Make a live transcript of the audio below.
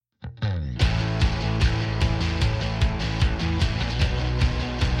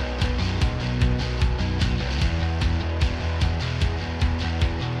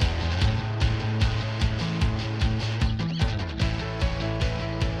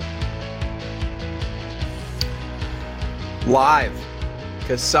Live.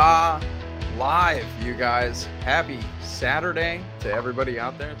 CASA live, you guys. Happy Saturday to everybody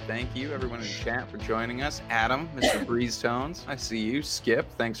out there. Thank you, everyone in the chat, for joining us. Adam, Mr. Breeze Tones, I see you.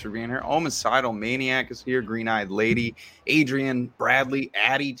 Skip, thanks for being here. Homicidal Maniac is here. Green-Eyed Lady. Adrian, Bradley,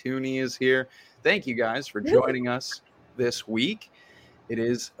 Addie Tooney is here. Thank you guys for joining us this week. It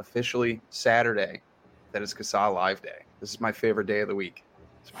is officially Saturday. That is CASA Live Day. This is my favorite day of the week.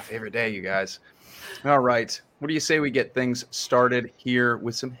 It's my favorite day, you guys. All right. What do you say we get things started here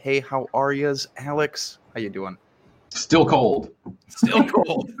with some hey, how are yas? Alex, how you doing? Still cold. Still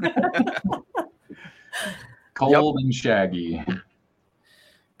cold. Cold and shaggy.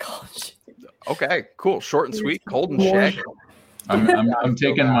 Okay, cool. Short and sweet, cold and shaggy. I'm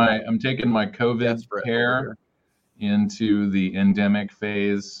taking my COVID hair into the endemic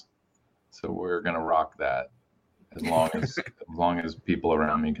phase. So we're gonna rock that as long as people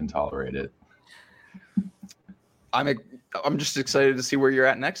around me can tolerate it. I'm just excited to see where you're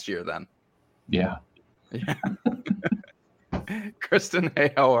at next year then. Yeah. Kristen,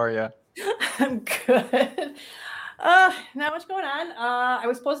 hey, how are you? I'm good. Not much going on. I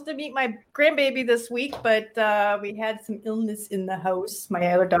was supposed to meet my grandbaby this week, but we had some illness in the house. My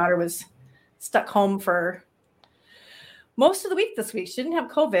other daughter was stuck home for most of the week this week. She didn't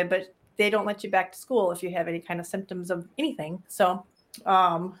have COVID, but they don't let you back to school if you have any kind of symptoms of anything. So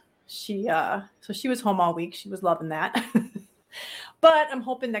she was home all week. She was loving that. But I'm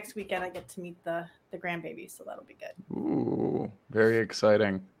hoping next weekend I get to meet the grandbaby, so that'll be good. Ooh, very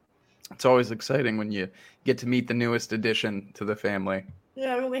exciting. It's always exciting when you get to meet the newest addition to the family.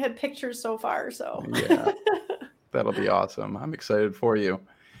 Yeah, we only had pictures so far, so. Yeah, that'll be awesome. I'm excited for you.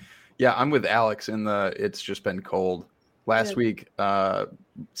 Yeah, I'm with Alex in the it's just been cold. Last week,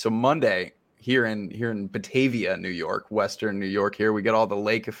 so Monday, here in Batavia, New York, Western New York here, we get all the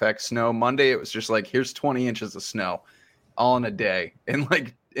lake effect snow. Monday, it was just like, here's 20 inches of snow all in a day. In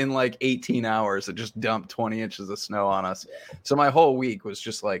like 18 hours, it just dumped 20 inches of snow on us. So my whole week was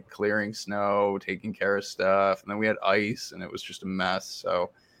just like clearing snow, taking care of stuff. And then we had ice and it was just a mess.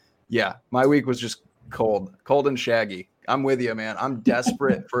 So yeah, my week was just cold and shaggy. I'm with you, man. I'm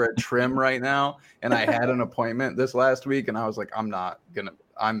desperate for a trim right now. And I had an appointment this last week and I was like, I'm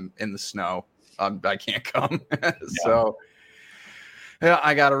in the snow. I can't come. So yeah,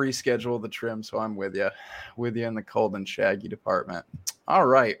 I got to reschedule the trim. So I'm with you in the cold and shaggy department. All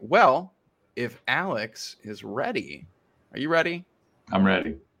right. Well, if Alex is ready, are you ready? I'm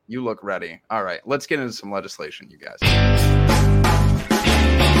ready. You look ready. All right. Let's get into some legislation, you guys.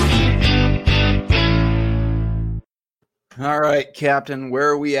 All right, Captain, where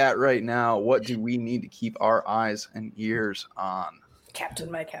are we at right now? What do we need to keep our eyes and ears on?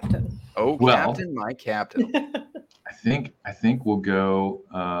 Captain, my captain. Oh, well, Captain, my captain. I think we'll go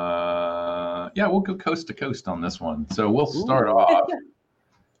we'll go coast to coast on this one. So we'll start off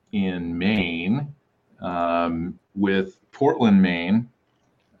in Maine with Portland, Maine.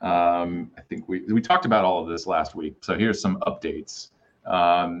 I think we talked about all of this last week. So here's some updates.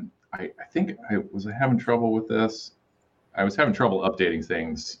 I think I was having trouble with this. I was having trouble updating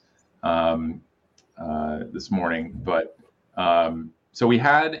things this morning, but so we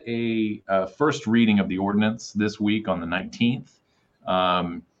had a first reading of the ordinance this week on the 19th.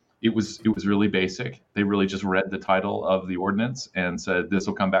 It was really basic. They really just read the title of the ordinance and said this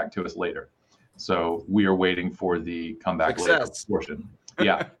will come back to us later. So we are waiting for the come back later portion.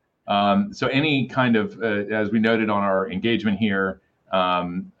 Yeah. So any kind of, as we noted on our engagement here,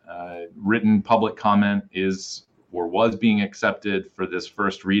 written public comment is or was being accepted for this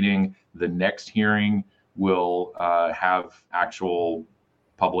first reading. The next hearing will have actual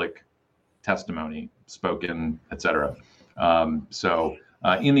public testimony, spoken, etc. So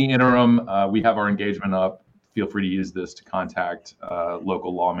in the interim, we have our engagement up. Feel free to use this to contact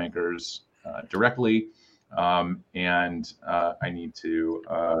local lawmakers directly. And I need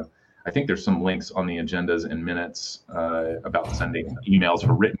to, I think there's some links on the agendas and minutes about sending emails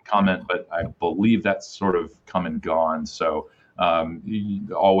for written comment, but I believe that's sort of come and gone. So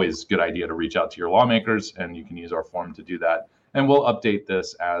always good idea to reach out to your lawmakers, and you can use our form to do that. And we'll update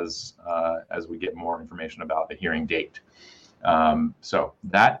this as we get more information about the hearing date. So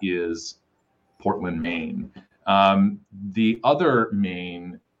that is Portland, Maine. The other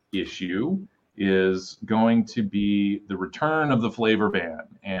main issue is going to be the return of the flavor ban.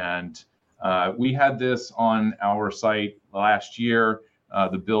 And we had this on our site last year.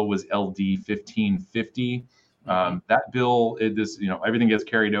 The bill was LD 1550. That bill, everything gets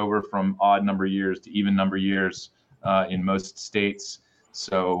carried over from odd number years to even number years in most states.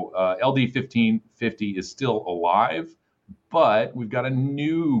 So LD 1550 is still alive, but we've got a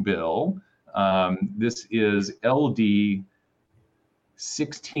new bill. This is LD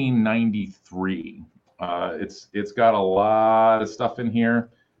 1693. It's got a lot of stuff in here,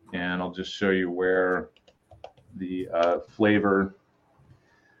 and I'll just show you where the flavor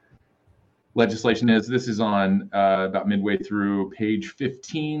legislation is. This is on about midway through page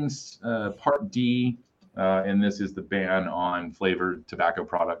 15, Part D, and this is the ban on flavored tobacco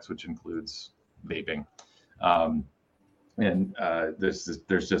products, which includes vaping. And there's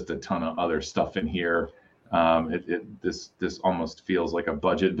just a ton of other stuff in here. This almost feels like a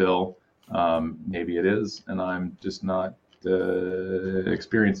budget bill. Maybe it is, and I'm just not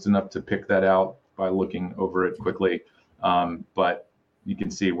experienced enough to pick that out by looking over it quickly. But you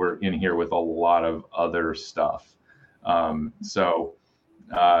can see we're in here with a lot of other stuff.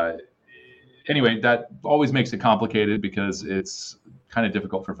 Anyway, that always makes it complicated because it's kind of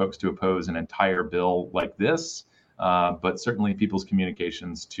difficult for folks to oppose an entire bill like this. But certainly people's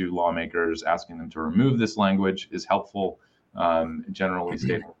communications to lawmakers asking them to remove this language is helpful. Generally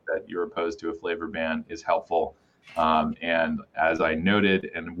stating that you're opposed to a flavor ban is helpful. And as I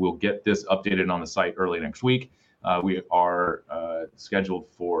noted, and we'll get this updated on the site early next week, we are scheduled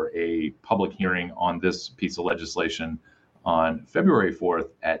for a public hearing on this piece of legislation on February 4th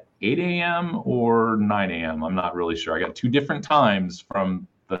at 8 a.m. or 9 a.m. I'm not really sure. I got two different times from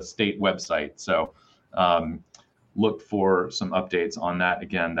the state website. So look for some updates on that.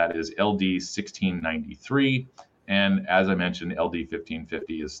 Again, that is LD 1693. And as I mentioned, LD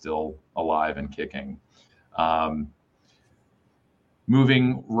 1550 is still alive and kicking.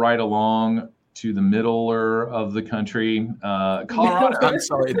 Moving right along to the middler of the country, Colorado. I'm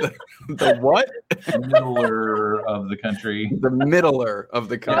sorry, the what? The middler of the country. The middler of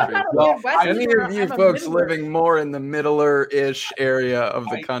the country. Well, any of you folks living more in the middler-ish area of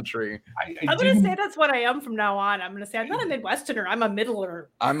the country. I'm going to say that's what I am from now on. I'm going to say I'm not a Midwesterner. I'm a middler.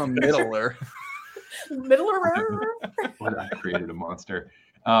 I'm a middler. Middlerer. Well, I created a monster.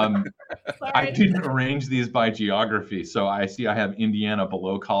 I didn't arrange these by geography, so I see I have Indiana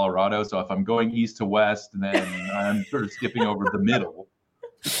below Colorado. So if I'm going east to west, then I'm sort of skipping over the middle.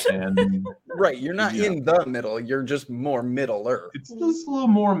 And right, you're not in the middle; you're just more middler. It's just a little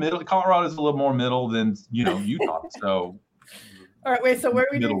more middle. Colorado's a little more middle than Utah. So, all right, wait. So where are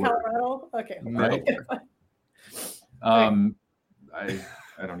we doing Colorado? Okay. I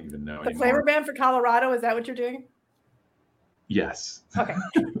don't even know. The flavor ban for Colorado, is that what you're doing? Yes. Okay.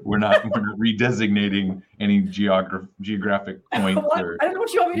 we're not redesignating any geographic points. I don't know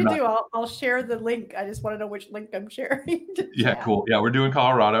what you want me to do. I'll share the link. I just want to know which link I'm sharing. Yeah, cool. Yeah, we're doing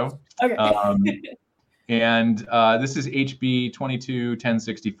Colorado. Okay. And this is HB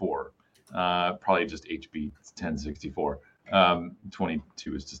 221064. Probably just HB 1064.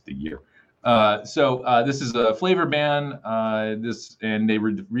 22 is just the year. So this is a flavor ban. And they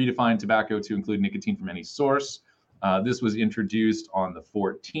redefined tobacco to include nicotine from any source. This was introduced on the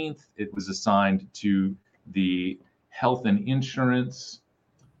 14th. It was assigned to the Health and Insurance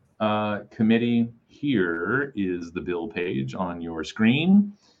Committee. Here is the bill page on your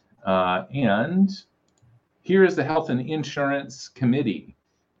screen. And here is the Health and Insurance Committee.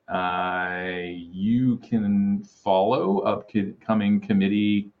 You can follow upcoming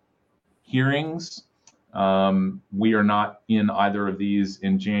committee hearings. We are not in either of these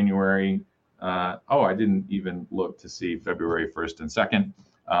in January. I didn't even look to see February 1st and 2nd.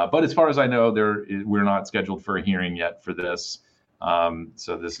 But as far as I know, we're not scheduled for a hearing yet for this.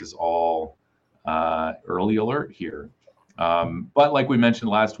 So this is all early alert here. But like we mentioned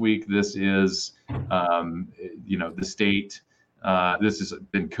last week, this is, the state. This has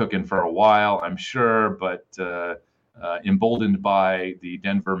been cooking for a while, I'm sure, but emboldened by the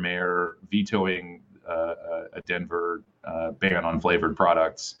Denver mayor vetoing a Denver ban on flavored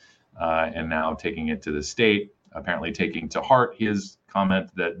products. And now taking it to the state, apparently taking to heart his comment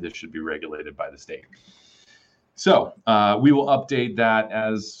that this should be regulated by the state. So we will update that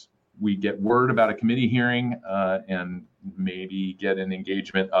as we get word about a committee hearing and maybe get an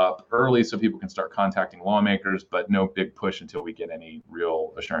engagement up early so people can start contacting lawmakers, but no big push until we get any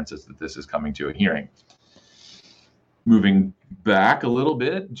real assurances that this is coming to a hearing. Moving back a little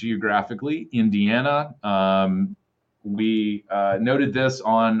bit geographically, Indiana. We noted this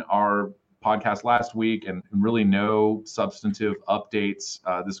on our podcast last week and really no substantive updates.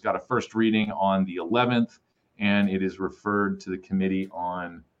 This got a first reading on the 11th, and it is referred to the Committee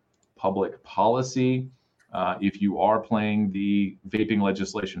on Public Policy. If you are playing the vaping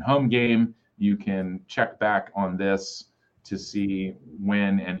legislation home game, you can check back on this to see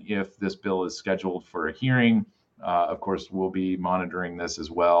when and if this bill is scheduled for a hearing. Of course, we'll be monitoring this as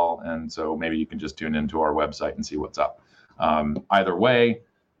well. And so maybe you can just tune into our website and see what's up. Either way,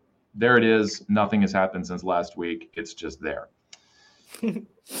 there it is. Nothing has happened since last week. It's just there.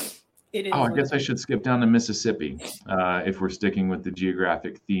 It is. Oh, I guess I should skip down to Mississippi if we're sticking with the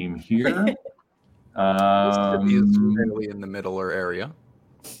geographic theme here. Mississippi is fairly in the middler area.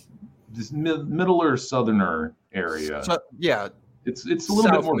 This middle or southerner area. So, yeah, it's a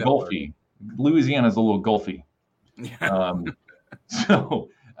little bit more gulfy. Louisiana's a little gulfy. Yeah.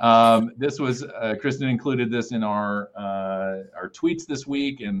 This was Kristen included this in our tweets this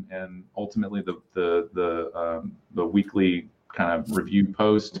week, and ultimately the weekly kind of review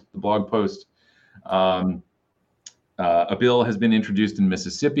post, the blog post. A bill has been introduced in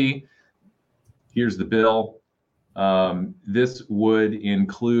Mississippi. Here's the bill. This would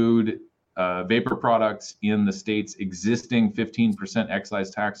include vapor products in the state's existing 15% excise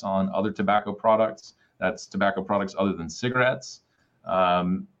tax on other tobacco products. That's tobacco products other than cigarettes.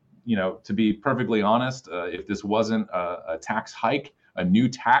 To be perfectly honest, if this wasn't a tax hike, a new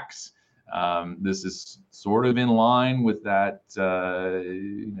tax, this is sort of in line with that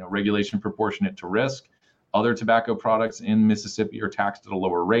regulation proportionate to risk. Other tobacco products in Mississippi are taxed at a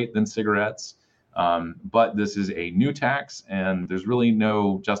lower rate than cigarettes. But this is a new tax, and there's really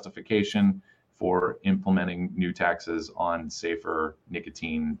no justification for implementing new taxes on safer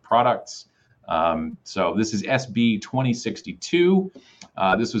nicotine products. So this is SB 2062.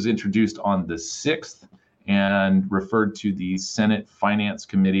 This was introduced on the 6th and referred to the Senate Finance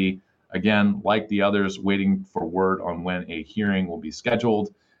Committee. Again, like the others, waiting for word on when a hearing will be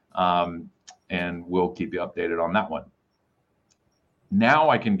scheduled, and we'll keep you updated on that one. Now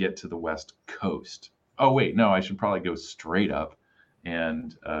I can get to the West Coast. Oh, wait, no, I should probably go straight up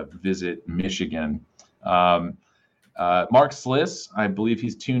and visit Michigan. Mark Sliss, I believe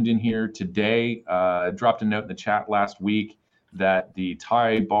he's tuned in here today, dropped a note in the chat last week that the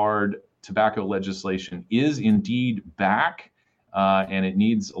tie-barred tobacco legislation is indeed back, and it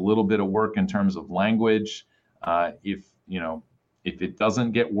needs a little bit of work in terms of language. If it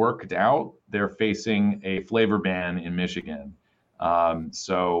doesn't get worked out, they're facing a flavor ban in Michigan.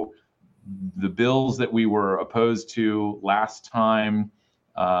 So the bills that we were opposed to last time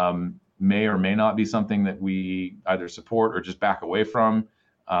may or may not be something that we either support or just back away from,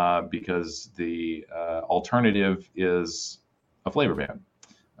 because the alternative is a flavor ban.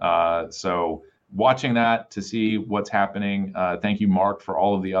 So watching that to see what's happening. Thank you, Mark, for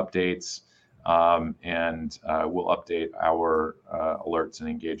all of the updates. And we'll update our alerts and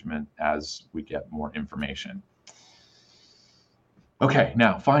engagement as we get more information. Okay,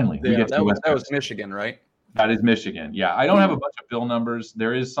 now finally, we get to that was Michigan, right? That is Michigan. Yeah, I don't have a bunch of bill numbers.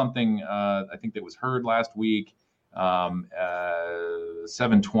 There is something I think that was heard last week.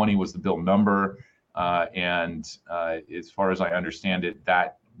 720 was the bill number, and as far as I understand it,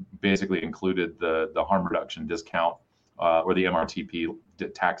 that basically included the harm reduction discount or the MRTP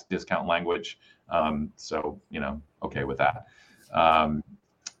tax discount language. So okay with that.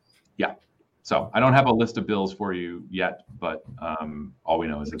 Yeah. So I don't have a list of bills for you yet, but all we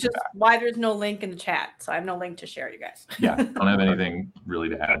know is it's just back. Why there's no link in the chat. So I have no link to share, you guys. Yeah, don't have anything really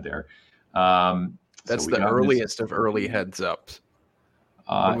to add there. That's the earliest of early heads ups.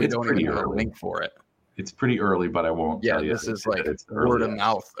 We don't even have a link for it. It's pretty early, but I won't tell you. Yeah, this is like word of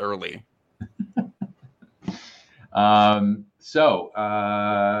mouth early. So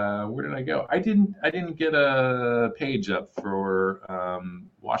where did I go? I didn't get a page up for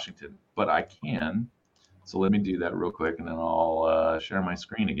Washington, but I can. So let me do that real quick, and then I'll share my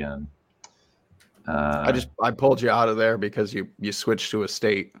screen again. I pulled you out of there because you switched to a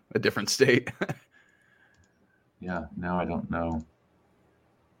different state. Yeah, now I don't know.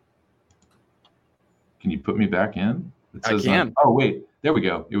 Can you put me back in? It says, I can. Oh wait, there we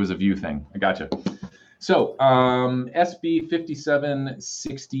go. It was a view thing. I gotcha. So SB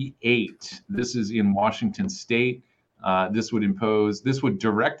 5768. This is in Washington State. This would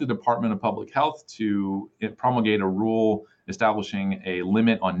direct the Department of Public Health to promulgate a rule establishing a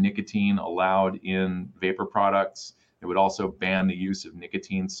limit on nicotine allowed in vapor products. It would also ban the use of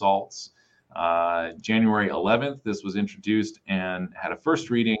nicotine salts. January 11th, this was introduced and had a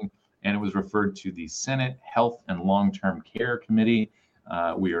first reading, and it was referred to the Senate Health and Long-Term Care Committee.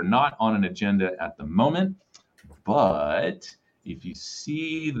 We are not on an agenda at the moment, but if you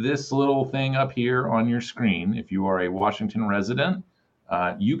see this little thing up here on your screen, if you are a Washington resident,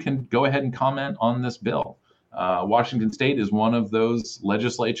 you can go ahead and comment on this bill. Washington State is one of those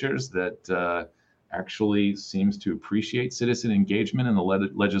legislatures that actually seems to appreciate citizen engagement in the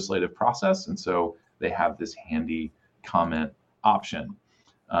legislative process, and so they have this handy comment option.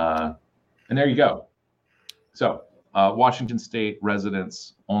 And there you go. So Washington State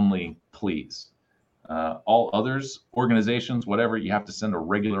residents only, please. All others, organizations, whatever, you have to send a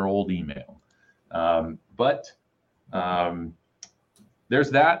regular old email. But there's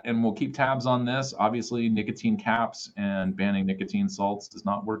that, and we'll keep tabs on this. Obviously, nicotine caps and banning nicotine salts does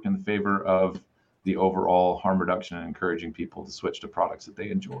not work in the favor of the overall harm reduction and encouraging people to switch to products that they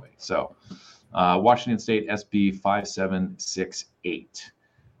enjoy. So, Washington State SB 5768.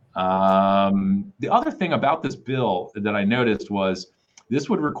 The other thing about this bill that I noticed was this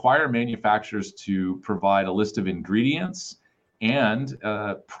would require manufacturers to provide a list of ingredients and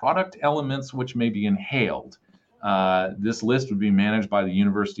product elements which may be inhaled. This list would be managed by the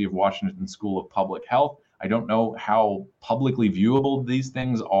University of Washington School of Public Health. I don't know how publicly viewable these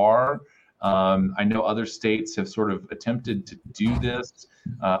things are. I know other states have sort of attempted to do this.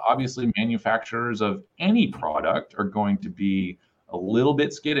 Obviously, manufacturers of any product are going to be a little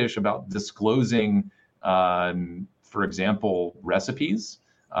bit skittish about disclosing, for example, recipes,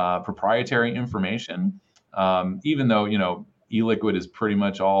 proprietary information, even though, e-liquid is pretty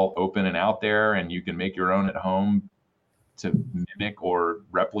much all open and out there, and you can make your own at home to mimic or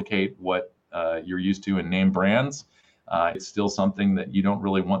replicate what you're used to in name brands. It's still something that you don't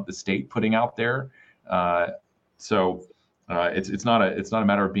really want the state putting out there. So it's not a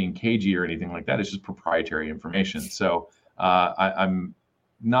matter of being cagey or anything like that. It's just proprietary information. So I'm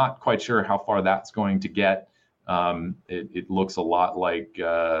not quite sure how far that's going to get. It looks a lot like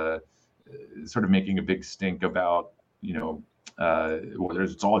sort of making a big stink about,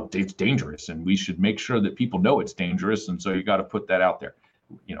 it's dangerous, and we should make sure that people know it's dangerous, and so you got to put that out there,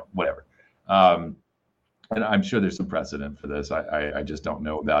 whatever. And I'm sure there's some precedent for this. I just don't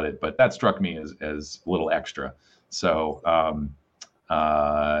know about it, but that struck me as a little extra. So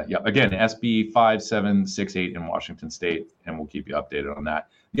again, SB 5768 in Washington State, and we'll keep you updated on that.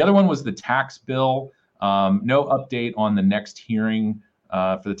 The other one was the tax bill. No update on the next hearing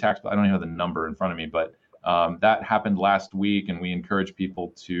for the tax bill. I don't even have the number in front of me, but that happened last week, and we encourage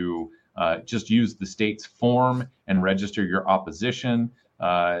people to just use the state's form and register your opposition.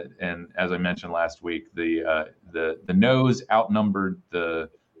 And as I mentioned last week, the no's outnumbered the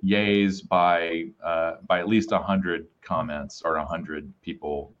yays by at least 100 comments or 100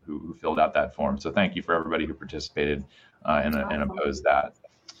 people who filled out that form. So thank you for everybody who participated and opposed that.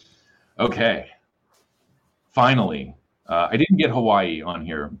 Okay. Finally, I didn't get Hawaii on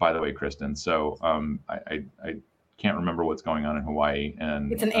here, by the way, Kristen. So I can't remember what's going on in Hawaii.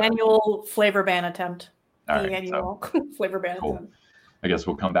 And it's an annual flavor ban attempt. Annual flavor ban attempt. I guess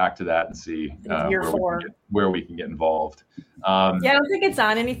we'll come back to that and see where we can get involved. I don't think it's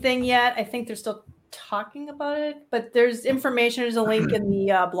on anything yet. I think they're still talking about it, but there's information. There's a link in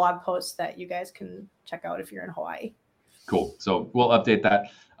the blog post that you guys can check out if you're in Hawaii. Cool. So we'll update that.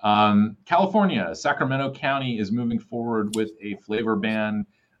 California, Sacramento County is moving forward with a flavor ban.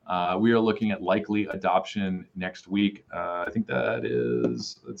 We are looking at likely adoption next week. I think that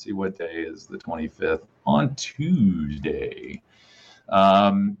is, let's see, what day is the 25th? On Tuesday.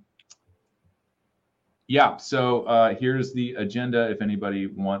 So here's the agenda if anybody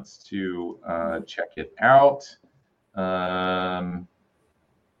wants to check it out.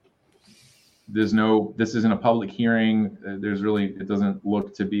 This isn't a public hearing. It doesn't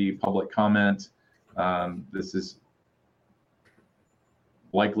look to be public comment. This is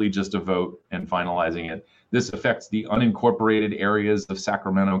likely just a vote and finalizing it. This affects the unincorporated areas of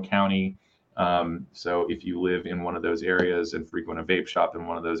Sacramento County. So if you live in one of those areas and frequent a vape shop in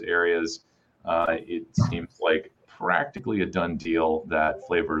one of those areas, it seems like practically a done deal that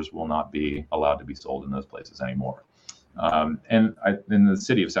flavors will not be allowed to be sold in those places anymore. In the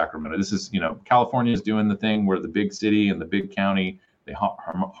city of Sacramento, this is, California is doing the thing where the big city and the big county, they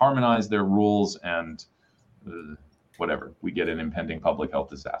harmonize their rules, and whatever, we get an impending public health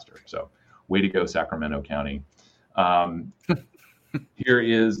disaster. So way to go, Sacramento County. Here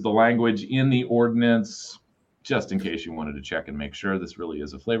is the language in the ordinance, just in case you wanted to check and make sure this really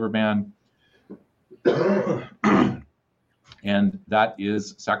is a flavor ban. And that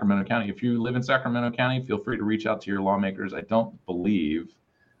is Sacramento County. If you live in Sacramento County, feel free to reach out to your lawmakers. I don't believe,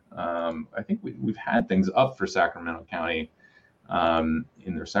 I think we've had things up for Sacramento County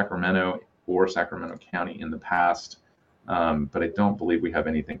in their Sacramento or Sacramento County in the past, but I don't believe we have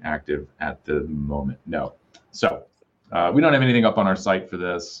anything active at the moment. No. So we don't have anything up on our site for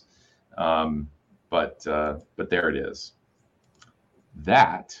this, but there it is.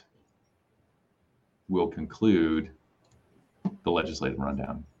 That will conclude the legislative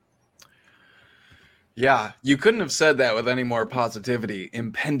rundown. Yeah, you couldn't have said that with any more positivity.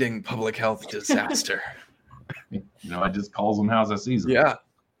 Impending public health disaster. I just calls them how's I sees them.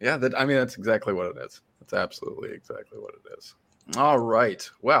 Yeah. That's exactly what it is. That's absolutely exactly what it is. All right.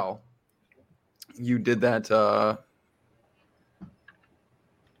 Well, you did that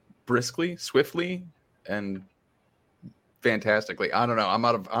briskly, swiftly, and fantastically. I don't know. I'm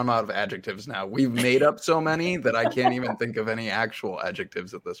out of adjectives now. We've made up so many that I can't even think of any actual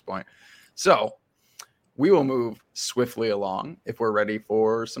adjectives at this point. So we will move swiftly along if we're ready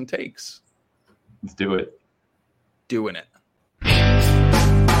for some takes. Let's do it. Doing it.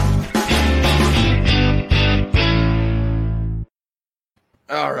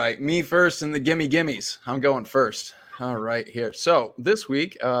 All right, me first in the gimmies. I'm going first. All right, here. So this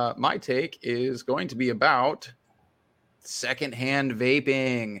week, my take is going to be about secondhand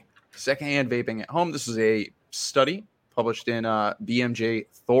vaping. Secondhand vaping at home. This is a study published in BMJ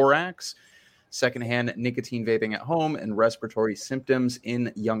Thorax. Secondhand nicotine vaping at home and respiratory symptoms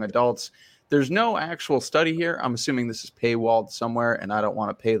in young adults. There's no actual study here. I'm assuming this is paywalled somewhere, and I don't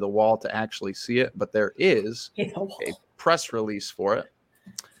want to pay the wall to actually see it, but there is a press release for it,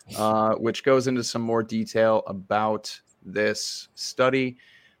 which goes into some more detail about this study.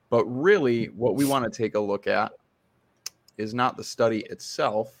 But really, what we want to take a look at is not the study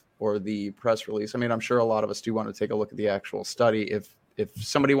itself or the press release. I mean, I'm sure a lot of us do want to take a look at the actual study. If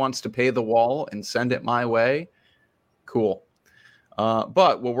somebody wants to pay the wall and send it my way, cool.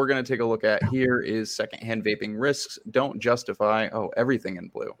 But what we're going to take a look at here is secondhand vaping risks don't justify, everything in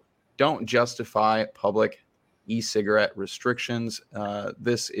blue, don't justify public e-cigarette restrictions.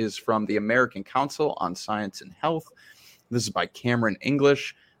 This is from the American Council on Science and Health. This is by Cameron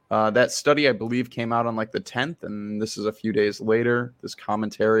English. That study, I believe, came out on like the 10th, and this is a few days later, this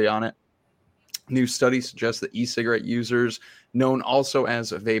commentary on it. New study suggests that e-cigarette users, known also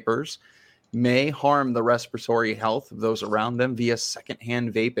as vapers, may harm the respiratory health of those around them via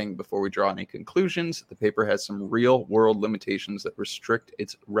secondhand vaping. Before we draw any conclusions, the paper has some real-world limitations that restrict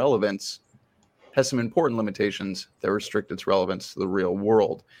its relevance, has some important limitations that restrict its relevance to the real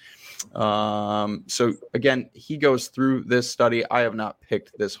world. So again, he goes through this study. I have not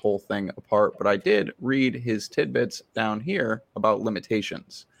picked this whole thing apart, but I did read his tidbits down here about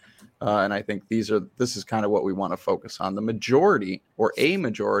limitations. And I think this is kind of what we want to focus on. The majority or a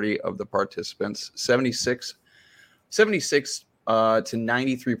majority of the participants, 76 to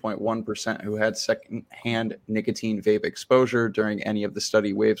 93.1% who had secondhand nicotine vape exposure during any of the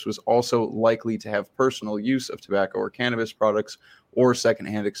study waves was also likely to have personal use of tobacco or cannabis products or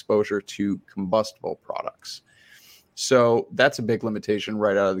secondhand exposure to combustible products. So that's a big limitation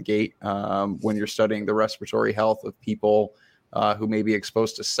right out of the gate when you're studying the respiratory health of people who may be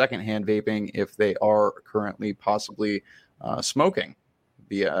exposed to secondhand vaping if they are currently possibly smoking,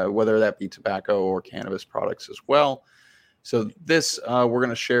 whether that be tobacco or cannabis products as well. So this, we're going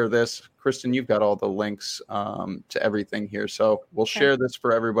to share this. Kristen, you've got all the links to everything here. So we'll share this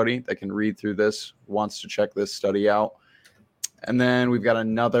for everybody that can read through this, wants to check this study out. And then we've got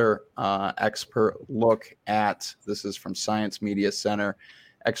another expert look at, this is from Science Media Center,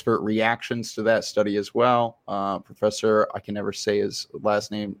 expert reactions to that study as well. Professor, I can never say his last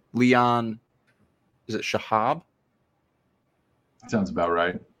name, Leon, is it Shahab? Sounds about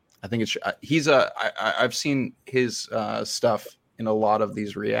right. I think I've seen his stuff in a lot of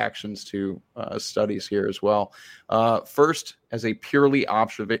these reactions to studies here as well. First, as a purely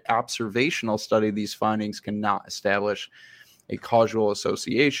observational study, these findings cannot establish a causal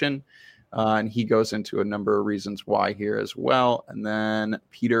association. And he goes into a number of reasons why here as well. And then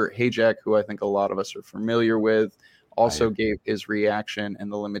Peter Hajek, who I think a lot of us are familiar with, also gave his reaction and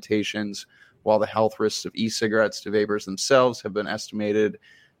the limitations. While the health risks of e-cigarettes to vapors themselves have been estimated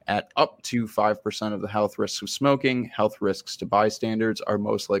at up to 5% of the health risks of smoking, health risks to bystanders are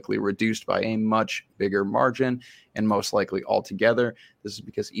most likely reduced by a much bigger margin and most likely altogether. This is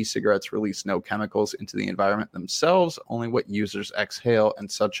because e-cigarettes release no chemicals into the environment themselves, only what users exhale, and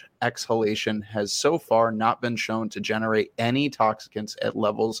such exhalation has so far not been shown to generate any toxicants at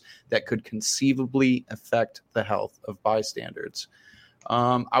levels that could conceivably affect the health of bystanders.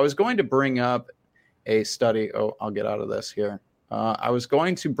 I was going to bring up a study. I'll get out of this here. I was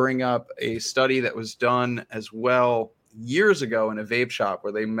going to bring up a study that was done as well years ago in a vape shop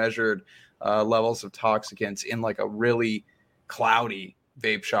where they measured levels of toxicants in like a really cloudy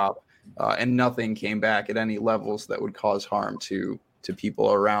vape shop, and nothing came back at any levels that would cause harm to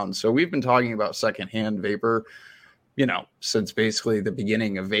people around. So we've been talking about secondhand vapor, since basically the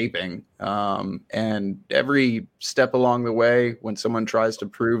beginning of vaping. And every step along the way, when someone tries to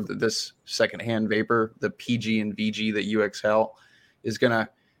prove that this secondhand vapor, the PG and VG that you exhale, is going to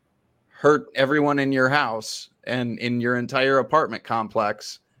hurt everyone in your house and in your entire apartment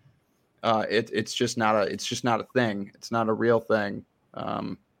complex, it's just not a thing. It's not a real thing.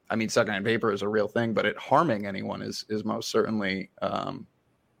 I mean, secondhand vapor is a real thing, but it harming anyone is most certainly,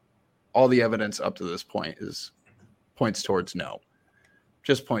 all the evidence up to this point points towards no.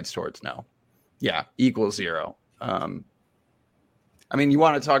 Just points towards no. Yeah, equals zero. I mean, you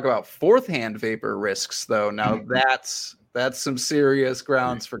want to talk about fourth-hand vapor risks, though. Now that's some serious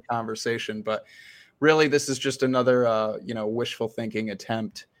grounds for conversation. But really, this is just another, wishful thinking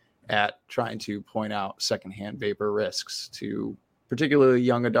attempt at trying to point out secondhand vapor risks to particularly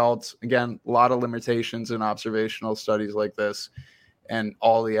young adults. Again, a lot of limitations in observational studies like this, and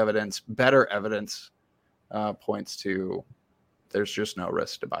all the evidence, better evidence, points to there's just no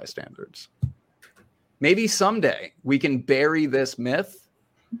risk to bystanders. Maybe someday we can bury this myth,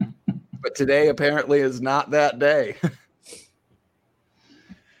 but today apparently is not that day.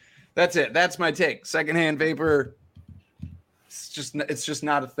 That's it. That's my take. Secondhand vapor, it's just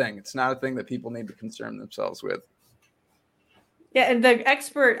not a thing. It's not a thing that people need to concern themselves with. Yeah, and the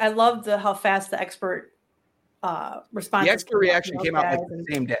expert, I love how fast the expert response. The expert reaction came out like the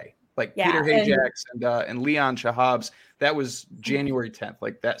same day. Like Peter Hajax and Leon Shahab's, that was January 10th.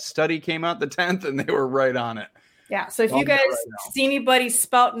 Like that study came out the 10th, and they were right on it. Yeah. So if you guys see anybody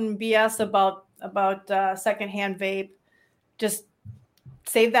spouting BS about secondhand vape, just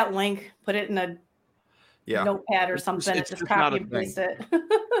save that link, put it in a notepad or something, and just copy and paste it.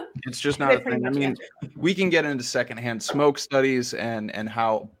 It's just not a thing. I mean, we can get into secondhand smoke studies and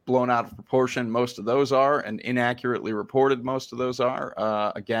how blown out of proportion most of those are, and inaccurately reported most of those are.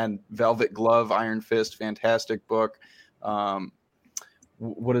 Again, Velvet Glove, Iron Fist, fantastic book.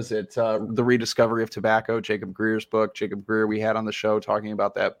 What is it? The Rediscovery of Tobacco, Jacob Greer's book. Jacob Greer, we had on the show talking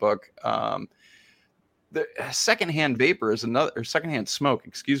about that book. The secondhand vapor is another, or secondhand smoke,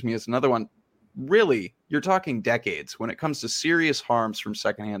 is another one. Really, you're talking decades when it comes to serious harms from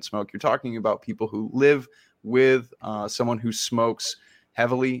secondhand smoke. You're talking about people who live with someone who smokes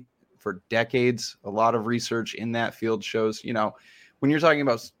heavily for decades. A lot of research in that field shows, when you're talking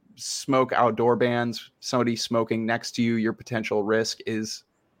about smoke outdoor bans, somebody smoking next to you, your potential risk is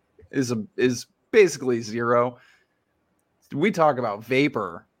basically zero. We talk about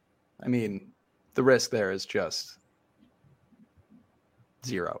vapor. I mean, the risk there is just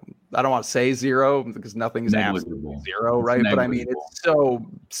zero. I don't want to say zero because nothing's absolutely zero, right? But I mean, it's so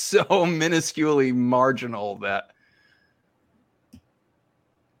minusculely marginal that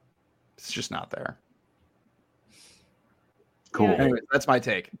it's just not there. Cool. Yeah. Anyways, that's my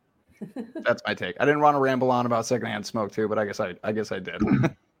take. I didn't want to ramble on about secondhand smoke too, but I guess I did.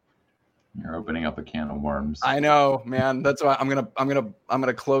 You're opening up a can of worms. I know, man. That's why I'm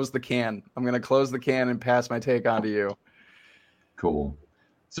gonna close the can. I'm gonna close the can and pass my take on to you. Cool.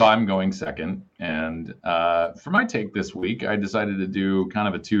 So I'm going second, and for my take this week, I decided to do kind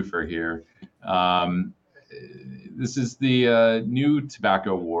of a twofer here. This is the New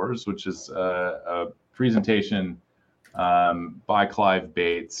Tobacco Wars, which is a presentation by Clive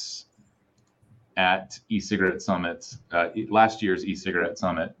Bates at e-cigarette summit, last year's e-cigarette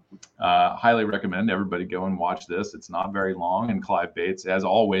summit. Highly recommend everybody go and watch this. It's not very long, and Clive Bates, as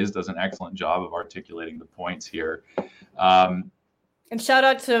always, does an excellent job of articulating the points here. And shout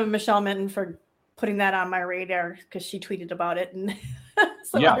out to Michelle Minton for putting that on my radar because she tweeted about it. And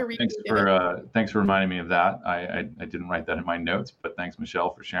so thanks for reminding me of that. I didn't write that in my notes, but thanks,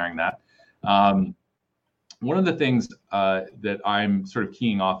 Michelle, for sharing that. One of the things that I'm sort of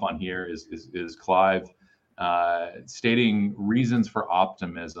keying off on here is Clive stating reasons for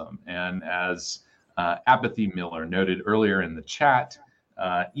optimism. And as Apathy Miller noted earlier in the chat,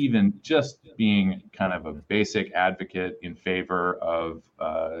 even just being kind of a basic advocate in favor of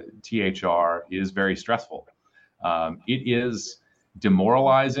THR is very stressful. It is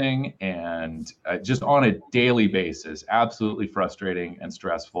demoralizing and just on a daily basis, absolutely frustrating and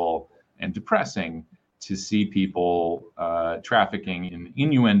stressful and depressing to see people trafficking in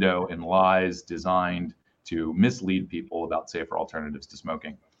innuendo and lies designed to mislead people about safer alternatives to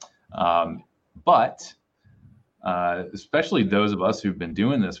smoking. But especially those of us who've been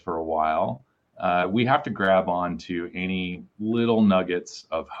doing this for a while, we have to grab onto any little nuggets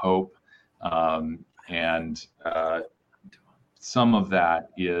of hope. And some of that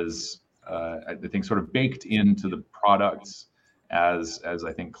is, I think, sort of baked into the products, as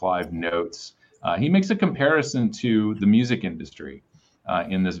I think Clive notes. He makes a comparison to the music industry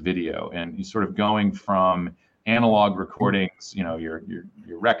in this video, and he's sort of going from analog recordings, your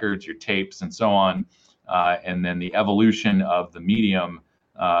records, your tapes, and so on, and then the evolution of the medium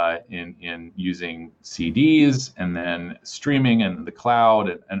in using CDs, and then streaming and the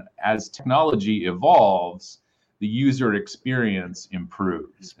cloud. And as technology evolves, the user experience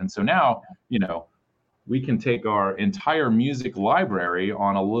improves. And so now, we can take our entire music library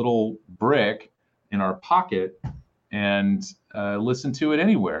on a little brick in our pocket and listen to it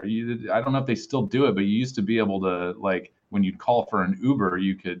anywhere. I don't know if they still do it, but you used to be able to, like, when you'd call for an Uber,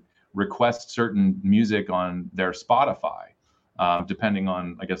 you could request certain music on their Spotify. depending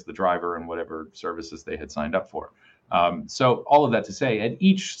on, I guess, the driver and whatever services they had signed up for. So all of that to say, at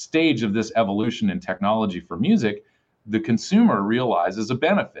each stage of this evolution in technology for music, the consumer realizes a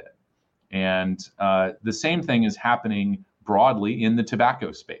benefit. And the same thing is happening broadly in the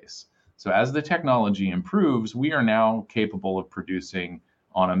tobacco space. So as the technology improves, we are now capable of producing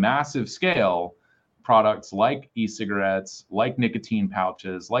on a massive scale products like e-cigarettes, like nicotine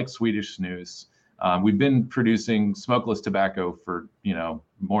pouches, like Swedish snus. We've been producing smokeless tobacco for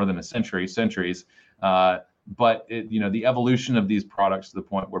more than centuries. But the evolution of these products to the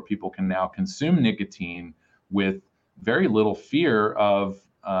point where people can now consume nicotine with very little fear of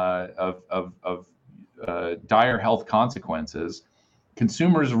dire health consequences,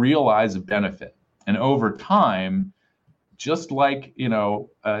 consumers realize a benefit, and over time, just like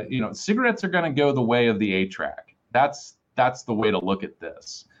cigarettes are going to go the way of the 8-track. That's the way to look at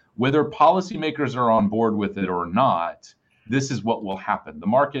this. Whether policymakers are on board with it or not, this is what will happen. The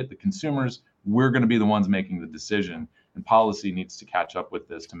market, the consumers, we're going to be the ones making the decision, and policy needs to catch up with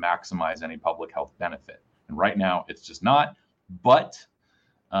this to maximize any public health benefit. And right now, it's just not. But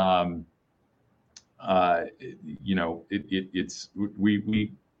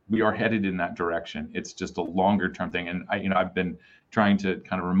we are headed in that direction. It's just a longer term thing, and I've been trying to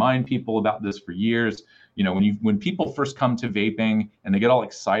kind of remind people about this for years. When people first come to vaping and they get all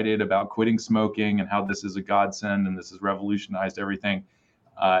excited about quitting smoking and how this is a godsend and this has revolutionized everything,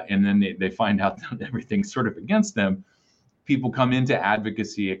 and then they find out that everything's sort of against them, people come into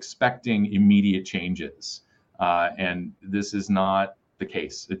advocacy expecting immediate changes, and this is not the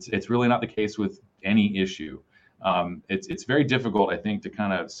case. It's really not the case with any issue. It's very difficult, I think, to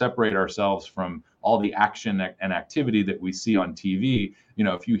kind of separate ourselves from all the action and activity that we see on TV.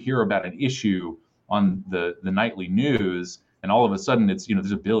 If you hear about an issue on the nightly news, and all of a sudden it's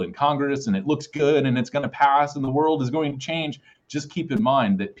there's a bill in Congress and it looks good and it's going to pass and the world is going to change, just keep in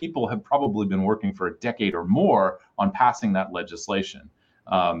mind that people have probably been working for a decade or more on passing that legislation.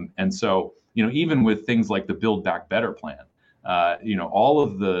 And so even with things like the Build Back Better plan, all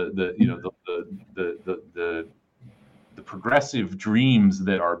of the progressive dreams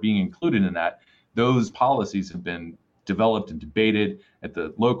that are being included in that, those policies have been developed and debated at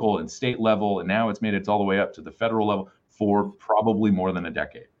the local and state level, and now it's made it all the way up to the federal level for probably more than a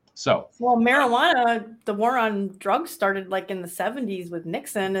decade. So, well, marijuana, the war on drugs started like in the 70s with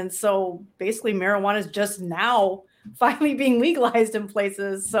Nixon, and so basically marijuana is just now finally being legalized in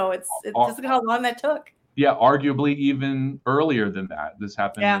places. So it's just how long that took. Yeah, arguably even earlier than that. This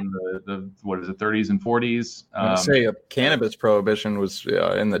happened in the 30s and 40s. I would say a cannabis prohibition was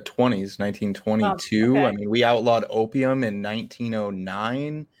in the 20s, 1922. Okay. I mean, we outlawed opium in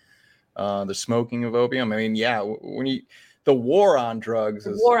 1909. The smoking of opium. I mean, the war on drugs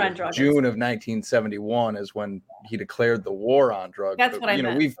is June of 1971 is when he declared the war on drugs. That's what I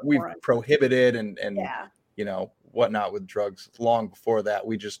meant. We've prohibited and whatnot with drugs long before that.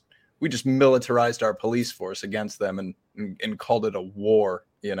 We just militarized our police force against them and called it a war,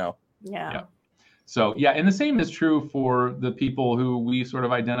 Yeah. So, and the same is true for the people who we sort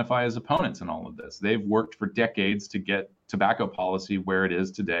of identify as opponents in all of this. They've worked for decades to get tobacco policy where it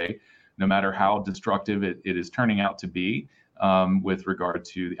is today, no matter how destructive it is turning out to be with regard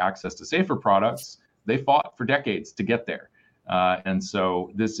to the access to safer products. They fought for decades to get there. And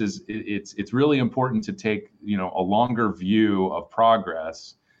so it's really important to take, a longer view of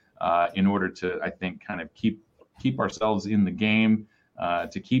progress in order to, I think, kind of keep ourselves in the game,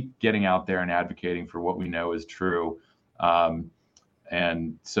 to keep getting out there and advocating for what we know is true.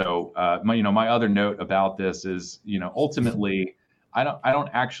 And so, my other note about this is, ultimately, I don't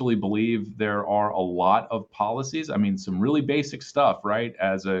actually believe there are a lot of policies. I mean, some really basic stuff, right?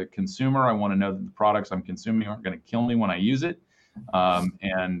 As a consumer, I want to know that the products I'm consuming aren't going to kill me when I use it,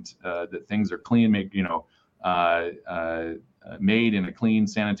 and that things are clean, made in a clean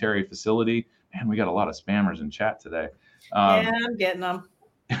sanitary facility. Man, we got a lot of spammers in chat today. I'm getting them.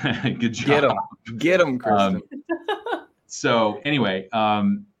 Good job. Get them, Kristen. So anyway,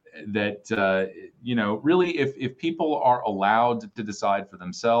 really, if people are allowed to decide for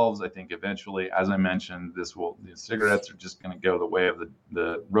themselves, I think eventually, as I mentioned, the cigarettes are just going to go the way of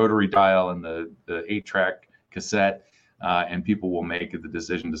the rotary dial and the 8-track cassette, and people will make the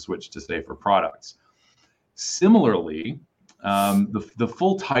decision to switch to safer products. Similarly, the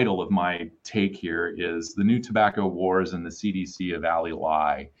full title of my take here is The New Tobacco Wars and the CDC of Ali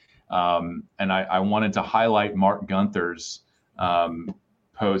Lie. And I wanted to highlight Mark Gunther's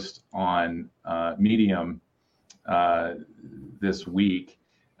post on Medium this week,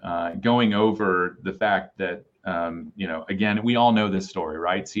 going over the fact that, again, we all know this story,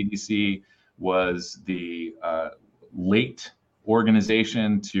 right? CDC was the late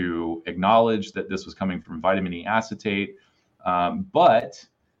organization to acknowledge that this was coming from vitamin E acetate. But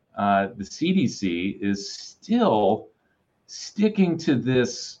the CDC is still sticking to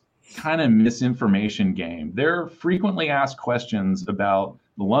this kind of misinformation game. Their frequently asked questions about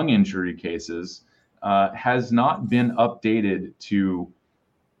the lung injury cases has not been updated to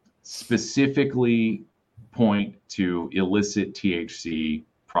specifically point to illicit THC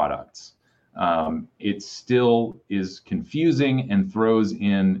products. It still is confusing and throws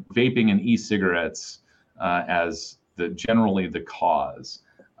in vaping and e-cigarettes as generally the cause.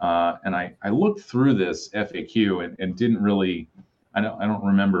 And I looked through this FAQ and didn't really, I don't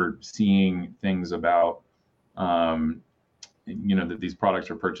remember seeing things about, that these products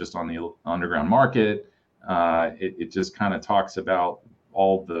are purchased on the underground market. It just kind of talks about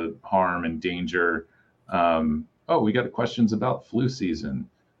all the harm and danger. We got questions about flu season.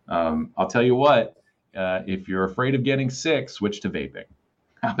 I'll tell you what, if you're afraid of getting sick, switch to vaping.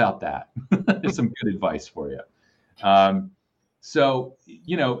 How about that? There's some good advice for you. So,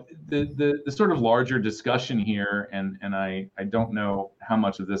 the sort of larger discussion here, and I don't know how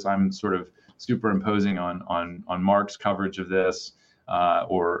much of this I'm sort of superimposing on Mark's coverage of this,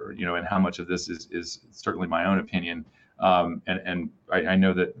 and how much of this is certainly my own opinion. And I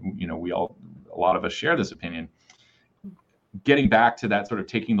know that, a lot of us share this opinion. Getting back to that sort of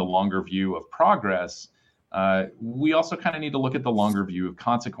taking the longer view of progress, we also kind of need to look at the longer view of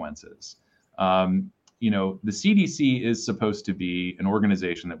consequences. The CDC is supposed to be an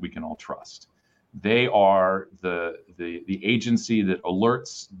organization that we can all trust. They are the agency that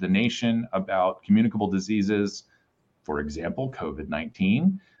alerts the nation about communicable diseases, for example,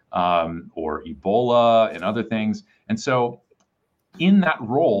 COVID-19 or Ebola and other things. And so in that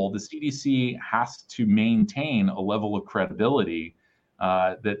role, the CDC has to maintain a level of credibility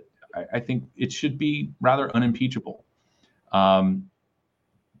that I think it should be rather unimpeachable.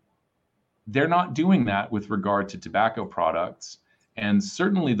 They're not doing that with regard to tobacco products. And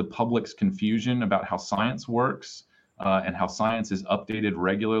certainly the public's confusion about how science works and how science is updated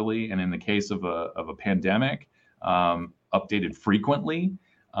regularly. And in the case of a pandemic, updated frequently.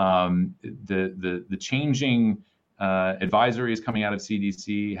 The changing advisories coming out of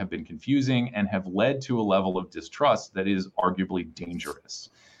CDC have been confusing and have led to a level of distrust that is arguably dangerous.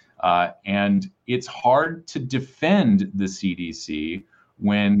 And it's hard to defend the CDC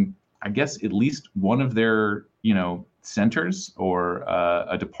when I guess at least one of their, centers or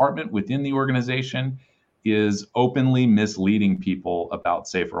a department within the organization is openly misleading people about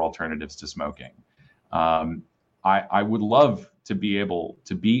safer alternatives to smoking. I would love to be able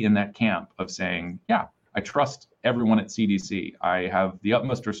to be in that camp of saying, yeah, I trust everyone at CDC. I have the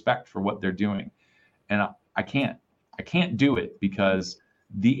utmost respect for what they're doing. And I can't do it because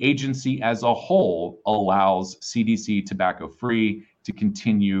the agency as a whole allows CDC Tobacco Free to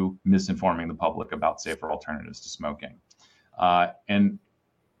continue misinforming the public about safer alternatives to smoking. And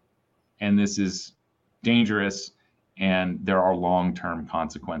this is dangerous, and there are long-term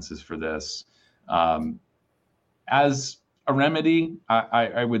consequences for this. As a remedy,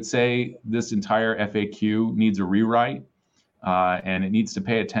 I would say this entire FAQ needs a rewrite, and it needs to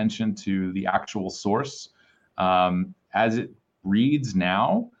pay attention to the actual source. As it reads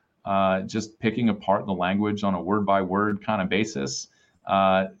now, just picking apart the language on a word-by-word kind of basis,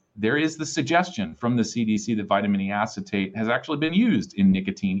 there is the suggestion from the CDC that vitamin E acetate has actually been used in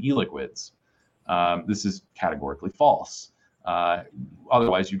nicotine e-liquids. This is categorically false.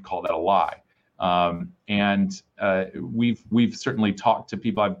 Otherwise, you'd call that a lie. And we've certainly talked to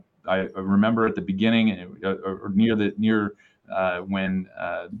people. I remember at the beginning or near when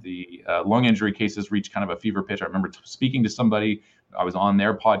the lung injury cases reached kind of a fever pitch. I remember speaking to somebody. I was on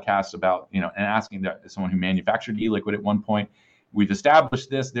their podcast about, and asking someone who manufactured e-liquid at one point. We've established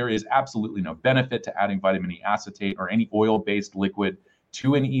this. There is absolutely no benefit to adding vitamin E acetate or any oil-based liquid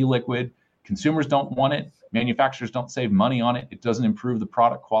to an e-liquid. Consumers don't want it. Manufacturers don't save money on it. It doesn't improve the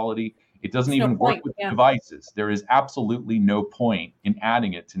product quality. It doesn't even work with devices. There is absolutely no point in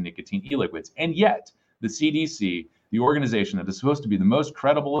adding it to nicotine e-liquids. And yet, the CDC, the organization that is supposed to be the most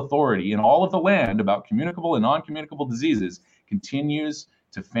credible authority in all of the land about communicable and non-communicable diseases, continues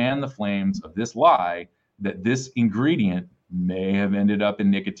to fan the flames of this lie that this ingredient may have ended up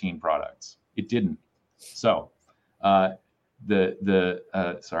in nicotine products. It didn't. So, sorry,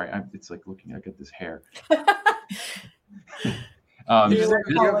 it's like looking. I got this hair. You have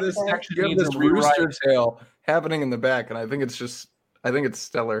this rooster tail happening in the back, and I think it's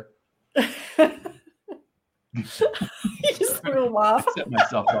stellar. You just threw him off. I set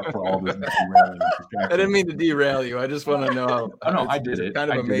myself up for all this. I didn't mean to derail you. I just want to know how. Oh no, I did it. Kind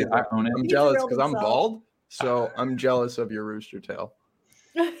of amazing. I own it. I'm jealous because I'm bald, So I'm jealous of your rooster tail.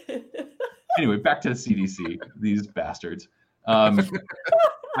 Anyway, back to the CDC, these bastards.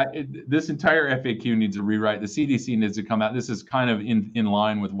 This entire FAQ needs a rewrite. The CDC needs to come out. This is kind of in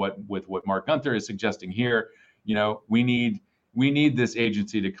line with what Mark Gunther is suggesting here. We need this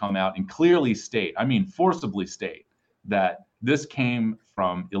agency to come out and clearly state, forcibly state, that this came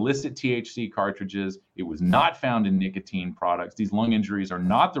from illicit THC cartridges. It was not found in nicotine products. These lung injuries are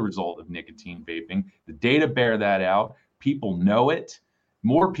not the result of nicotine vaping. The data bear that out. People know it.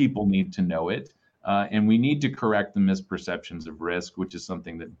 More people need to know it. And we need to correct the misperceptions of risk, which is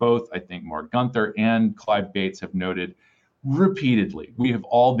something that both, I think, Mark Gunther and Clive Bates have noted repeatedly. We have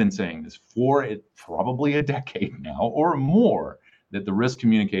all been saying this for probably a decade now or more, that the risk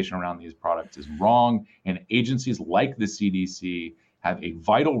communication around these products is wrong. And agencies like the CDC have a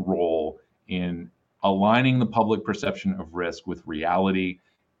vital role in aligning the public perception of risk with reality,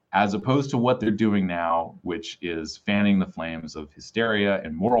 as opposed to what they're doing now, which is fanning the flames of hysteria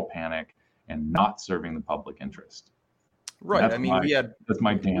and moral panic and not serving the public interest. Right. That's we had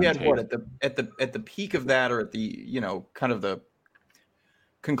take. What at the peak of that, or at the kind of the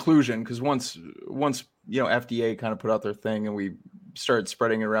conclusion, because once FDA kind of put out their thing and we started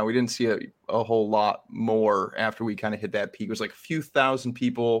spreading it around, we didn't see a whole lot more after we kind of hit that peak. It was like a few thousand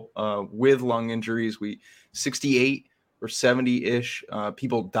people with lung injuries. 68 or 70-ish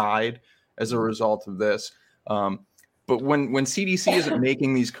people died as a result of this. But when CDC isn't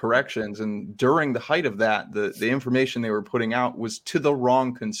making these corrections, and during the height of that, the information they were putting out was to the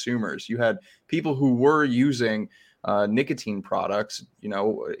wrong consumers. You had people who were using nicotine products,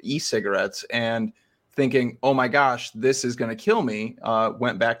 e-cigarettes, and thinking, oh my gosh, this is going to kill me,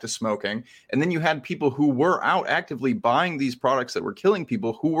 went back to smoking. And then you had people who were out actively buying these products that were killing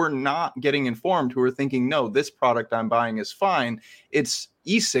people, who were not getting informed, who were thinking, no, this product I'm buying is fine. It's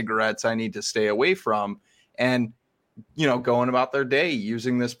e-cigarettes I need to stay away from. And going about their day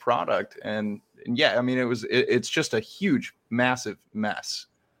using this product. And yeah, it's just a huge, massive mess.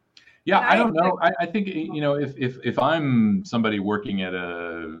 Yeah, I don't know. I think, if I'm somebody working at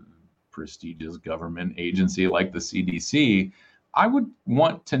a prestigious government agency like the CDC, I would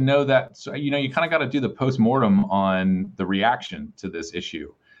want to know that, so, you kind of got to do the postmortem on the reaction to this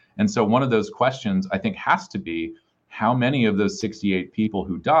issue. And so one of those questions, I think, has to be, how many of those 68 people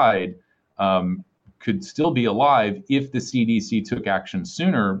who died could still be alive if the CDC took action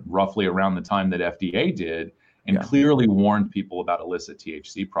sooner, roughly around the time that FDA did, and clearly warned people about illicit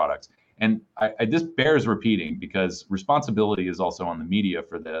THC products. And this bears repeating, because responsibility is also on the media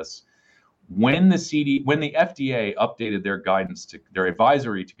for this. When the FDA updated their guidance to their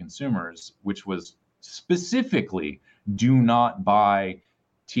advisory to consumers, which was specifically do not buy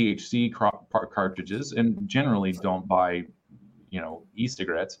THC cartridges, and generally don't buy,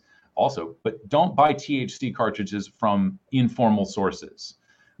 e-cigarettes also, but don't buy THC cartridges from informal sources.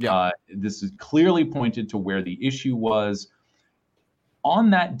 This is clearly pointed to where the issue was. On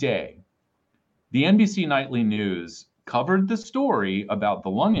that day, the NBC Nightly News covered the story about the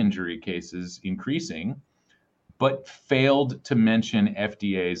lung injury cases increasing, but failed to mention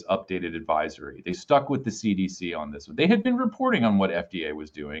FDA's updated advisory. They stuck with the CDC on this. They had been reporting on what FDA was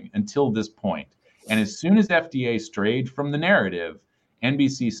doing until this point. And as soon as FDA strayed from the narrative,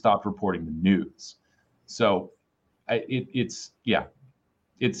 NBC stopped reporting the news. So it's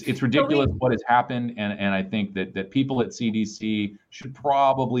ridiculous what has happened. And I think that people at CDC should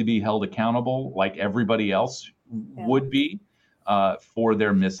probably be held accountable, like everybody else would be, for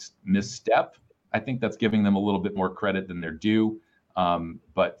their misstep. I think that's giving them a little bit more credit than they're due,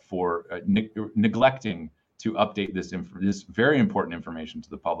 but for neglecting to update this very important information to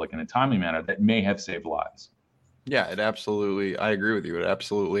the public in a timely manner that may have saved lives. Yeah, I agree with you. It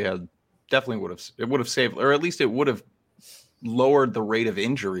absolutely would have saved, or at least it would have lowered the rate of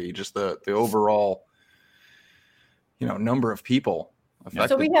injury, just the overall, number of people affected.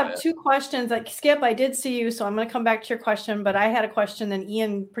 So we have two questions. Like, Skip, I did see you, so I'm going to come back to your question, but I had a question, and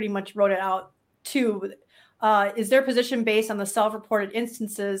Ian pretty much wrote it out too. Is their position based on the self-reported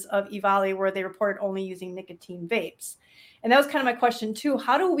instances of EVALI where they reported only using nicotine vapes? And that was kind of my question too.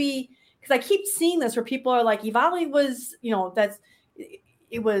 How do we, because I keep seeing this where people are like, EVALI was,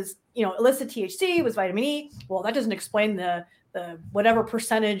 it was, illicit THC, it was vitamin E. Well, that doesn't explain the whatever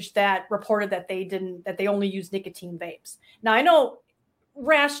percentage that reported that they only use nicotine vapes. Now, I know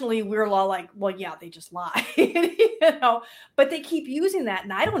rationally we're all like, well, yeah, they just lie, but they keep using that.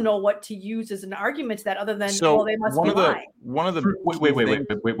 And I don't know what to use as an argument to that other than, they must be lying.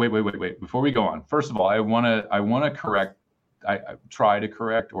 Wait. Before we go on, first of all, I want to correct, I try to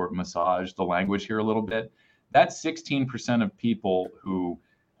correct or massage the language here a little bit. That 16% of people who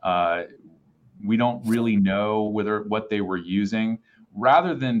We don't really know what they were using.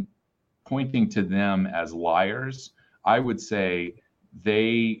 Rather than pointing to them as liars, I would say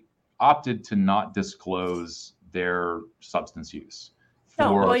they opted to not disclose their substance use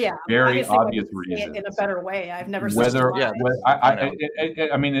for very obvious reasons. In a better way, I've never seen whether.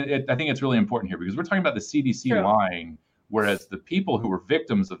 I mean, I think it's really important here because we're talking about the CDC lying, whereas the people who were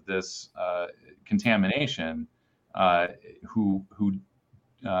victims of this contamination, who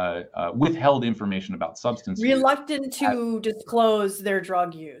withheld information about substance reluctant use, to disclose their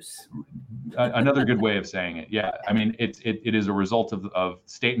drug use. Another good way of saying it. Yeah, I mean, it is a result of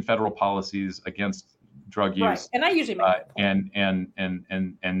state and federal policies against drug use. Right, and I usually make that point.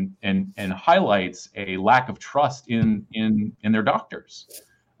 And highlights a lack of trust in their doctors.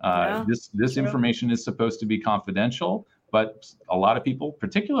 This information is supposed to be confidential, but a lot of people,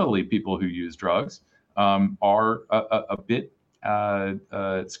 particularly people who use drugs, are a bit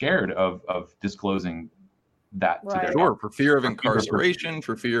scared of discllosing that to their for fear of incarceration,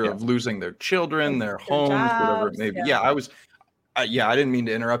 for fear of losing their children, their homes, jobs, whatever it may be. I didn't mean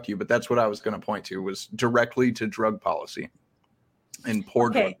to interrupt you, but that's what I was going to point to, was directly to drug policy and poor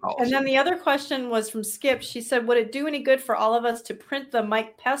drug policy. And then the other question was from Skip. She said, would it do any good for all of us to print the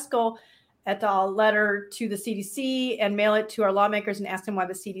Mike Pesco et al. Letter to the CDC and mail it to our lawmakers and ask them why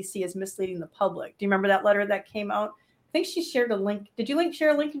the CDC is misleading the public? Do you remember that letter that came out? I think she shared a link. Did you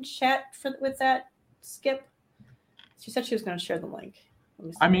share a link in chat with that, Skip? She said she was going to share the link.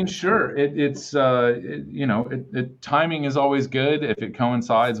 I mean, sure. Timing is always good. If it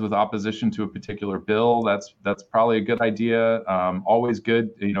coincides with opposition to a particular bill, that's probably a good idea. Always good.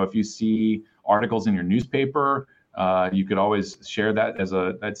 If you see articles in your newspaper, you could always share that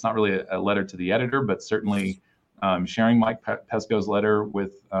it's not really a letter to the editor, but certainly sharing Mike Pesco's letter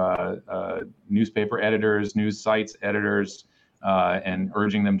with newspaper editors, news sites editors, and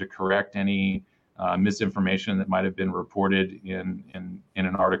urging them to correct any misinformation that might have been reported in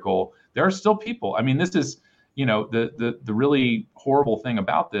an article. There are still people. I mean, this is, the really horrible thing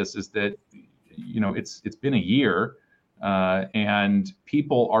about this is that, it's been a year, and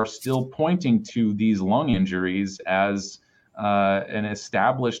people are still pointing to these lung injuries as an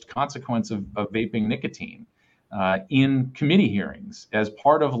established consequence of vaping nicotine in committee hearings as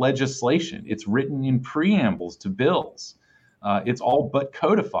part of legislation. It's written in preambles to bills. It's all but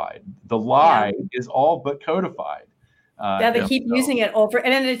codified. The lie is all but codified. They keep using it over,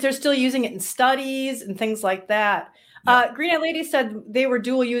 and then they're still using it in studies and things like that. Green Eyed Lady said they were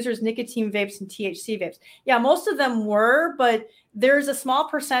dual users, nicotine vapes and THC vapes. Yeah, most of them were, but there's a small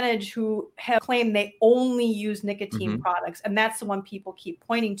percentage who have claimed they only use nicotine products, and that's the one people keep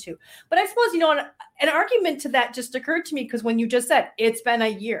pointing to. But I suppose, an argument to that just occurred to me because when you just said it's been a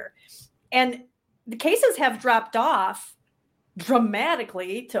year, and the cases have dropped off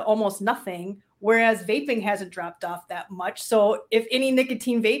dramatically to almost nothing, whereas vaping hasn't dropped off that much. So if any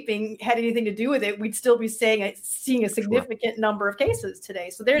nicotine vaping had anything to do with it, we'd still be seeing a significant number of cases today.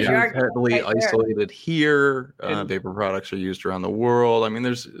 So there's your argument. Heavily isolated here. Vapor products are used around the world. I mean,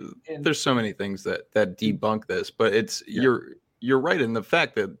 there's so many things that debunk this, but you're right in the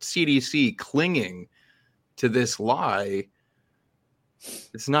fact that CDC clinging to this lie,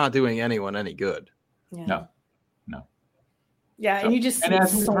 it's not doing anyone any good. Yeah. No. Yeah, and you just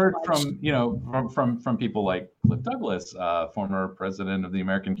as we've heard from people like Cliff Douglas, former president of the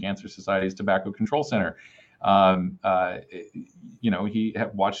American Cancer Society's Tobacco Control Center, he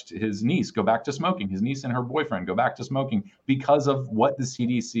had watched his niece go back to smoking. His niece and her boyfriend go back to smoking because of what the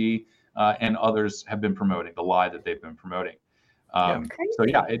CDC and others have been promoting, the lie that they've been promoting.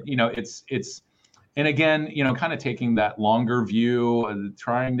 It's. And again, kind of taking that longer view,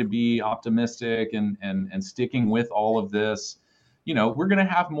 trying to be optimistic and sticking with all of this. We're going to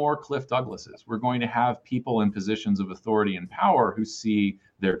have more Cliff Douglases. We're going to have people in positions of authority and power who see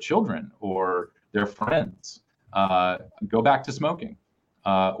their children or their friends go back to smoking,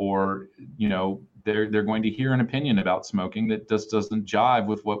 or they're going to hear an opinion about smoking that just doesn't jive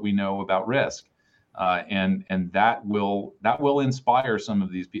with what we know about risk. And that will inspire some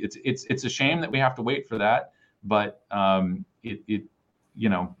of these people. It's a shame that we have to wait for that, but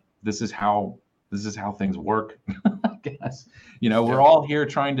this is how things work. I guess we're all here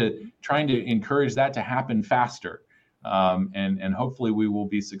trying to encourage that to happen faster, and hopefully we will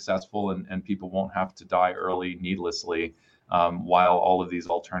be successful and people won't have to die early needlessly while all of these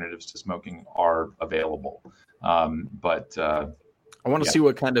alternatives to smoking are available. But I want to see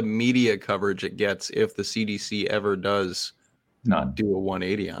what kind of media coverage it gets if the CDC ever does not do a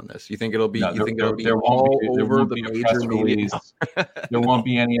 180 on this. You think it'll be? All over the major media? There won't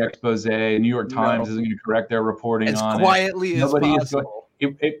be any expose. New York Times isn't going to correct their reporting as on quietly it. As possible.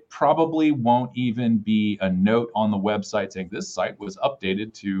 it probably won't even be a note on the website saying this site was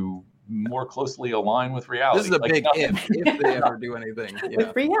updated to more closely align with reality. This is a big if they ever do anything.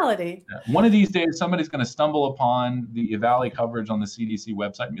 With reality. One of these days, somebody's going to stumble upon the EVALI coverage on the CDC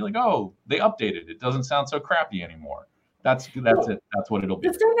website and be like, oh, they updated. It doesn't sound so crappy anymore. That's it. That's what it'll be.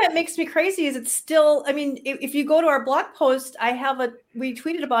 The thing that makes me crazy is it's still, I mean, if you go to our blog post, we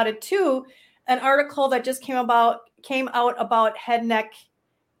tweeted about it too, an article that just came out about head, neck,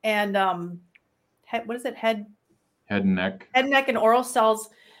 and head and neck and oral cells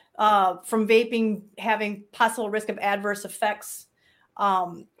from vaping having possible risk of adverse effects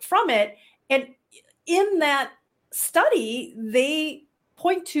from it. And in that study, they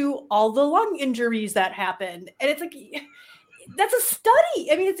point to all the lung injuries that happened. And it's like, that's a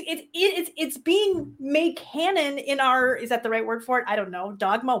study. I mean, it's being made canon in our, is that the right word for it? I don't know,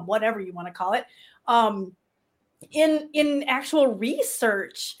 dogma, whatever you want to call it, in actual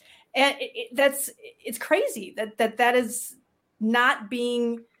research. And it's crazy that is not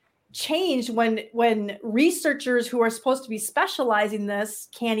being changed when researchers who are supposed to be specializing this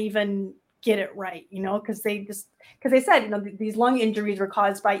can't even get it right, because they said, these lung injuries were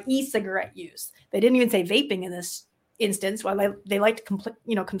caused by e-cigarette use. They didn't even say vaping in this instance. While they like to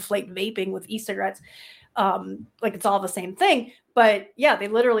conflate vaping with e-cigarettes, like it's all the same thing. But yeah, they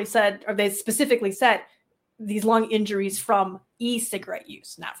literally said, or they specifically said, these lung injuries from e-cigarette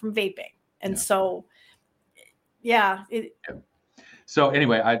use, not from vaping. And so, yeah. So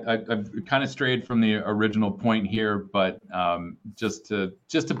anyway, I've kind of strayed from the original point here, but just to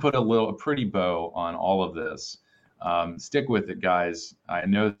put a pretty bow on all of this, stick with it, guys. I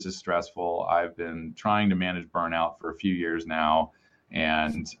know this is stressful. I've been trying to manage burnout for a few years now,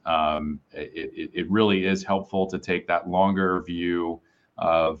 and it really is helpful to take that longer view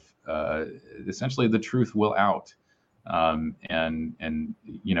of essentially the truth will out, and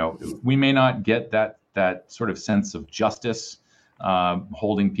we may not get that sort of sense of justice.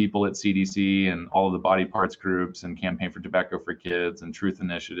 Holding people at CDC and all of the body parts groups and Campaign for Tobacco for Kids and Truth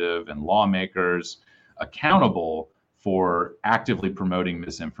Initiative and lawmakers accountable for actively promoting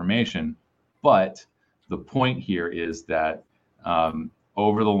misinformation. But the point here is that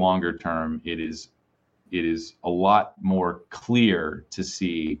over the longer term, it is a lot more clear to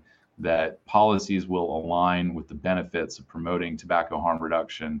see that policies will align with the benefits of promoting tobacco harm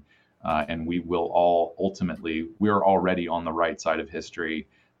reduction. And we will all ultimately, we're already on the right side of history.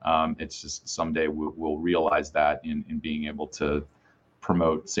 It's just someday we'll realize that in being able to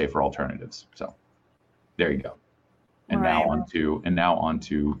promote safer alternatives. So there you go. And now on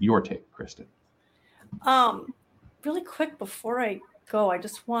to your take, Kristen. Really quick before I go, I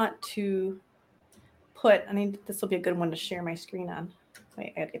just want to this will be a good one to share my screen on.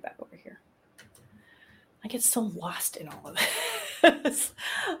 Wait, I gotta get back over here. I get so lost in all of this.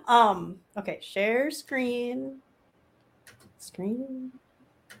 Okay, share screen,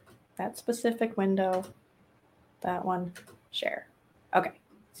 that specific window, that one, share. Okay,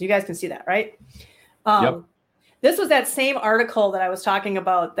 so you guys can see that, right? Yep. This was that same article that I was talking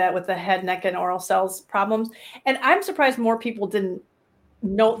about, that with the head, neck, and oral cells problems. And I'm surprised more people didn't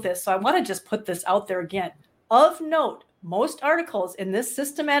note this. So I want to just put this out there again. Of note, most articles in this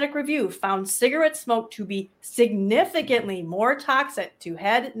systematic review found cigarette smoke to be significantly more toxic to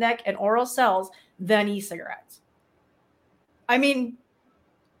head, neck, and oral cells than e-cigarettes. I mean,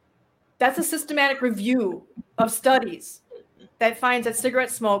 that's a systematic review of studies that finds that cigarette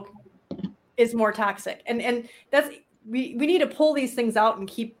smoke is more toxic. And that's we need to pull these things out and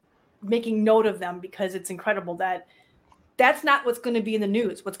keep making note of them, because it's incredible that that's not what's going to be in the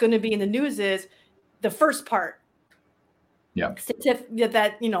news. What's going to be in the news is the first part. Yeah.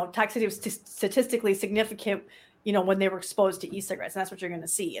 That, toxicity was statistically significant, when they were exposed to e-cigarettes. And that's what you're going to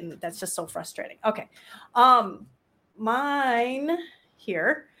see. And that's just so frustrating. Okay. Mine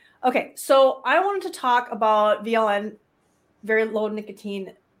here. Okay. So I wanted to talk about VLN, very low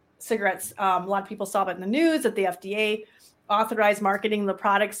nicotine cigarettes. A lot of people saw it in the news that the FDA authorized marketing the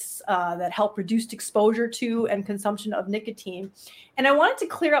products that help reduce exposure to and consumption of nicotine. And I wanted to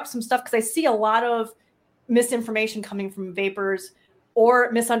clear up some stuff, because I see a lot of misinformation coming from vapors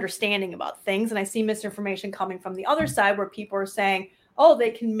or misunderstanding about things. And I see misinformation coming from the other side, where people are saying, oh,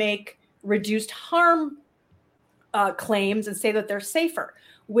 they can make reduced harm claims and say that they're safer,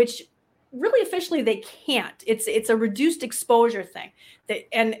 which really officially they can't. It's a reduced exposure thing,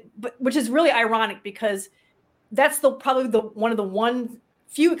 which is really ironic, because that's probably one of the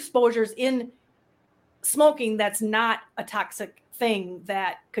few exposures in smoking that's not a toxic thing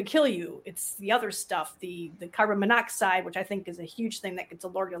that could kill you. It's the other stuff, the carbon monoxide, which I think is a huge thing that gets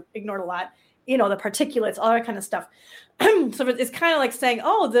ignored a lot, the particulates, all that kind of stuff. So it's kind of like saying,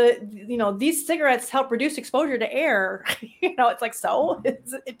 oh, these cigarettes help reduce exposure to air. It's like, so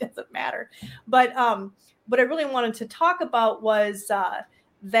it doesn't matter. But what I really wanted to talk about was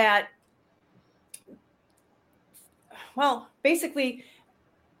that, well, basically,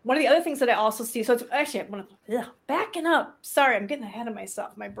 one of the other things that I also see, so it's actually, backing up. Sorry, I'm getting ahead of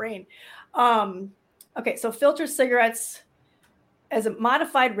myself, my brain. Okay, so filter cigarettes as a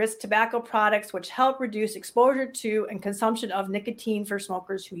modified risk tobacco products, which help reduce exposure to and consumption of nicotine for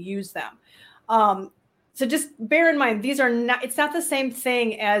smokers who use them. So just bear in mind, it's not the same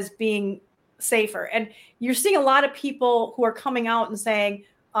thing as being safer. And you're seeing a lot of people who are coming out and saying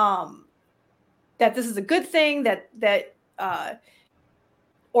that this is a good thing,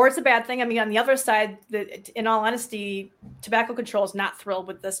 or it's a bad thing. I mean, on the other side, in all honesty, tobacco control is not thrilled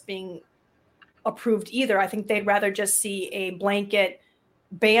with this being approved either. I think they'd rather just see a blanket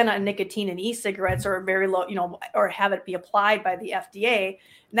ban on nicotine in e-cigarettes, or a very low, or have it be applied by the FDA.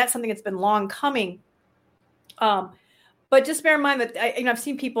 And that's something that's been long coming. But just bear in mind that I've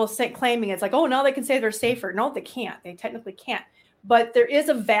seen people claiming it's like, oh, now they can say they're safer. No, they can't. They technically can't. But there is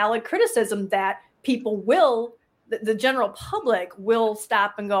a valid criticism that people the general public will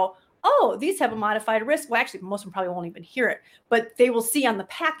stop and go, oh, these have a modified risk. Well, actually, most of them probably won't even hear it, but they will see on the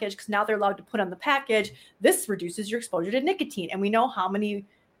package, because now they're allowed to put on the package, this reduces your exposure to nicotine. And we know how many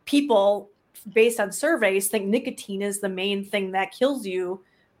people, based on surveys, think nicotine is the main thing that kills you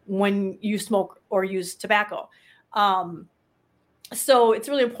when you smoke or use tobacco. So it's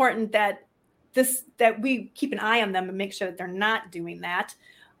really important that we keep an eye on them and make sure that they're not doing that.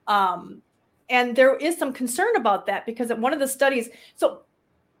 And there is some concern about that, because at one of the studies, so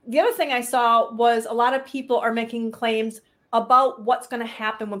the other thing I saw was a lot of people are making claims about what's going to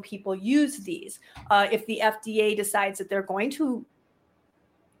happen when people use these. If the FDA decides that they're going to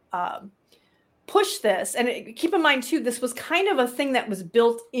push this, and keep in mind too, this was kind of a thing that was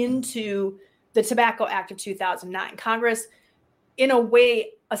built into the Tobacco Act of 2009. Congress, in a way,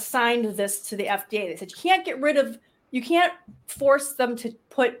 assigned this to the FDA. They said, you can't force them to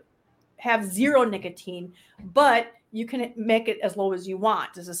have zero nicotine, but you can make it as low as you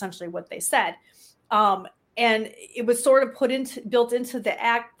want, is essentially what they said. And it was sort of built into the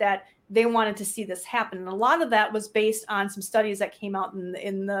act that they wanted to see this happen. And a lot of that was based on some studies that came out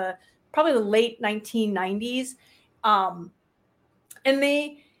in the probably the late 1990s. And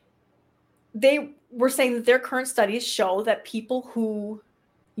they were saying that their current studies show that people who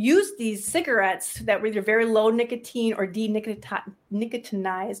use these cigarettes that were either very low nicotine or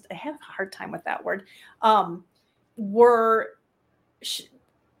denicotinized, I have a hard time with that word,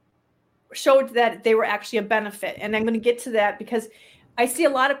 showed that they were actually a benefit. And I'm going to get to that, because I see a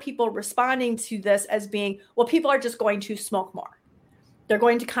lot of people responding to this as being, well, people are just going to smoke more. They're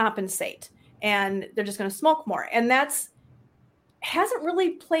going to compensate, and they're just going to smoke more. And hasn't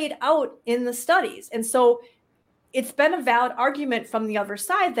really played out in the studies. And so it's been a valid argument from the other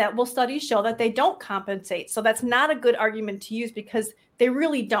side that, well, studies show that they don't compensate. So that's not a good argument to use, because they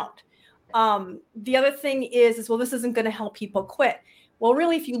really don't. The other thing is, well, this isn't going to help people quit. Well,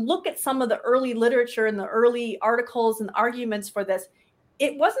 really, if you look at some of the early literature and the early articles and arguments for this,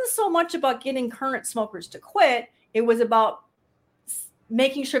 it wasn't so much about getting current smokers to quit. It was about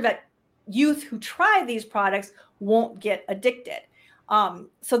making sure that youth who try these products won't get addicted.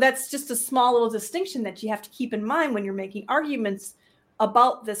 So that's just a small little distinction that you have to keep in mind when you're making arguments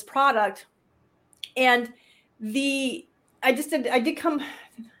about this product. And I think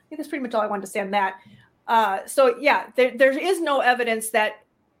that's pretty much all I wanted to say on that. So yeah, there is no evidence that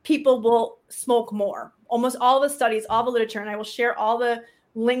people will smoke more. Almost all the studies, all the literature, and I will share all the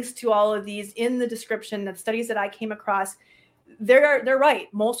links to all of these in the description, the studies that I came across, they're right.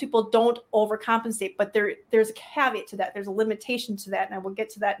 Most people don't overcompensate, but there's a caveat to that. There's a limitation to that, and I will get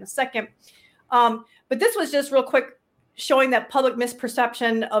to that in a second. But this was just real quick, showing that public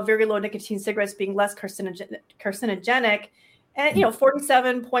misperception of very low nicotine cigarettes being less carcinogenic. And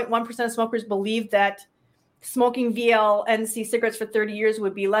 47.1% of smokers believe that smoking VLNC cigarettes for 30 years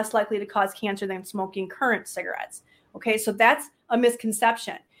would be less likely to cause cancer than smoking current cigarettes. Okay, so that's a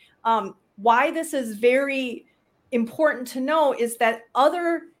misconception. Why this is very important to know is that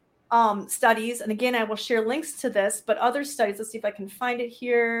other studies, and again, I will share links to this, but other studies, let's see if I can find it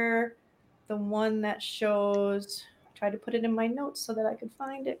here. The one that shows, I tried to put it in my notes so that I could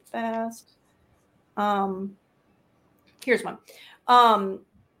find it fast. Here's one.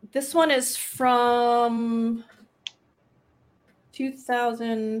 This one is from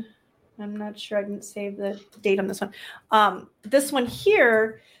 2000. I'm not sure. I didn't save the date on this one. This one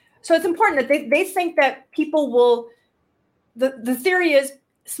here. So it's important that they think that people will, the theory is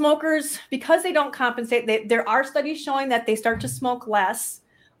smokers, because they don't compensate, there are studies showing that they start to smoke less.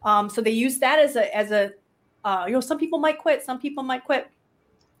 So they use that as a some people might quit,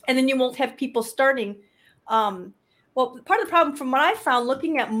 and then you won't have people starting. Well, part of the problem from what I found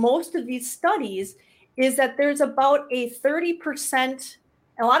looking at most of these studies is that there's about a 30%, and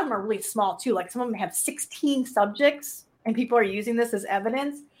a lot of them are really small too. Like some of them have 16 subjects and people are using this as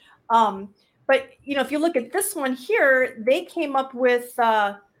evidence. But, if you look at this one here, they came up with,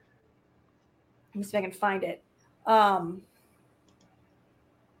 let me see if I can find it.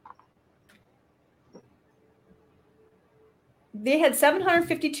 They had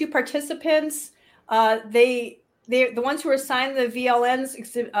 752 participants. The ones who were assigned the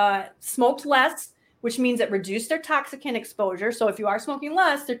VLNs smoked less, which means it reduced their toxicant exposure. So if you are smoking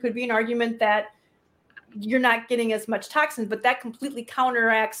less, there could be an argument that you're not getting as much toxins, but that completely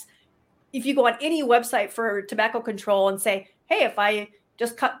counteracts if you go on any website for tobacco control and say, hey, if I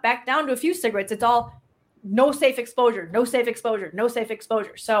just cut back down to a few cigarettes, it's all no safe exposure, no safe exposure, no safe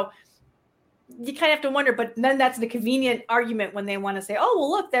exposure. So you kind of have to wonder, but then that's the convenient argument when they want to say, oh,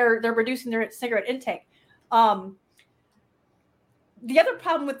 well, look, they're reducing their cigarette intake. The other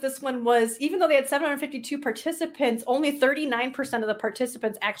problem with this one was, even though they had 752 participants, only 39% of the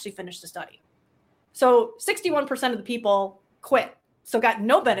participants actually finished the study. So 61% of the people quit, so got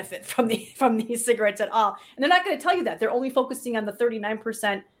no benefit from these cigarettes at all. And they're not going to tell you that. They're only focusing on the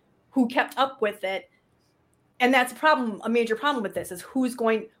 39% who kept up with it. And that's a major problem with this is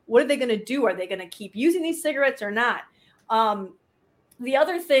what are they going to do? Are they going to keep using these cigarettes or not? The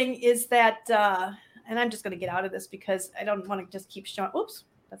other thing is that, and I'm just going to get out of this because I don't want to just keep showing. Oops,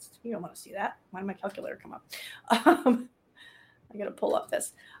 you don't want to see that. Why did my calculator come up? I got to pull up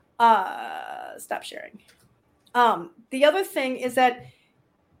this. Stop sharing. The other thing is that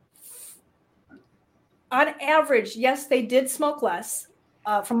on average, yes, they did smoke less.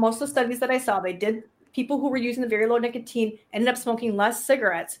 From most of the studies that I saw, people who were using the very low nicotine ended up smoking less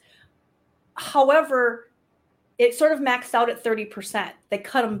cigarettes. However, it sort of maxed out at 30%. They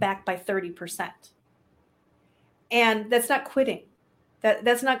cut them back by 30%. And that's not quitting.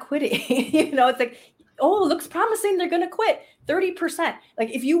 That's not quitting. It's like, oh, it looks promising. They're going to quit 30%. Like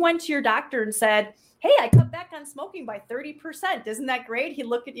if you went to your doctor and said, hey, I cut back on smoking by 30%. Isn't that great? He'd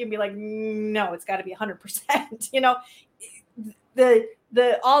look at you and be like, no, it's got to be 100%.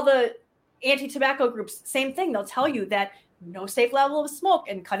 All the anti-tobacco groups, same thing. They'll tell you that no safe level of smoke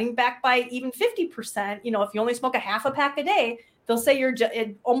and cutting back by even 50%. If you only smoke a half a pack a day, they'll say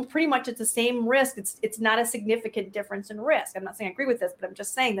pretty much it's the same risk. It's not a significant difference in risk. I'm not saying I agree with this, but I'm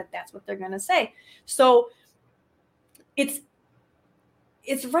just saying that that's what they're going to say. So it's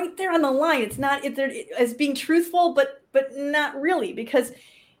right there on the line. It's not as being truthful, but not really, because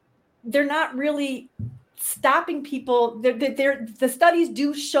they're not really stopping people. The studies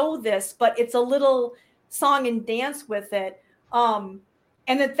do show this, but it's a little song and dance with it. And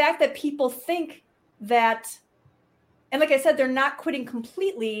the fact that people think that, and like I said, they're not quitting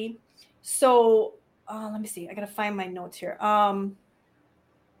completely. So let me see. I got to find my notes here. So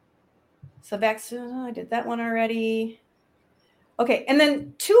vaccine, I did that one already. Okay. And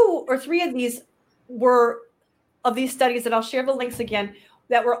then 2 or 3 of these studies that I'll share the links again,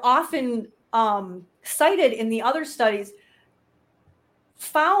 that were often cited in the other studies,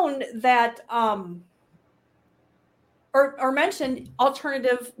 found that or mentioned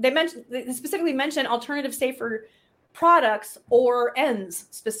alternative. They specifically mentioned alternative safer products, or ENDS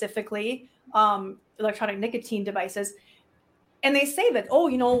specifically, electronic nicotine devices. And they say that,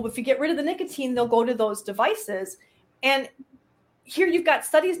 if you get rid of the nicotine, they'll go to those devices. And here you've got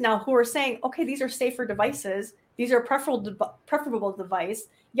studies now who are saying, okay, these are safer devices. These are preferable device,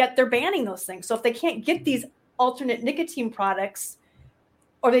 yet they're banning those things. So if they can't get these alternate nicotine products,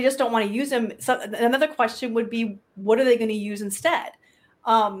 or they just don't want to use them, so another question would be, what are they going to use instead?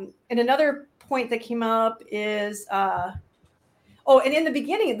 And another point that came up is, and in the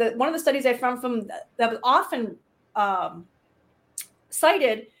beginning, one of the studies I found that was often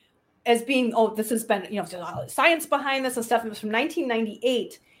cited as being, this has been, there's a lot of science behind this and stuff. It was from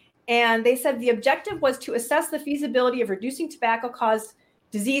 1998. And they said the objective was to assess the feasibility of reducing tobacco-caused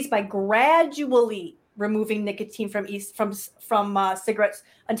disease by gradually removing nicotine from cigarettes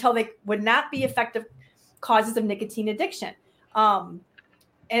until they would not be effective causes of nicotine addiction. And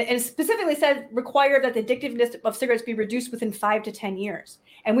specifically said required that the addictiveness of cigarettes be reduced within 5 to 10 years.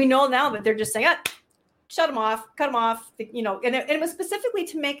 And we know now that they're just saying, shut them off, cut them off, and it was specifically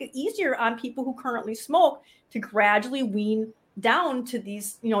to make it easier on people who currently smoke to gradually wean down to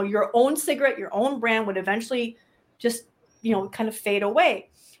these, your own cigarette, your own brand would eventually just, kind of fade away.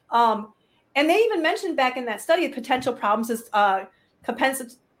 And they even mentioned back in that study, potential problems is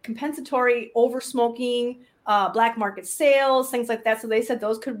compensatory over smoking, black market sales, things like that. So they said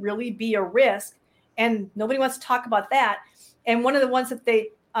those could really be a risk, and nobody wants to talk about that. And one of the ones that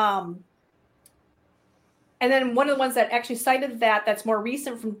and then one of the ones that actually cited that's more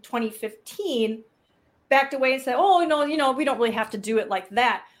recent from 2015 backed away and said, oh, no, we don't really have to do it like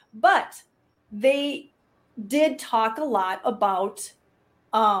that. But they did talk a lot about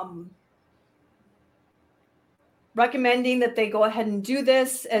recommending that they go ahead and do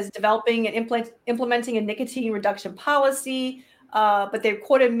this as developing and implementing a nicotine reduction policy. But they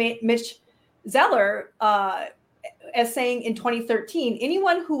quoted Mitch Zeller as saying in 2013,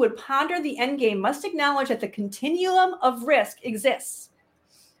 anyone who would ponder the end game must acknowledge that the continuum of risk exists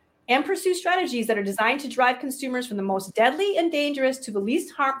and pursue strategies that are designed to drive consumers from the most deadly and dangerous to the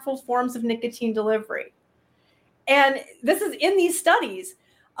least harmful forms of nicotine delivery. And this is in these studies.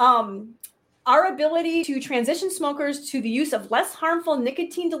 Our ability to transition smokers to the use of less harmful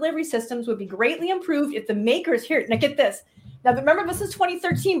nicotine delivery systems would be greatly improved if the makers here. Now get this. Now remember, this is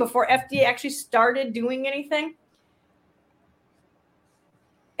 2013 before FDA actually started doing anything.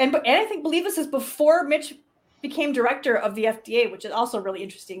 And I believe this is before Mitch became director of the FDA, which is also really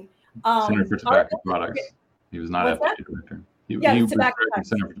interesting. Center for Tobacco Products. He was not FDA director. He Tobacco products.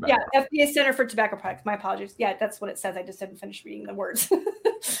 Center for Tobacco Products. FDA Center for Tobacco Products. My apologies. Yeah, that's what it says. I just didn't finish reading the words.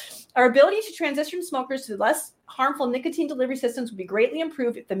 Our ability to transition smokers to less harmful nicotine delivery systems would be greatly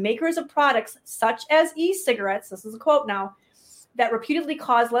improved if the makers of products such as e-cigarettes, this is a quote now, that reputedly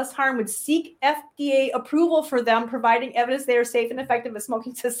cause less harm would seek FDA approval for them, providing evidence they are safe and effective as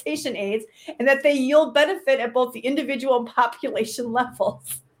smoking cessation aids, and that they yield benefit at both the individual and population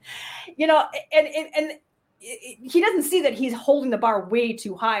levels. And he doesn't see that he's holding the bar way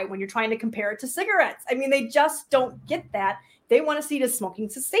too high when you're trying to compare it to cigarettes. I mean, they just don't get that. They want to see it as smoking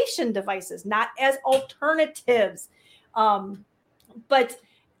cessation devices, not as alternatives. But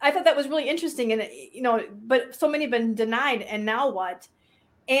I thought that was really interesting. And, but so many have been denied. And now what?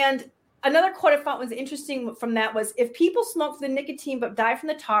 And another quote I found was interesting from that was, if people smoke the nicotine but die from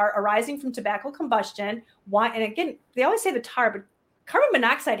the tar arising from tobacco combustion, why? And again, they always say the tar, but carbon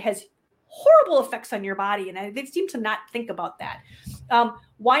monoxide has horrible effects on your body. And they seem to not think about that.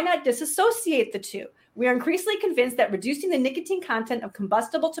 Why not disassociate the two? We are increasingly convinced that reducing the nicotine content of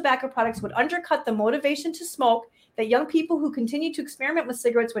combustible tobacco products would undercut the motivation to smoke, that young people who continue to experiment with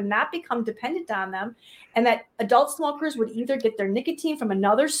cigarettes would not become dependent on them, and that adult smokers would either get their nicotine from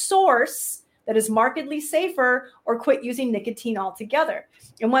another source that is markedly safer or quit using nicotine altogether.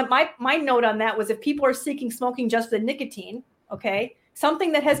 And what my note on that was, if people are seeking smoking just for the nicotine, okay,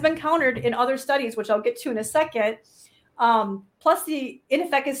 something that has been countered in other studies, which I'll get to in a second, plus the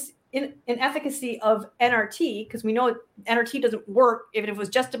inefficacy of NRT, because we know NRT doesn't work. If it was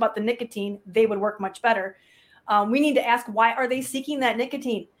just about the nicotine, they would work much better. We need to ask, why are they seeking that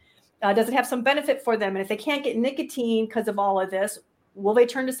nicotine? Does it have some benefit for them? And if they can't get nicotine because of all of this, will they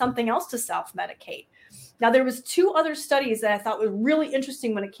turn to something else to self-medicate? Now, there was 2 other studies that I thought were really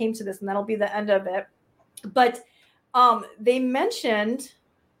interesting when it came to this, and that'll be the end of it. But they mentioned,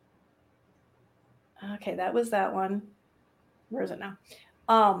 okay, that was that one. Where is it now?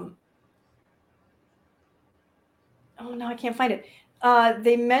 Oh, no, I can't find it.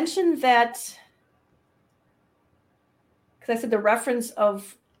 They mentioned that, because I said the reference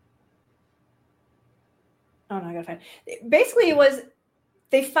of, oh, no, I gotta find it. Basically, it was,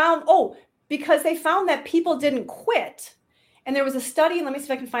 because they found that people didn't quit. And there was a study, let me see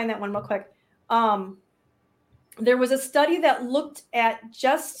if I can find that one real quick. There was a study that looked at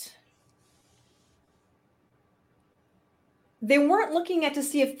just, they weren't looking at to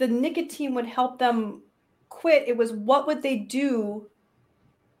see if the nicotine would help them quit. It was, what would they do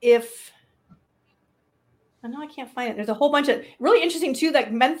if, I know I can't find it. There's a whole bunch of really interesting too,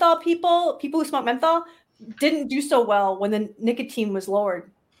 like menthol people who smoke menthol didn't do so well when the nicotine was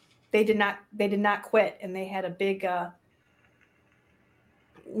lowered. They did not quit, and they had a big, no,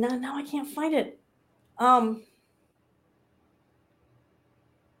 I can't find it.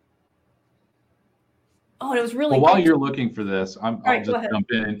 Oh, it was really. Well, while you're looking for this, I'll just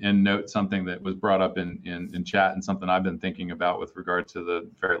jump in and note something that was brought up in chat, and something I've been thinking about with regard to the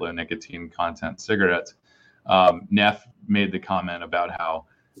very low nicotine content cigarettes. Neff made the comment about how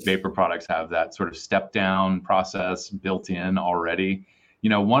vapor products have that sort of step down process built in already.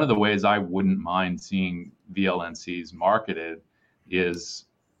 One of the ways I wouldn't mind seeing VLNCs marketed is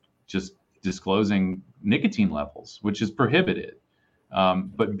just disclosing nicotine levels, which is prohibited.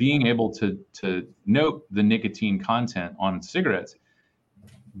 But being able to note the nicotine content on cigarettes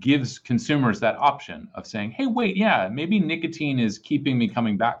gives consumers that option of saying, hey, wait, yeah, maybe nicotine is keeping me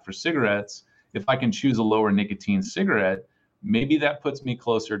coming back for cigarettes. If I can choose a lower nicotine cigarette, maybe that puts me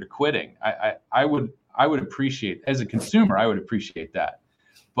closer to quitting. I would appreciate, as a consumer, I would appreciate that.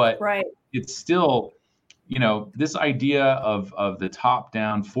 But right. It's still, this idea of the top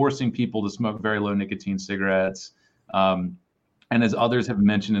down forcing people to smoke very low nicotine cigarettes. And as others have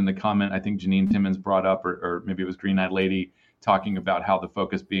mentioned in the comment, I think Janine Timmons brought up, or maybe it was Green Eyed Lady, talking about how the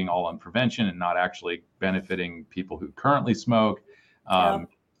focus being all on prevention and not actually benefiting people who currently smoke.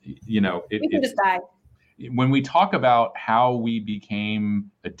 You can just die. When we talk about how we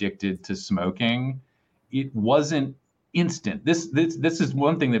became addicted to smoking, it wasn't instant. This is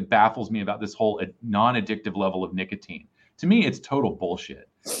one thing that baffles me about this whole non-addictive level of nicotine. To me, it's total bullshit.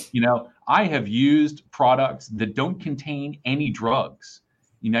 I have used products that don't contain any drugs.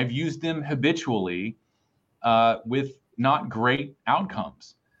 I've used them habitually with not great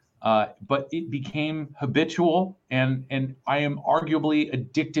outcomes. But it became habitual, and I am arguably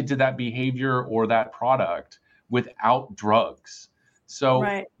addicted to that behavior or that product without drugs.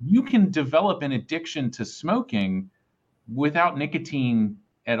 So You can develop an addiction to smoking without nicotine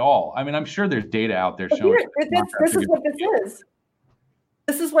at all. I mean, I'm sure there's data out there showing. This is what this is.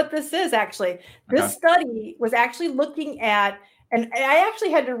 This is what this is, actually. This study was actually looking at, and I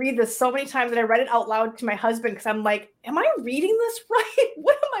actually had to read this so many times that I read it out loud to my husband because I'm like, am I reading this right?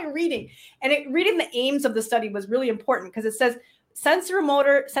 What am I reading? And reading the aims of the study was really important because it says sensory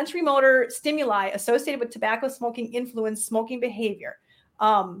motor stimuli associated with tobacco smoking influence smoking behavior.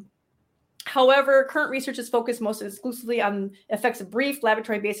 However, current research is focused most exclusively on effects of brief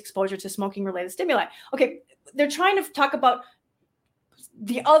laboratory-based exposure to smoking-related stimuli. Okay, they're trying to talk about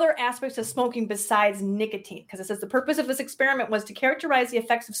the other aspects of smoking besides nicotine, because it says the purpose of this experiment was to characterize the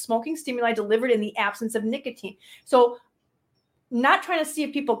effects of smoking stimuli delivered in the absence of nicotine. So not trying to see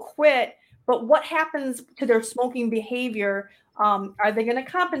if people quit, but what happens to their smoking behavior? Are they going to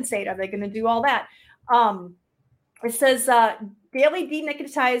compensate? Are they going to do all that? It says daily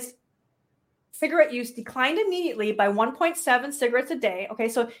denicotized cigarette use declined immediately by 1.7 cigarettes a day. Okay,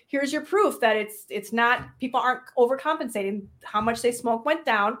 so here's your proof that it's not, people aren't overcompensating. How much they smoke went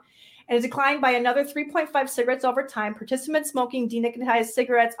down, and it declined by another 3.5 cigarettes over time. Participants smoking denicotized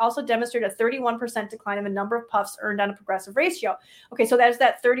cigarettes also demonstrated a 31% decline in the number of puffs earned on a progressive ratio. Okay, so that's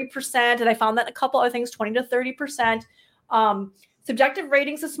that 30%, and I found that in a couple other things, 20 to 30%. Subjective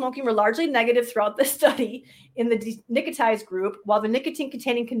ratings of smoking were largely negative throughout the study in the nicotized group, while the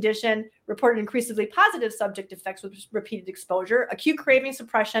nicotine-containing condition reported increasingly positive subjective effects with repeated exposure. Acute craving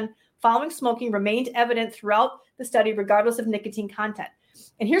suppression following smoking remained evident throughout the study, regardless of nicotine content.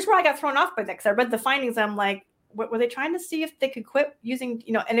 And here's where I got thrown off by that, because I read the findings. And I'm like, what were they trying to see if they could quit using,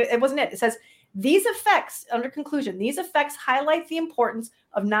 and it wasn't it. It says, these effects, under conclusion, these effects highlight the importance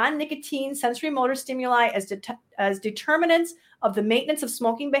of non-nicotine sensory motor stimuli as determinants of the maintenance of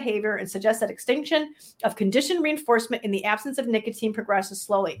smoking behavior and suggest that extinction of conditioned reinforcement in the absence of nicotine progresses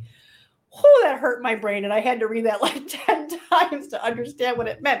slowly. Oh, that hurt my brain. And I had to read that like 10 times to understand what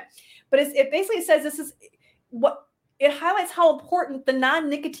it meant. But it basically says it highlights how important the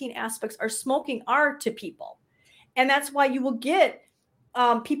non-nicotine aspects of smoking are to people. And that's why you will get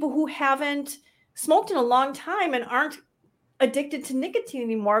people who haven't smoked in a long time and aren't addicted to nicotine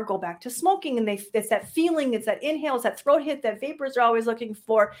anymore go back to smoking, and it's that feeling, it's that inhale, it's that throat hit that vapors are always looking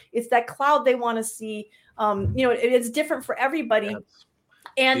for, it's that cloud they want to see. It's different for everybody. Yes.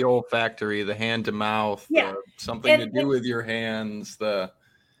 And the olfactory, the hand to mouth, something to do with your hands,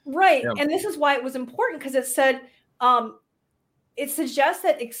 right. And this is why it was important, because it said it suggests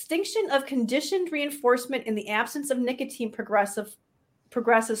that extinction of conditioned reinforcement in the absence of nicotine progresses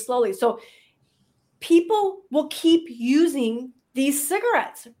slowly. So people will keep using these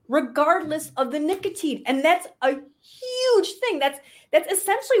cigarettes regardless of the nicotine. And that's a huge thing. That's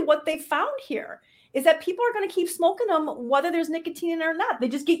essentially what they found here, is that people are going to keep smoking them whether there's nicotine in it or not. They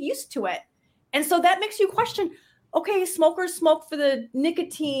just get used to it. And so that makes you question, okay, smokers smoke for the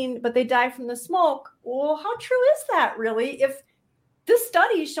nicotine, but they die from the smoke. Well, how true is that really? If this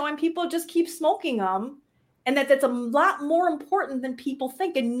study is showing people just keep smoking them, and that's a lot more important than people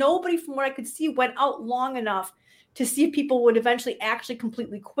think. And nobody, from what I could see, went out long enough to see if people would eventually actually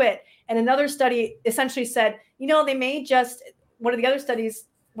completely quit. And another study essentially said, they may just, one of the other studies,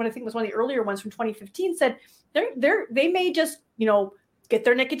 what I think was one of the earlier ones from 2015, said they may just, get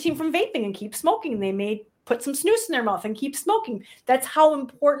their nicotine from vaping and keep smoking. They may put some snus in their mouth and keep smoking. That's how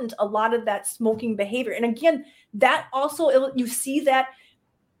important a lot of that smoking behavior. And again, that also, you see that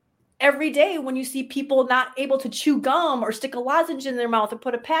every day when you see people not able to chew gum or stick a lozenge in their mouth or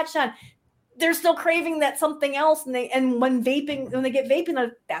put a patch on, they're still craving that something else. And when they get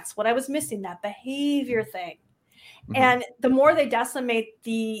vaping, that's what I was missing, that behavior thing. Mm-hmm. And the more they decimate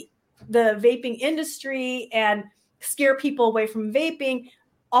the vaping industry and scare people away from vaping,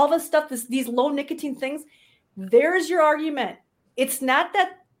 all this stuff, these low nicotine things. There's your argument. It's not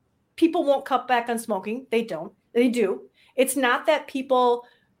that people won't cut back on smoking. They don't. They do. It's not that people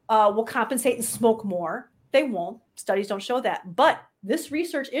will compensate and smoke more. They won't. Studies don't show that. But this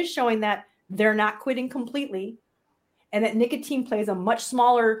research is showing that they're not quitting completely, and that nicotine plays a much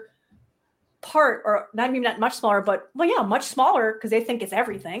smaller part, or not much smaller, but much smaller, because they think it's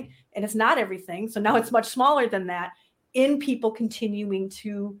everything, and it's not everything. So now it's much smaller than that in people continuing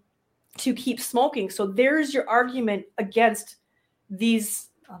to keep smoking. So there's your argument against these.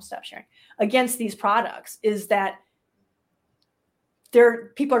 I'll stop sharing. Against these products is that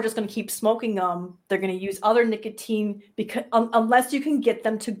people are just going to keep smoking them. They're going to use other nicotine because unless you can get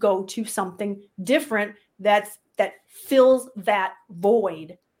them to go to something different that fills that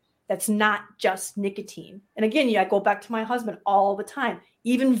void. That's not just nicotine. And again, I go back to my husband all the time.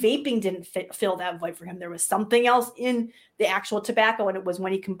 Even vaping didn't fill that void for him. There was something else in the actual tobacco, and it was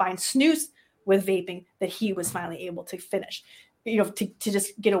when he combined snus with vaping that he was finally able to finish, to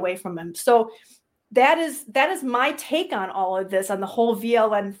just get away from him. So that is my take on all of this, on the whole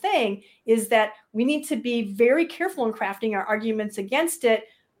VLN thing, is that we need to be very careful in crafting our arguments against it,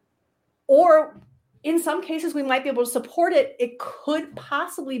 or in some cases we might be able to support it. It could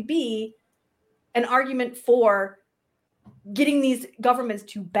possibly be an argument for getting these governments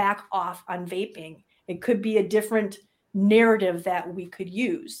to back off on vaping. It could be a different narrative that we could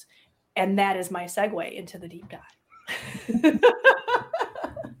use. And that is my segue into the deep dive.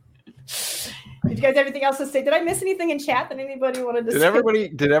 Did you guys have anything else to say? Did I miss anything in chat that anybody wanted to say?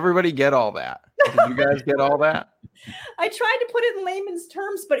 Did everybody get all that? Did you guys get all that? I tried to put it in layman's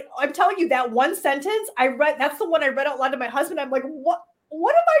terms, but I'm telling you, that one sentence that's the one I read out loud to my husband. I'm like,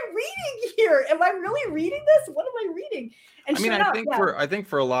 what am I reading here? Am I really reading this? What am I reading? And I think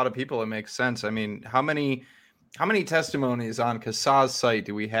for a lot of people, it makes sense. I mean, how many testimonies on CASA's site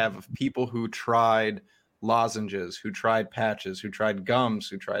do we have of people who tried lozenges, who tried patches, who tried gums,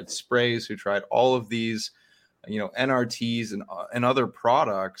 who tried sprays, who tried all of these, NRTs and other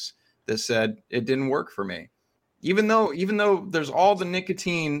products that said it didn't work for me? Even though there's all the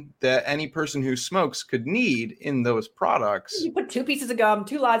nicotine that any person who smokes could need in those products. You put 2 pieces of gum,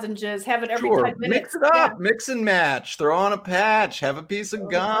 2 lozenges, have it every 10 minutes. Mix it up, mix and match, throw on a patch, have a piece of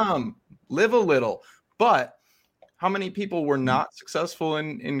gum, live a little. But how many people were not successful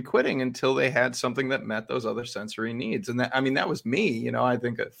in quitting until they had something that met those other sensory needs? And that was me. I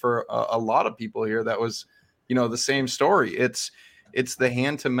think that for a lot of people here, that was, the same story. It's the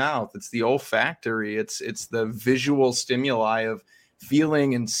hand to mouth. It's the olfactory. It's the visual stimuli of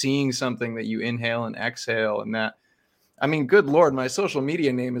feeling and seeing something that you inhale and exhale. And that, good Lord, my social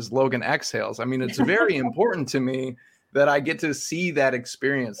media name is Logan Exhales. It's very important to me that I get to see that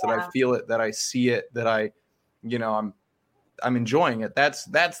experience, that I feel it, that I see it, that I'm enjoying it. That's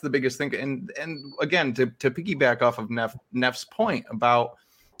the biggest thing. And again, to piggyback off of Neff's point about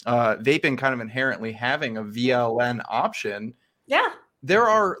vaping kind of inherently having a VLN option. Yeah. There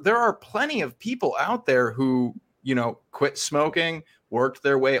are plenty of people out there who, quit smoking, worked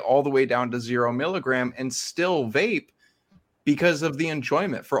their way all the way down to 0 milligram and still vape because of the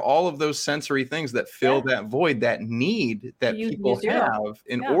enjoyment for all of those sensory things that fill that void, that need that people have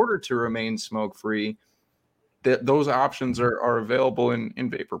in order to remain smoke-free. Those options are available in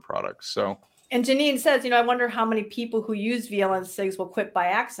vapor products. So, and Janine says, I wonder how many people who use VLN cigs will quit by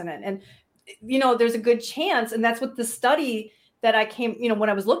accident. And, there's a good chance. And that's what the study that I came, when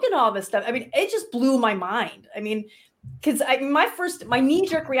I was looking at all this stuff, it just blew my mind. Because my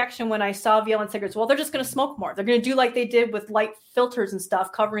knee-jerk reaction when I saw VLN cigarettes, well, they're just going to smoke more. They're going to do like they did with light filters and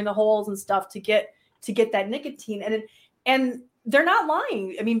stuff, covering the holes and stuff to get that nicotine. And they're not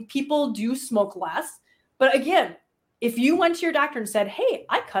lying. People do smoke less. But again, if you went to your doctor and said, hey,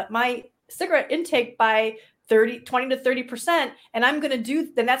 I cut my cigarette intake by 20 to 30%, and I'm going to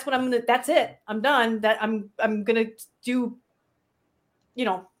do, then that's it. I'm done. That I'm going to do,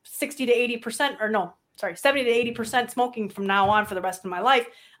 60 to 80%, or no, sorry, 70 to 80% smoking from now on for the rest of my life.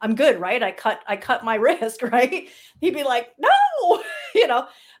 I'm good, right? I cut my wrist, right? He'd be like, no,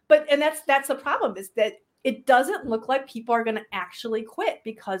 but that's the problem, is that it doesn't look like people are going to actually quit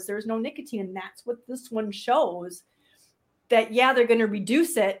because there's no nicotine. And that's what this one shows, that, they're going to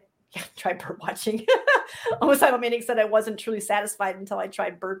reduce it. Yeah, try bird watching. Homicidal Maniac said I wasn't truly satisfied until I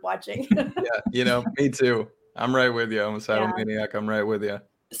tried bird watching. Yeah, me too. I'm right with you, Homicidal Maniac. I'm right with you.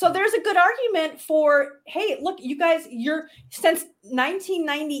 So there's a good argument for, hey, look, you guys, since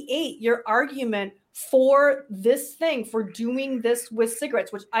 1998, your argument for this thing, for doing this with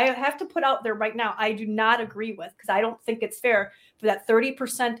cigarettes, which I have to put out there right now, I do not agree with, because I don't think it's fair for that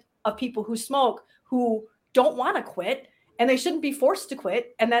 30% of people who smoke who don't want to quit, and they shouldn't be forced to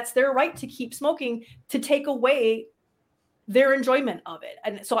quit. And that's their right to keep smoking, to take away their enjoyment of it.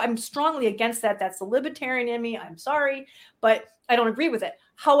 And so I'm strongly against that. That's the libertarian in me. I'm sorry, but I don't agree with it.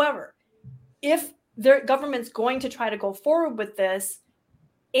 However, if their government's going to try to go forward with this,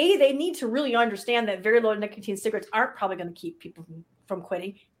 they need to really understand that very low nicotine cigarettes aren't probably going to keep people from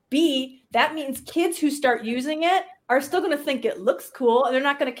quitting. B, that means kids who start using it are still going to think it looks cool, and they're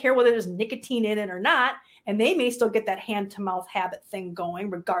not going to care whether there's nicotine in it or not. And they may still get that hand-to-mouth habit thing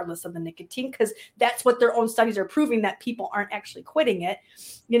going regardless of the nicotine, because that's what their own studies are proving, that people aren't actually quitting it,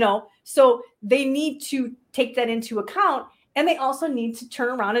 So they need to take that into account. And they also need to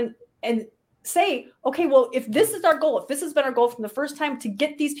turn around and say, okay, well, if this is our goal, if this has been our goal from the first time, to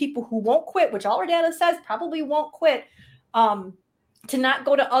get these people who won't quit, which all our data says probably won't quit, to not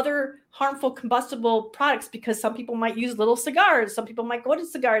go to other harmful combustible products, because some people might use little cigars. Some people might go to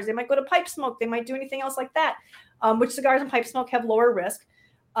cigars. They might go to pipe smoke. They might do anything else like that, which cigars and pipe smoke have lower risk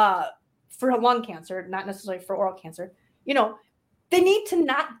for lung cancer, not necessarily for oral cancer. They need to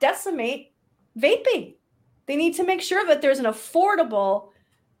not decimate vaping. They need to make sure that there's an affordable,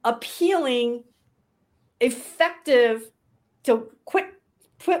 appealing, effective to quit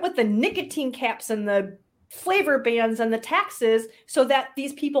with the nicotine caps and the flavor bans and the taxes, so that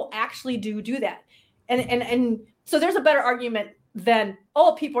these people actually do that. And so there's a better argument than,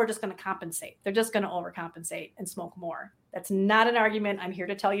 people are just going to compensate. They're just going to overcompensate and smoke more. That's not an argument. I'm here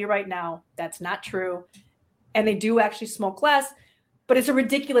to tell you right now, that's not true. And they do actually smoke less, but it's a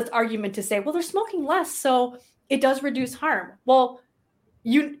ridiculous argument to say, well, they're smoking less, so it does reduce harm. Well,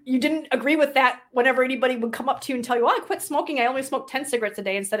 you didn't agree with that whenever anybody would come up to you and tell you, I quit smoking. I only smoke 10 cigarettes a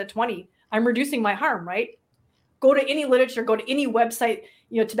day instead of 20. I'm reducing my harm, right? Go to any literature, go to any website,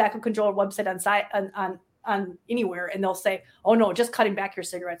 tobacco control website on anywhere, and they'll say, oh no, just cutting back your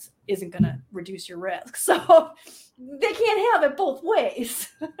cigarettes isn't going to reduce your risk. So they can't have it both ways.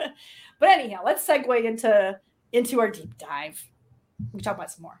 But anyhow, let's segue into our deep dive. We can talk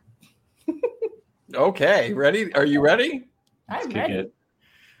about some more. Okay, ready? Are you ready? I'm ready.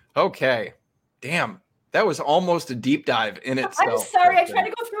 Okay. Damn. That was almost a deep dive in itself. I'm sorry. I tried to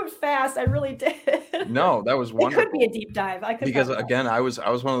go through it fast. I really did. No, that was wonderful. It could be a deep dive. Because again, I was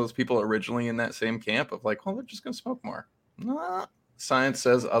one of those people originally in that same camp of like, they're just going to smoke more. Nah, science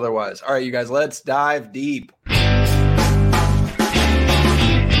says otherwise. All right, you guys, let's dive deep.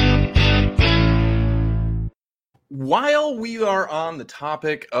 While we are on the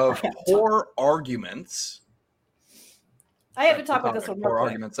topic of poor arguments, I have to talk about this one. Poor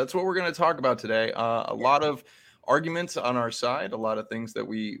arguments. That's what we're going to talk about today. A lot of arguments on our side, a lot of things that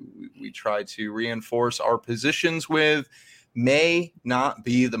we try to reinforce our positions with may not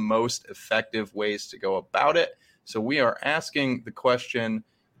be the most effective ways to go about it. So we are asking the question,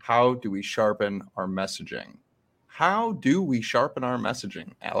 how do we sharpen our messaging? How do we sharpen our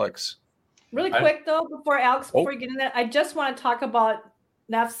messaging, Alex? Really quick, though, before you get into that, I just want to talk about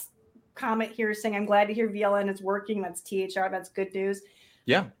Neff's comment here saying, I'm glad to hear VLN is working. That's THR. That's good news.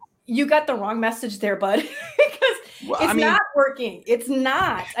 Yeah. You got the wrong message there, bud, because not working. It's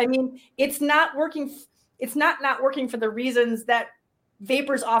not. I mean, it's not working. It's not working for the reasons that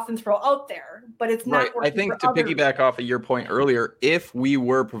vapors often throw out there, but it's not right. I think to piggyback off of your point earlier, if we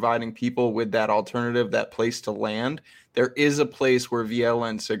were providing people with that alternative, that place to land, there is a place where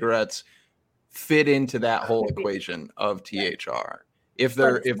VLN cigarettes fit into that whole equation of THR.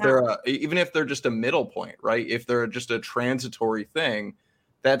 Even if they're just a middle point, right? If they're just a transitory thing,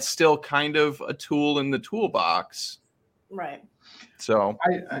 that's still kind of a tool in the toolbox, right? So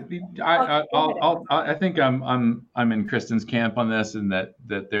I think I'm in Kristen's camp on this, and that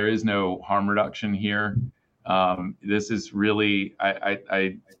there is no harm reduction here. This is really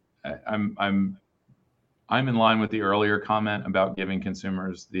I'm in line with the earlier comment about giving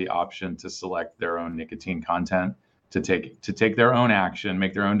consumers the option to select their own nicotine content, to take their own action,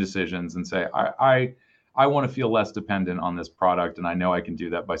 make their own decisions, and say, I want to feel less dependent on this product, and I know I can do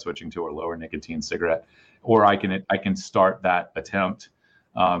that by switching to a lower nicotine cigarette, or I can start that attempt.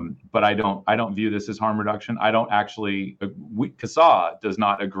 But I don't view this as harm reduction. I don't actually. CASA does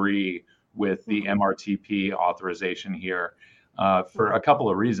not agree with the MRTP authorization here for a couple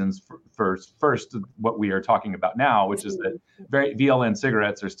of reasons. First, what we are talking about now, which is that VLN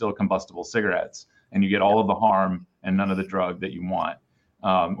cigarettes are still combustible cigarettes, and you get all of the harm and none of the drug that you want,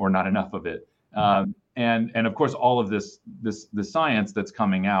 or not enough of it. And of course, all of the science that's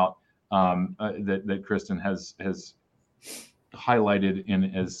coming out that Kristen has highlighted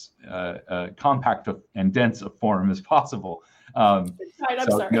in as compact and dense a form as possible.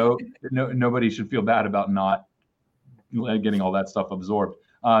 So nobody should feel bad about not getting all that stuff absorbed.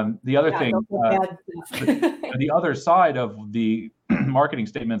 The other thing, the the other side of the marketing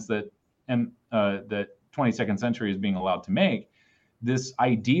statements that 22nd Century is being allowed to make, this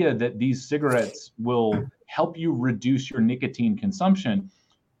idea that these cigarettes will help you reduce your nicotine consumption,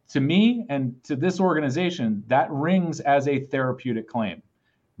 to me and to this organization, that rings as a therapeutic claim.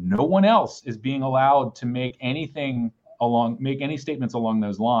 No one else is being allowed to make any statements along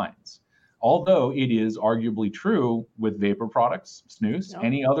those lines. Although it is arguably true with vapor products, snus,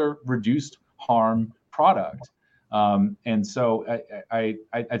 any other reduced harm product. And so I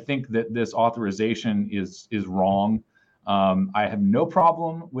think that this authorization is wrong. I have no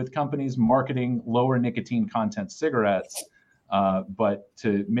problem with companies marketing lower nicotine content cigarettes, but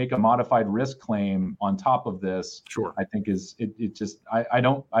to make a modified risk claim on top of this, I think I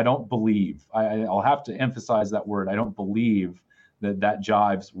don't believe. I'll have to emphasize that word. I don't believe that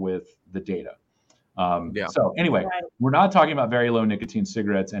jives with the data. So anyway, we're not talking about very low nicotine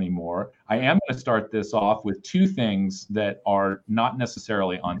cigarettes anymore. I am going to start this off with two things that are not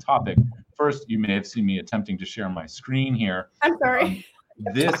necessarily on topic. First, you may have seen me attempting to share my screen here. I'm sorry.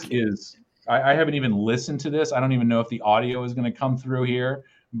 This is, I haven't even listened to this. I don't even know if the audio is going to come through here,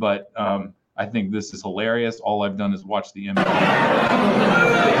 but I think this is hilarious. All I've done is watch the image.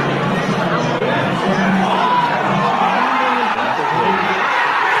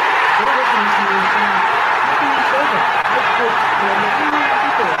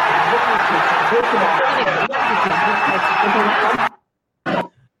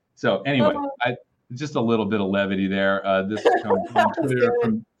 So anyway, just a little bit of levity there. This comes on Twitter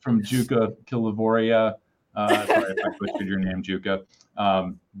from Juka Kilavoria. Sorry if I butchered your name, Juka.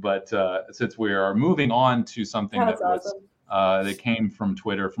 But since we are moving on to something that came from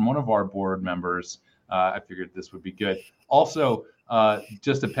Twitter from one of our board members, I figured this would be good. Also,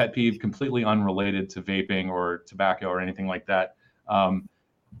 just a pet peeve, completely unrelated to vaping or tobacco or anything like that.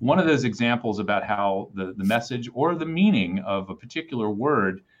 One of those examples about how the message or the meaning of a particular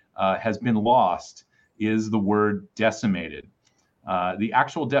word has been lost is the word decimated. The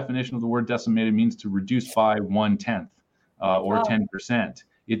actual definition of the word decimated means to reduce by 1/10 or 10%.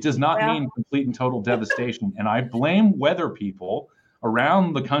 It does not mean complete and total devastation. And I blame weather people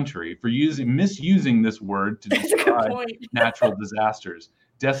around the country for misusing this word to describe natural disasters.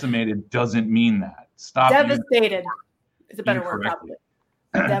 Decimated doesn't mean that. Stop. Devastated is a better word, probably.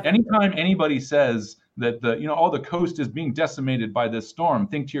 Anytime anybody says that the coast is being decimated by this storm,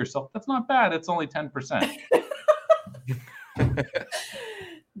 think to yourself, that's not bad. It's only 10%.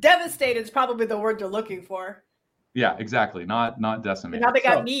 Devastated is probably the word they're looking for. Yeah, exactly. Not decimated. Now they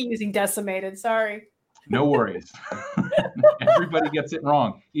got me using decimated. Sorry. No worries. Everybody gets it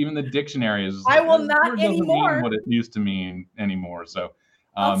wrong. Even the dictionary is. I will not anymore. Mean what it used to mean anymore. So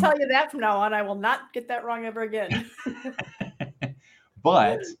I'll tell you that from now on. I will not get that wrong ever again.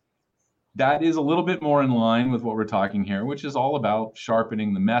 But that is a little bit more in line with what we're talking here, which is all about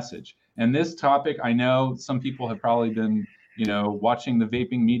sharpening the message. And this topic, I know some people have probably been, watching the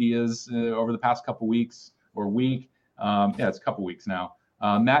vaping medias over the past couple weeks or week. It's a couple weeks now.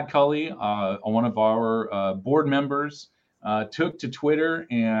 Matt Cully, one of our board members, took to Twitter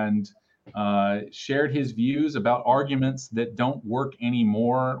and shared his views about arguments that don't work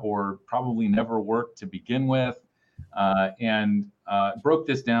anymore or probably never worked to begin with, and broke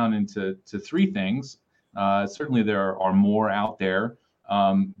this down into three things. Certainly there are more out there,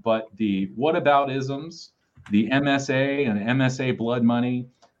 but the whataboutisms, the MSA and MSA blood money,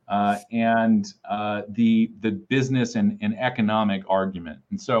 and the business and economic argument.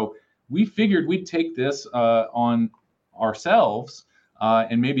 And so we figured we'd take this on ourselves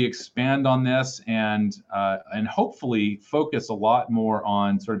and maybe expand on this and hopefully focus a lot more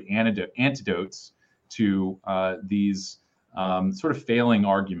on sort of antidotes to these sort of failing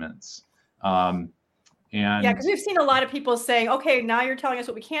arguments. Because we've seen a lot of people saying, okay, now you're telling us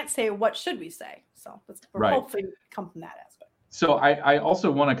what we can't say. What should we say? So we're hopefully come from that aspect. So I also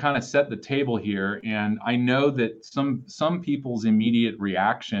want to kind of set the table here. And I know that some people's immediate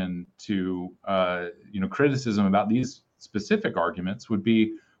reaction to criticism about these specific arguments would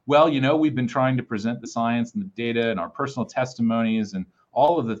be, well, we've been trying to present the science and the data and our personal testimonies and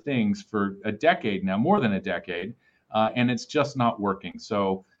all of the things for a decade now, more than a decade, and it's just not working.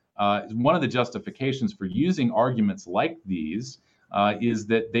 So one of the justifications for using arguments like these is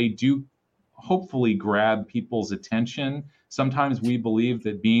that they do hopefully grab people's attention. Sometimes we believe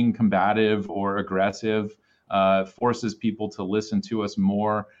that being combative or aggressive forces people to listen to us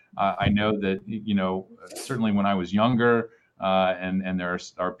more. I know that, certainly when I was younger, and there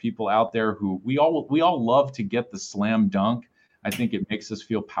are people out there who we all love to get the slam dunk. I think it makes us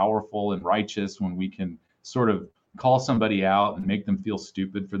feel powerful and righteous when we can sort of call somebody out and make them feel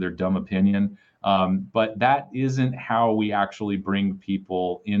stupid for their dumb opinion. But that isn't how we actually bring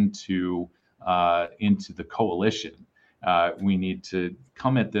people into the coalition. We need to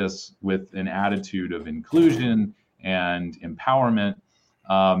come at this with an attitude of inclusion and empowerment.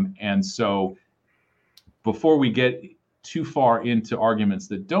 And so before we get too far into arguments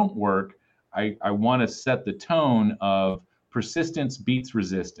that don't work, I want to set the tone of persistence beats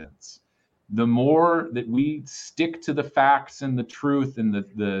resistance. The more that we stick to the facts and the truth and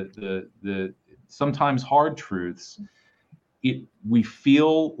the sometimes hard truths, we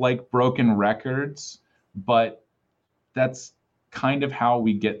feel like broken records, but that's kind of how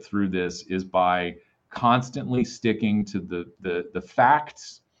we get through this, is by constantly sticking to the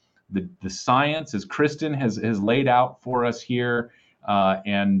facts, the science, as Kristen has laid out for us here,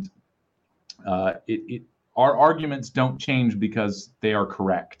 and our arguments don't change because they are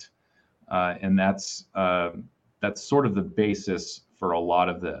correct, and that's sort of the basis for a lot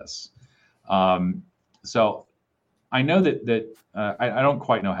of this. So I know that I don't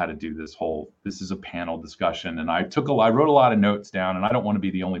quite know how to do this whole. This is a panel discussion, and I wrote a lot of notes down, and I don't want to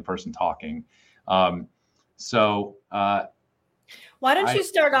be the only person talking. So why don't you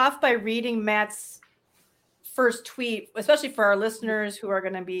start off by reading Matt's first tweet, especially for our listeners who are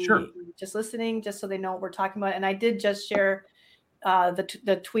going to be just listening, just so they know what we're talking about. And I did just share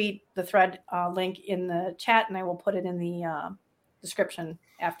the thread link in the chat, and I will put it in the description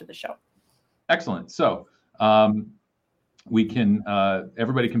after the show. Excellent. So we can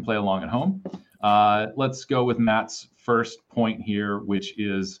everybody can play along at home. Let's go with Matt's first point here, which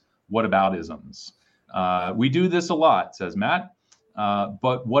is whataboutisms. We do this a lot, says Matt,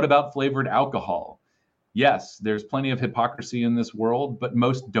 but what about flavored alcohol? Yes, there's plenty of hypocrisy in this world, but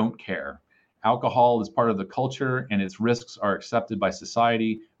most don't care. Alcohol is part of the culture and its risks are accepted by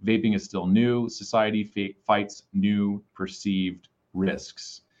society. Vaping is still new. Society fights new perceived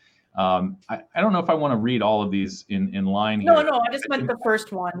risks. I don't know if I want to read all of these in line here. No, I just meant the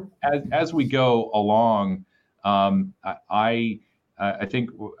first one. As we go along, I think,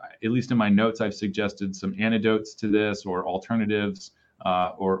 at least in my notes, I've suggested some antidotes to this or alternatives,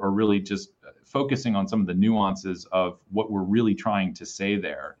 or really just focusing on some of the nuances of what we're really trying to say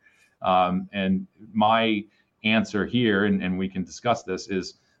there. And my answer here, and we can discuss this,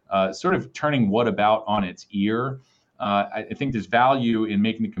 is sort of turning what about on its ear. I think there's value in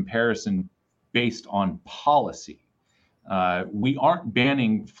making the comparison based on policy. We aren't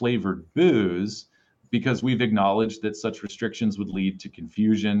banning flavored booze because we've acknowledged that such restrictions would lead to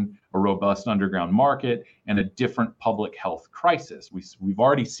confusion, a robust underground market, and a different public health crisis. We've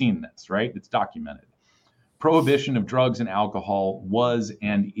already seen this, right? It's documented. Prohibition of drugs and alcohol was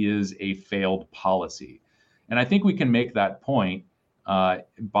and is a failed policy. And I think we can make that point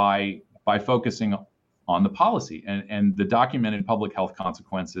by focusing on the policy and the documented public health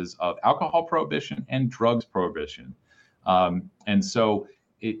consequences of alcohol prohibition and drugs prohibition. And so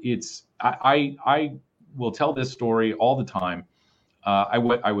I will tell this story all the time. I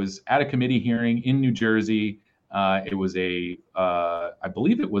was at a committee hearing in New Jersey. It was I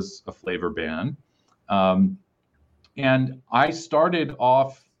believe it was a flavor ban. And I started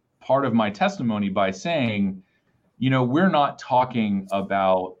off part of my testimony by saying, we're not talking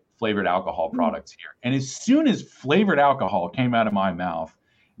about flavored alcohol products here. And as soon as flavored alcohol came out of my mouth,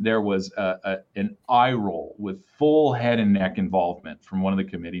 there was an eye roll with full head and neck involvement from one of the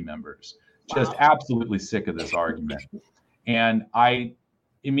committee members. Just absolutely sick of this argument. And I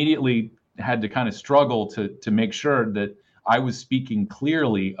immediately had to kind of struggle to make sure that I was speaking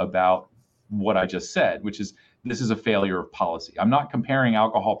clearly about what I just said, which is this is a failure of policy. I'm not comparing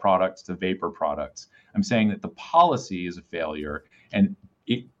alcohol products to vapor products. I'm saying that the policy is a failure, and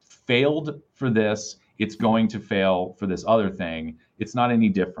it failed for this. It's going to fail for this other thing. It's not any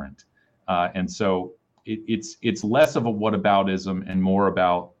different. And so it's less of a whataboutism and more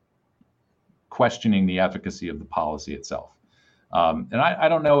about questioning the efficacy of the policy itself. And I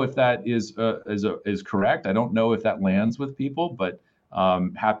don't know if that is correct. I don't know if that lands with people, but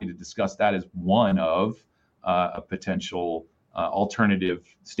happy to discuss that as one of a potential alternative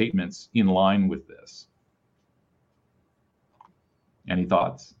statements in line with this. Any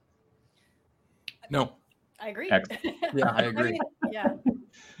thoughts? No. I agree. Yeah, I agree. Yeah.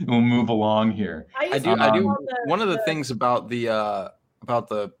 We'll move along here. I do. One of the things about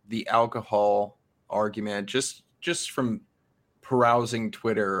the alcohol argument, just from perusing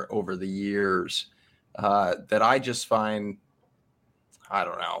Twitter over the years, that I just find, I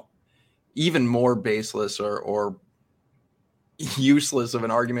don't know, even more baseless or useless of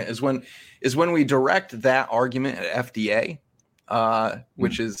an argument is when we direct that argument at FDA,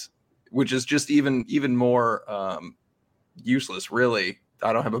 which is which is just even more useless, really.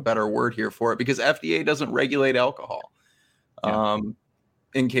 I don't have a better word here for it, because FDA doesn't regulate alcohol. Yeah.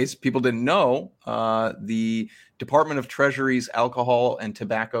 In case people didn't know, the Department of Treasury's Alcohol and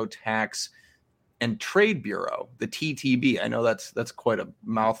Tobacco Tax and Trade Bureau, the TTB. I know that's quite a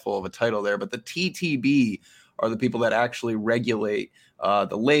mouthful of a title there, but the TTB are the people that actually regulate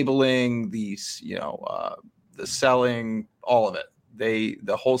the labeling, the selling, all of it.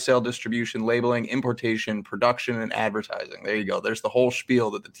 The wholesale distribution, labeling, importation, production, and advertising. There you go. There's the whole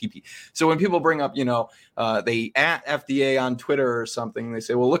spiel that the TP. So when people bring up, they at FDA on Twitter or something, they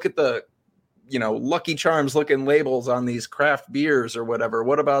say, well, look at the, Lucky Charms looking labels on these craft beers or whatever.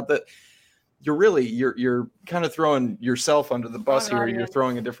 What about that? You're kind of throwing yourself under the bus here. You're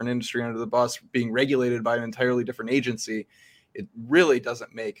throwing a different industry under the bus, being regulated by an entirely different agency. It really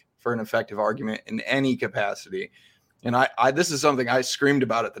doesn't make for an effective argument in any capacity. And I this is something I screamed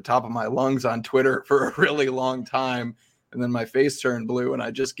about at the top of my lungs on Twitter for a really long time, and then my face turned blue and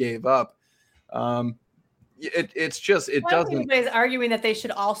I just gave up. It's just it doesn't. Everybody's arguing that they should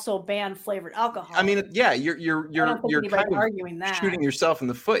also ban flavored alcohol. I mean, yeah, you're kind of arguing that, shooting yourself in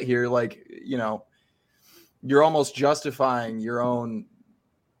the foot here. Like, you're almost justifying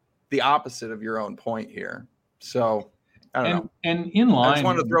the opposite of your own point here. So I don't know. And in line, I just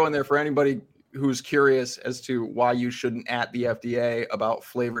wanted to throw in there for anybody who's curious as to why you shouldn't at the FDA about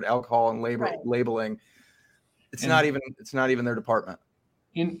flavored alcohol and labeling. It's not even their department.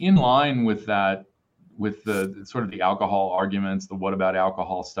 In line with that, with the sort of the alcohol arguments, the what about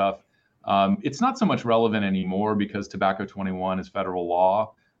alcohol stuff, it's not so much relevant anymore because Tobacco 21 is federal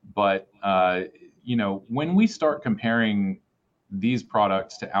law. But when we start comparing these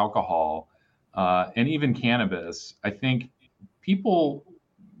products to alcohol and even cannabis, I think people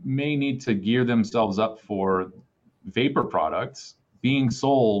may need to gear themselves up for vapor products being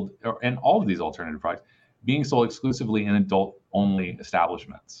sold, and all of these alternative products being sold exclusively in adult-only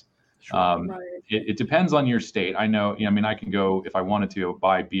establishments. Right. It depends on your state. I know, I can go, if I wanted to,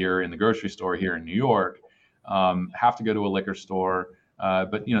 buy beer in the grocery store here in New York, have to go to a liquor store,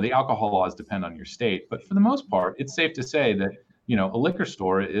 but the alcohol laws depend on your state. But for the most part, it's safe to say that a liquor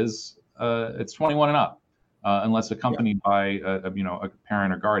store is it's 21 and up. Unless accompanied by a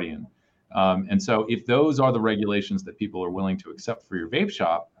parent or guardian. And so if those are the regulations that people are willing to accept for your vape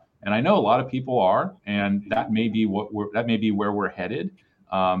shop, and I know a lot of people are, and that may be where we're headed.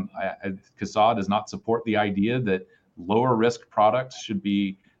 CASAA does not support the idea that lower risk products should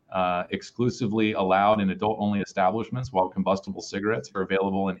be exclusively allowed in adult only establishments, while combustible cigarettes are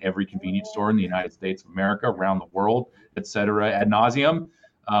available in every convenience store in the United States of America, around the world, et cetera, ad nauseum.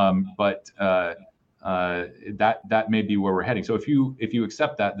 That may be where we're heading. So if you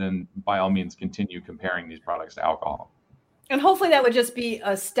accept that, then by all means continue comparing these products to alcohol. And hopefully that would just be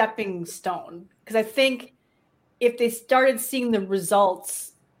a stepping stone, because I think if they started seeing the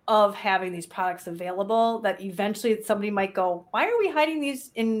results of having these products available, that eventually somebody might go, why are we hiding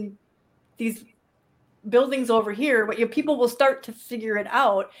these in these buildings over here? But people will start to figure it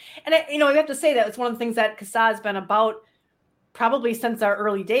out. And we have to say that it's one of the things that CASAA has been about probably since our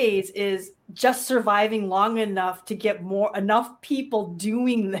early days, is just surviving long enough to get enough people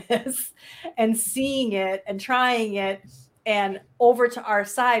doing this and seeing it and trying it and over to our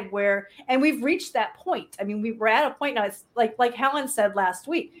side and we've reached that point. I mean, we're at a point now. It's like Helen said last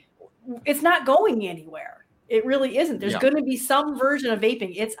week, it's not going anywhere. It really isn't. There's going to be some version of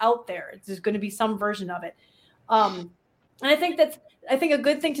vaping. It's out there. There's going to be some version of it. And I think a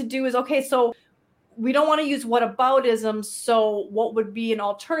good thing to do is, okay, so we don't want to use whataboutism. So what would be an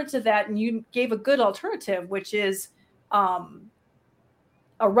alternative to that? And you gave a good alternative, which is a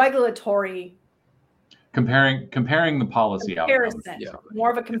regulatory comparing the policy outcomes.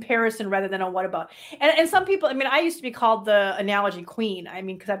 More of a comparison rather than a what about. And some people, I used to be called the analogy queen.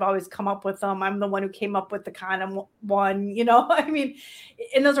 Because I've always come up with them. I'm the one who came up with the condom one,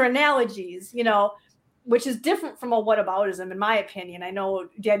 and those are analogies, which is different from a whataboutism, in my opinion. I know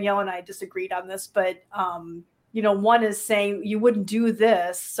Danielle and I disagreed on this, but one is saying you wouldn't do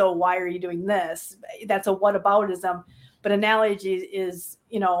this, so why are you doing this? That's a whataboutism. But analogy is,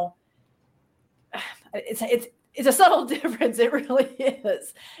 it's a subtle difference. It really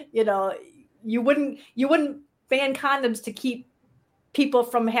is. You wouldn't ban condoms to keep people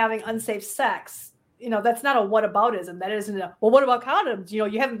from having unsafe sex. That's not a whataboutism. That isn't what about condoms?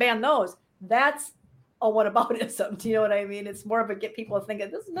 You haven't banned those. That's a whataboutism. Do you know what I mean? It's more of a get people to think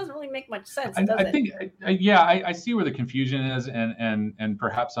this doesn't really make much sense. I see where the confusion is, and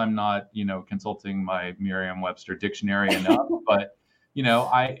perhaps I'm not, consulting my Merriam-Webster dictionary enough, but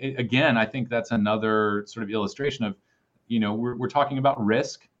I think that's another sort of illustration of, we're talking about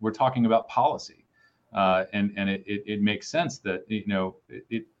risk, we're talking about policy, and it makes sense that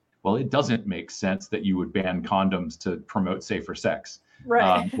it doesn't make sense that you would ban condoms to promote safer sex,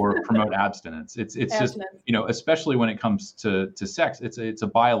 right, or promote abstinence. It's just, especially when it comes to sex, it's a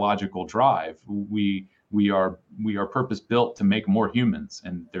biological drive. We are purpose built to make more humans,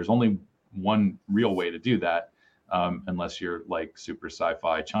 and there's only one real way to do that, unless you're like super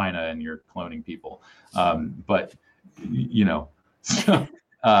sci-fi China and you're cloning people. But so,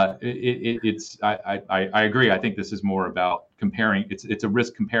 I agree. I think this is more about comparing. It's a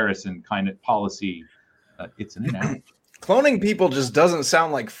risk comparison kind of policy. It's an analogy. Cloning people just doesn't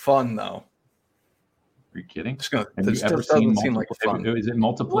sound like fun, though. Are you kidding? Have you ever seen seem like fun? Is it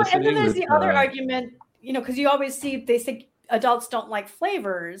multiplicity? Well, and then there's the other argument, because you always see they say adults don't like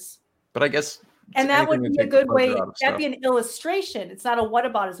flavors. But I guess, and that would be a good way. That'd be an illustration. It's not a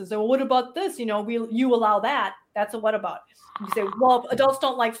whataboutism. So, well, what about this? You allow that. That's a what about. You say, well, adults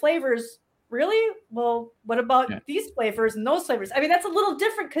don't like flavors. Really? Well, what about these flavors and those flavors? I mean, that's a little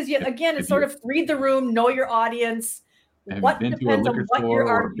different because, again, it's sort of read the room, know your audience. Have you been to a liquor store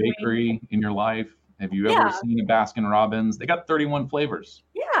or a bakery in your life? Have you ever seen a Baskin Robbins? They got 31 flavors.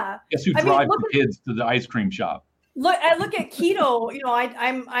 Yeah. Guess who drives the kids to the ice cream shop? I look at keto.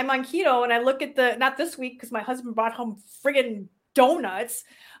 I'm on keto, and I look at not this week because my husband brought home friggin' donuts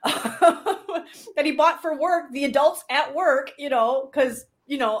that he bought for work. The adults at work, because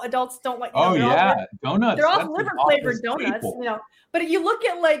adults don't like. Donuts. They're all liver flavored donuts, But if you look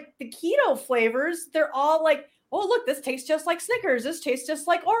at like the keto flavors, they're all like, oh look, this tastes just like Snickers. This tastes just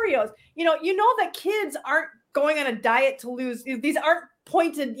like Oreos. You know that kids aren't going on a diet to lose. These aren't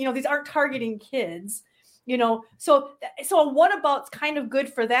pointed. These aren't targeting kids. So what about's kind of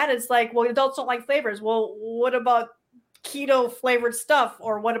good for that? It's like, well, adults don't like flavors. Well, what about keto flavored stuff?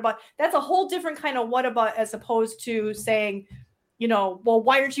 Or what about, that's a whole different kind of what about, as opposed to saying, well,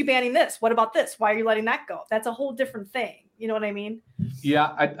 why aren't you banning this? What about this? Why are you letting that go? That's a whole different thing. You know what I mean?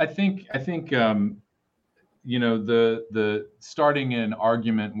 Yeah, I think the starting an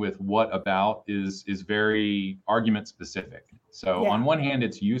argument with what about is very argument specific. So on one hand,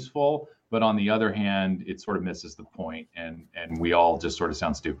 it's useful, but on the other hand, it sort of misses the point, and we all just sort of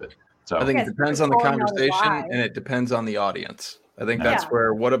sound stupid. So I think it depends on the conversation, and it depends on the audience. I think that's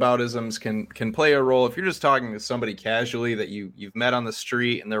where whataboutisms can play a role. If you're just talking to somebody casually that you've met on the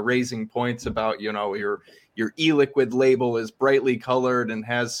street and they're raising points about, your e-liquid label is brightly colored and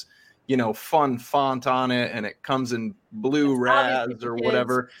has, fun font on it, and it comes in blue raz or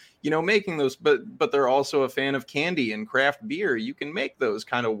whatever, making those, but they're also a fan of candy and craft beer. You can make those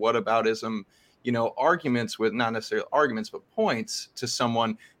kind of whataboutism, arguments with not necessarily arguments, but points to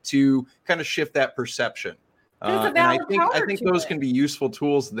someone to kind of shift that perception. And I think those can be useful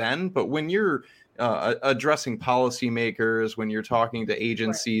tools then, but when you're addressing policymakers, when you're talking to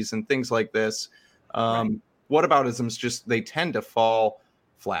agencies and things like this, whataboutisms just, they tend to fall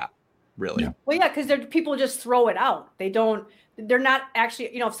flat. Really? Yeah. Well, because people just throw it out. They're not actually,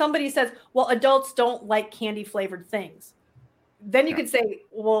 if somebody says, well, adults don't like candy flavored things, then you could say,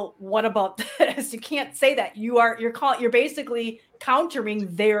 well, what about this? You can't say that. You're basically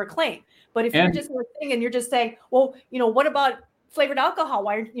countering their claim. But if you're just listening and you're just saying, well, what about flavored alcohol?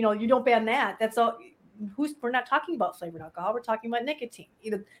 Why, you don't ban that? That's all. We're not talking about flavored alcohol. We're talking about nicotine.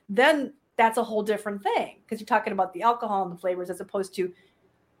 Then that's a whole different thing, because you're talking about the alcohol and the flavors as opposed to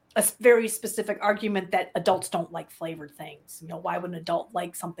a very specific argument that adults don't like flavored things. Why would an adult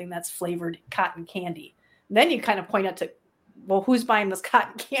like something that's flavored cotton candy? And then you kind of point out to, well, who's buying this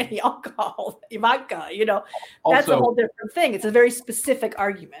cotton candy alcohol, vodka? That's a whole different thing. It's a very specific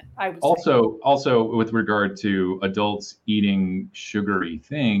argument, I would say. Also, with regard to adults eating sugary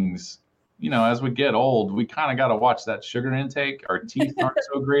things, as we get old, we kind of got to watch that sugar intake. Our teeth aren't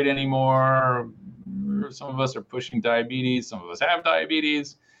so great anymore. Some of us are pushing diabetes. Some of us have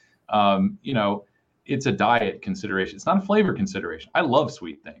diabetes. It's a diet consideration. It's not a flavor consideration. I love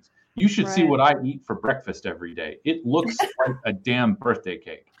sweet things. You should see what I eat for breakfast every day. It looks like a damn birthday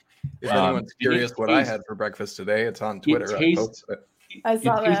cake. If anyone's curious what I had for breakfast today, it's on Twitter. It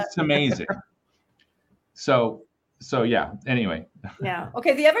tastes amazing. So yeah. Anyway. Yeah.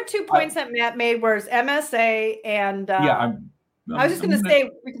 Okay. The other 2 points that Matt made was MSA and. I was just going to say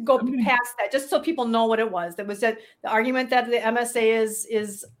we can go past that just so people know what it was. That was that the argument that the MSA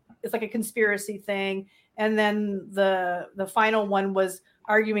is like a conspiracy thing, and then the final one was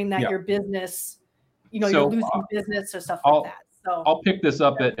arguing that your business, you're losing business or stuff like that. So I'll pick this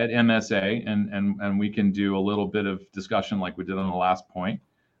up at MSA, and we can do a little bit of discussion like we did on the last point.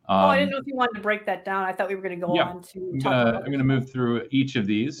 I didn't know if you wanted to break that down. I thought we were going to go on to talk about I'm going to move through each of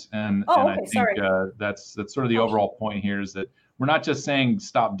these, and I think that's sort of the overall point here is that we're not just saying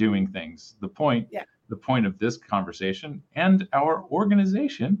stop doing things. The point of this conversation and our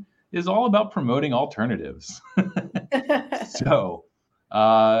organization is all about promoting alternatives. So,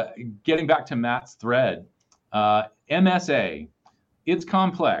 getting back to Matt's thread, MSA, it's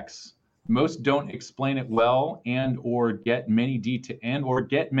complex. Most don't explain it well or get many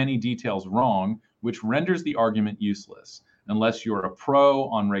details wrong, which renders the argument useless. Unless you're a pro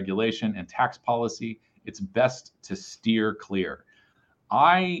on regulation and tax policy, it's best to steer clear.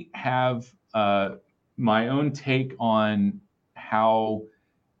 I have my own take on how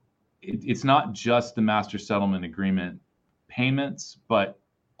it's not just the master settlement agreement payments, but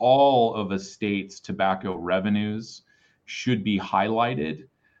all of a state's tobacco revenues should be highlighted.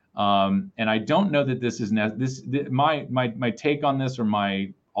 And I don't know that this is my take on this, or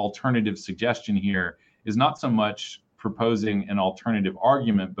my alternative suggestion here is not so much proposing an alternative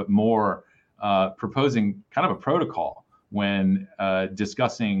argument, but more proposing kind of a protocol when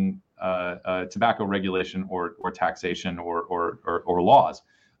discussing tobacco regulation or taxation or laws,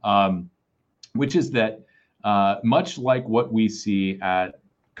 which is that much like what we see at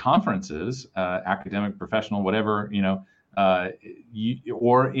conferences, academic, professional, whatever,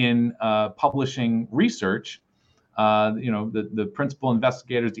 or in publishing research, the principal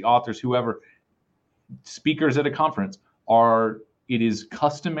investigators, the authors, whoever, speakers at a conference, it is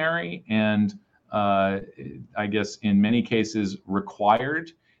customary and I guess in many cases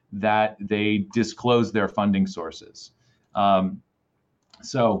required that they disclose their funding sources.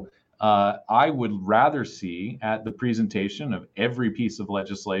 So I would rather see at the presentation of every piece of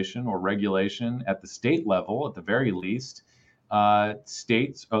legislation or regulation at the state level, at the very least, bill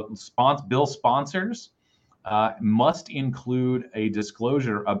sponsors must include a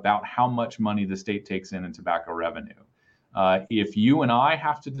disclosure about how much money the state takes in tobacco revenue. If you and I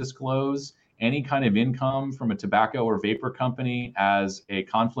have to disclose any kind of income from a tobacco or vapor company as a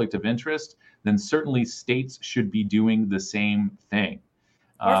conflict of interest, then certainly states should be doing the same thing.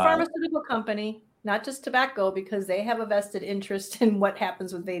 Or pharmaceutical company, not just tobacco, because they have a vested interest in what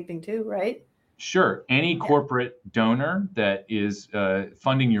happens with vaping too, right? Sure. Any corporate donor that is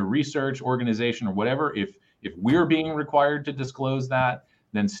funding your research organization or whatever, if we're being required to disclose that,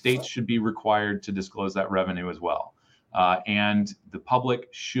 then states should be required to disclose that revenue as well. And the public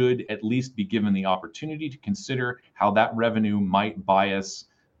should at least be given the opportunity to consider how that revenue might bias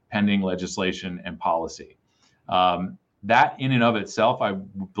pending legislation and policy. That in and of itself, I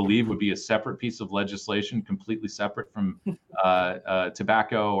believe, would be a separate piece of legislation, completely separate from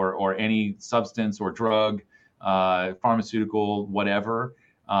tobacco or any substance or drug, pharmaceutical, whatever.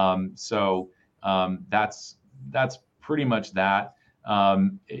 So that's pretty much that.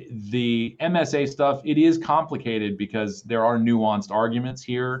 The MSA stuff, it is complicated because there are nuanced arguments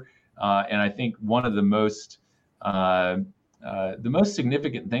here. And I think one of the most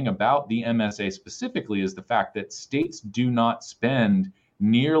significant thing about the MSA specifically is the fact that states do not spend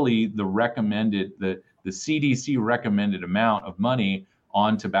nearly the CDC recommended amount of money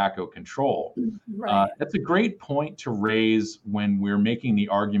on tobacco control. Right. That's a great point to raise when we're making the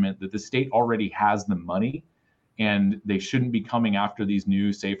argument that the state already has the money and they shouldn't be coming after these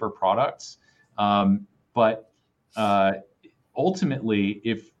new, safer products. But ultimately,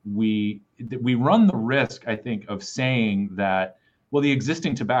 if we run the risk, I think, of saying that, well, the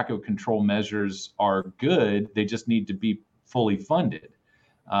existing tobacco control measures are good, they just need to be fully funded.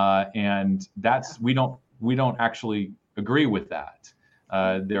 And we don't actually agree with that.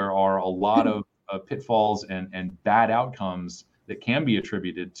 There are a lot of pitfalls and bad outcomes that can be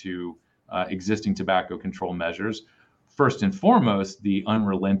attributed to existing tobacco control measures. First and foremost, the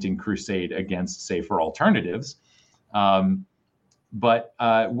unrelenting crusade against safer alternatives. But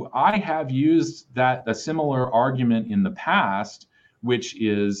I have used a similar argument in the past, which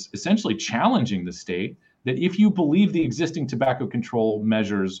is essentially challenging the state that if you believe the existing tobacco control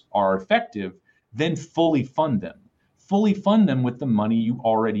measures are effective, then fully fund them. Fully fund them with the money you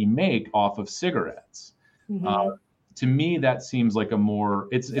already make off of cigarettes. Mm-hmm. To me, that seems like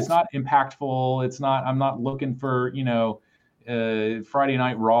it's not impactful. I'm not looking for, Friday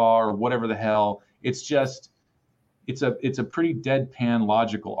Night Raw or whatever the hell. It's just, it's a pretty deadpan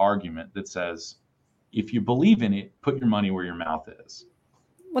logical argument that says, if you believe in it, put your money where your mouth is.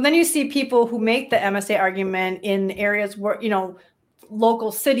 Well, then you see people who make the MSA argument in areas where,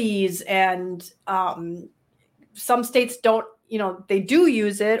 local cities and some states don't, they do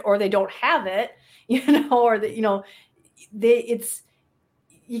use it or they don't have it, or that,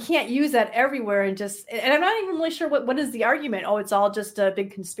 you can't use that everywhere and I'm not even really sure what is the argument. Oh, it's all just a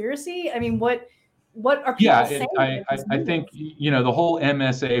big conspiracy. I mean, what are people saying? I think, the whole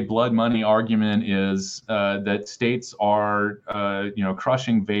MSA blood money argument is that states are,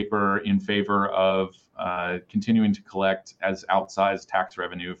 crushing vapor in favor of continuing to collect as outsized tax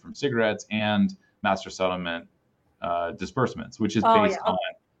revenue from cigarettes and master settlement disbursements, which is based on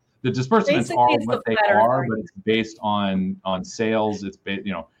the disbursements basically are what they are, but it's based on sales. It's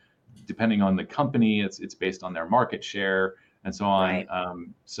depending on the company, it's based on their market share and so on. Right.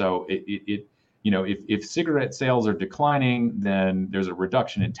 So if cigarette sales are declining, then there's a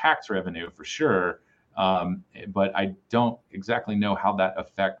reduction in tax revenue for sure. But I don't exactly know how that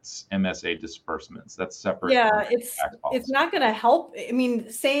affects MSA disbursements. That's separate. Yeah, it's not going to help. I mean,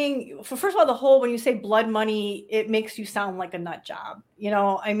 first of all, when you say blood money, it makes you sound like a nut job.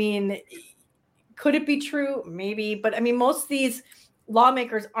 I mean, could it be true? Maybe, but I mean, most of these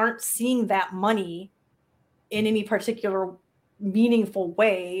lawmakers aren't seeing that money in any particular meaningful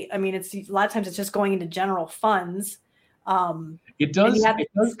way. I mean, a lot of times it's just going into general funds. It does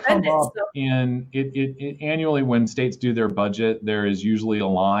come up in it annually when states do their budget. There is usually a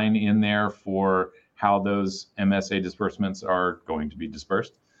line in there for how those MSA disbursements are going to be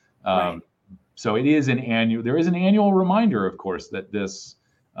dispersed. Right. So it is there is an annual reminder, of course, that this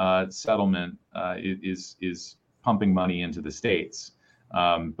settlement is pumping money into the states.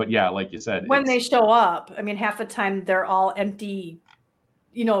 But yeah, like you said, when they show up, I mean, half the time they're all empty,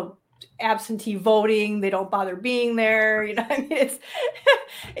 absentee voting. They don't bother being there. I mean, it's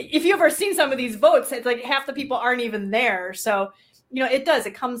if you've ever seen some of these votes, it's like half the people aren't even there. So,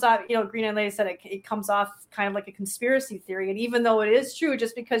 it comes off, Green Eyed Lady said it comes off kind of like a conspiracy theory. And even though it is true,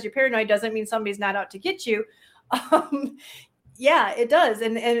 just because you're paranoid doesn't mean somebody's not out to get you. Yeah, it does.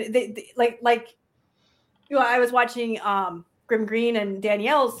 And they I was watching Grim Green and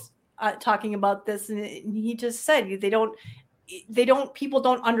Danielle's talking about this, and he just said people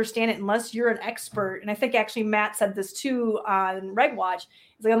don't understand it unless you're an expert. And I think actually Matt said this too on Reg Watch.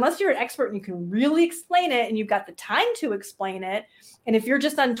 It's like, unless you're an expert and you can really explain it and you've got the time to explain it. And if you're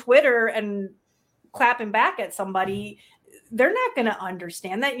just on Twitter and clapping back at somebody, they're not going to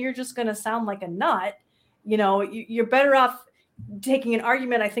understand that. You're just going to sound like a nut. You're better off taking an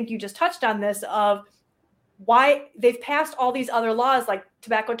argument. I think you just touched on this of why they've passed all these other laws like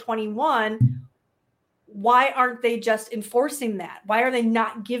Tobacco 21. Why aren't they just enforcing that? Why are they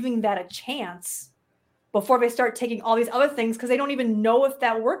not giving that a chance before they start taking all these other things? Because they don't even know if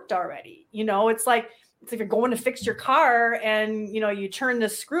that worked already. It's like you're going to fix your car and, you turn the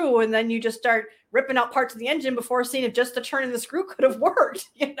screw and then you just start ripping out parts of the engine before seeing if just the turning the screw could have worked.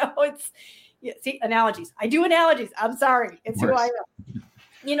 See, analogies. I do analogies. I'm sorry. It's who I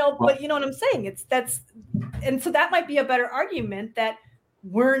am. But you know what I'm saying? And so that might be a better argument that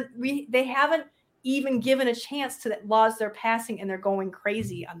they haven't even given a chance to the laws they're passing and they're going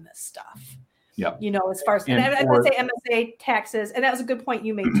crazy on this stuff. Yeah. As far as, and I would say MSA taxes, and that was a good point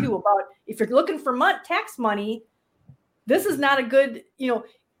you made too about if you're looking for tax money, this is not a good,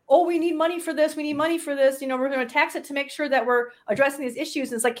 we need money for this. We need money for this. We're going to tax it to make sure that we're addressing these issues.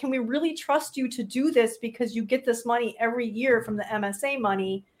 And it's like, can we really trust you to do this because you get this money every year from the MSA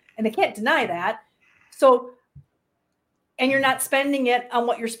money and they can't deny that. So, and you're not spending it on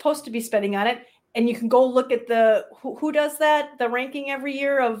what you're supposed to be spending on it. And you can go look at who does that, the ranking every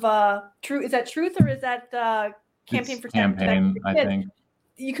year of Truth. Is that Truth or is that Campaign for Campaign? I think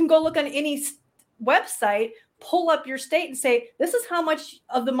you can go look on any website, pull up your state, and say this is how much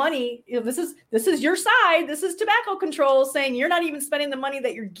of the money. This is your side. This is tobacco control saying you're not even spending the money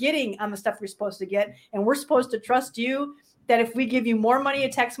that you're getting on the stuff you're supposed to get, and we're supposed to trust you that if we give you more money,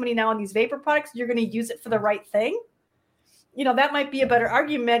 tax money now on these vapor products, you're going to use it for the right thing. That might be a better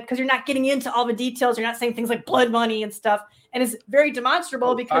argument because you're not getting into all the details. You're not saying things like blood money and stuff. And it's very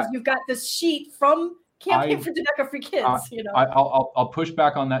demonstrable because you've got this sheet from Campaign for Tobacco-Free Kids. I'll push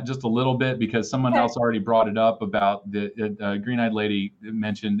back on that just a little bit because someone else already brought it up about the Green-Eyed Lady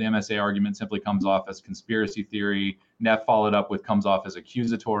mentioned the MSA argument simply comes off as conspiracy theory. Neff followed up with comes off as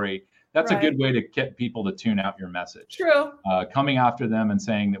accusatory. That's a good way to get people to tune out your message. True. Coming after them and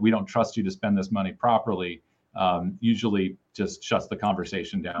saying that we don't trust you to spend this money properly usually just shuts the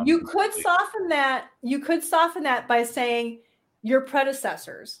conversation down. You could soften that by saying your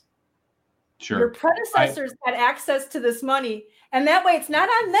predecessors. Sure. Your predecessors had access to this money, and that way it's not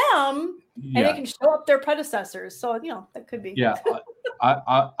on them, and they can show up their predecessors. So that could be. Yeah,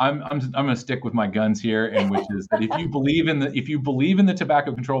 I'm going to stick with my guns here, and which is that if you believe in the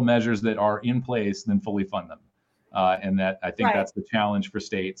tobacco control measures that are in place, then fully fund them, and that I think that's the challenge for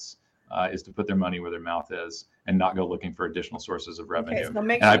states. is to put their money where their mouth is and not go looking for additional sources of revenue. Okay, so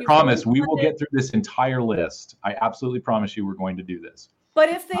make and sure I promise we fully will fund it. get through this entire list. I absolutely promise you we're going to do this. But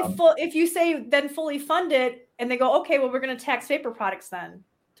if they if you say then fully fund it, and they go, okay, well, we're going to tax vapor products then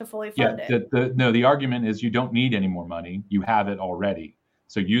to fully fund it. The argument is you don't need any more money. You have it already.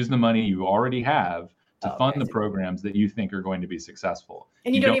 So use the money you already have to fund the programs that you think are going to be successful.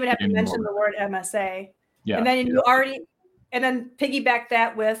 And you don't even have to mention the word MSA. Yeah. And then and then piggyback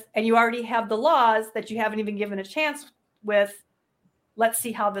that with, and you already have the laws that you haven't even given a chance with. Let's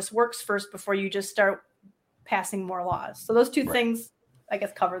see how this works first before you just start passing more laws. So those two things, I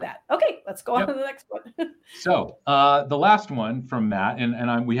guess, cover that. Okay, let's go on to the next one. So the last one from Matt,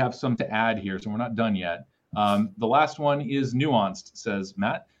 and we have some to add here, so we're not done yet. The last one is nuanced, says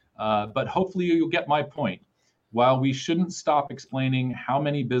Matt, but hopefully you'll get my point. While we shouldn't stop explaining how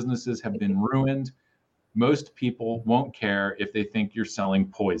many businesses have been ruined, most people won't care if they think you're selling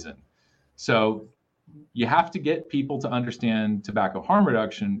poison. So you have to get people to understand tobacco harm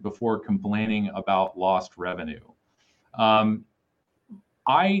reduction before complaining about lost revenue.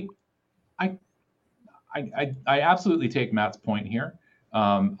 I absolutely take Matt's point here.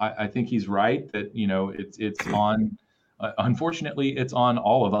 I think he's right that it's on. Unfortunately, it's on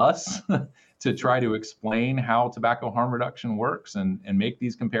all of us to try to explain how tobacco harm reduction works and make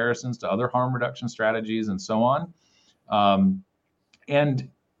these comparisons to other harm reduction strategies and so on. And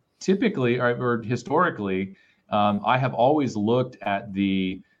typically, or historically, I have always looked at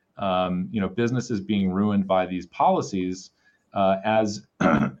the businesses being ruined by these policies as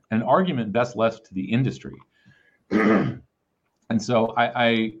an argument best left to the industry. And so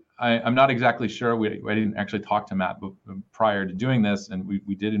I'm not exactly sure. I didn't actually talk to Matt prior to doing this, and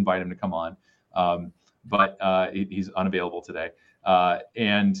we did invite him to come on, but he's unavailable today.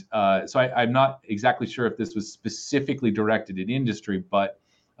 So I'm not exactly sure if this was specifically directed at industry, but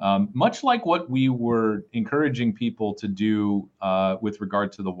much like what we were encouraging people to do with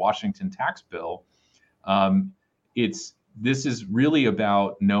regard to the Washington tax bill, this is really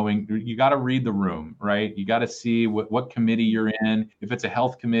about knowing. You got to read the room, right? You got to see what committee you're in. If it's a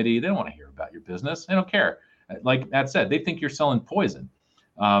health committee, they don't want to hear about your business. They don't care. Like Matt said, they think you're selling poison.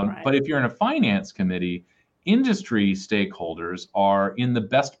 But if you're in a finance committee, industry stakeholders are in the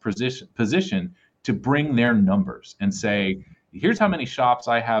best position to bring their numbers and say, here's how many shops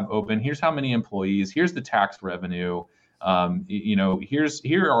I have open. Here's how many employees. Here's the tax revenue.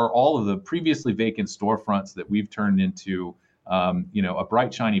 Here are all of the previously vacant storefronts that we've turned into, a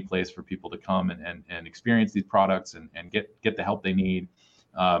bright, shiny place for people to come and experience these products and get the help they need,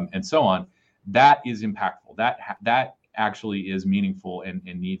 and so on. That is impactful. That actually is meaningful and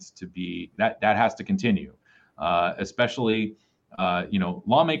needs to be, that has to continue, especially,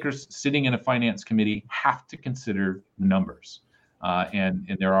 lawmakers sitting in a finance committee have to consider numbers.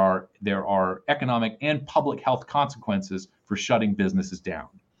 And there are economic and public health consequences for shutting businesses down,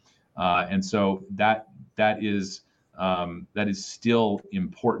 and so that is still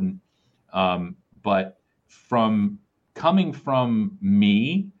important. But coming from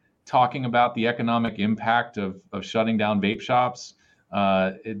me talking about the economic impact of shutting down vape shops,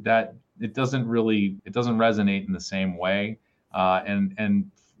 it doesn't resonate in the same way.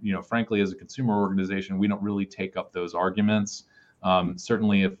 And frankly, as a consumer organization, we don't really take up those arguments.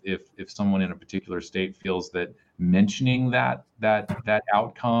 Certainly, if someone in a particular state feels that mentioning that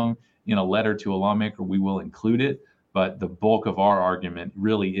outcome in a letter to a lawmaker, we will include it. But the bulk of our argument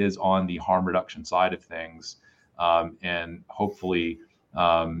really is on the harm reduction side of things, and hopefully,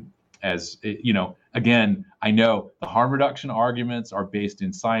 again, I know the harm reduction arguments are based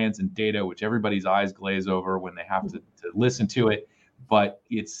in science and data, which everybody's eyes glaze over when they have to listen to it. But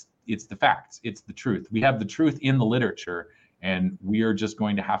it's the facts. It's the truth. We have the truth in the literature. And we are just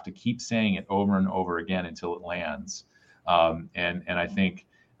going to have to keep saying it over and over again until it lands. And I think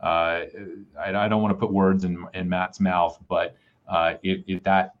I don't want to put words in Matt's mouth, but if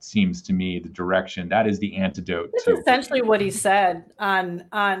that seems to me the direction, that is the antidote. That's essentially what he said on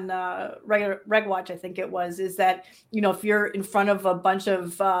RegWatch, I think it was, is that, if you're in front of a bunch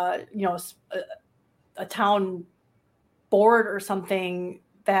of, a town board or something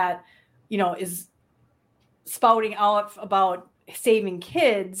that, is spouting out about saving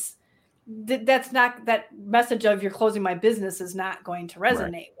kids, that message of you're closing my business is not going to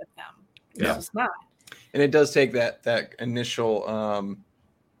resonate with them. It's just not. And it does take that initial,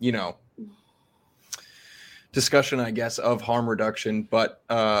 discussion, I guess, of harm reduction. But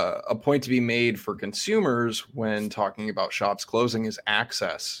a point to be made for consumers when talking about shops closing is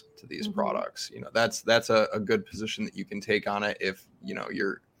access to these products. That's a good position that you can take on it if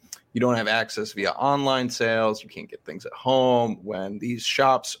you're you don't have access via online sales, you can't get things at home, when these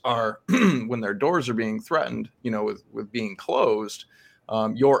shops are, when their doors are being threatened, with being closed,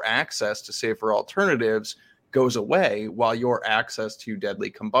 your access to safer alternatives goes away while your access to deadly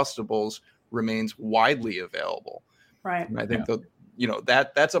combustibles remains widely available. Right. And I think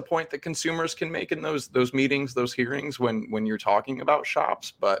that's a point that consumers can make in those meetings, those hearings, when you're talking about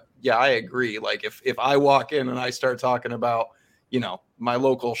shops. But yeah, I agree. Like if I walk in and I start talking about, my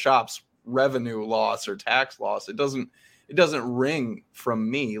local shop's revenue loss or tax loss, it doesn't ring from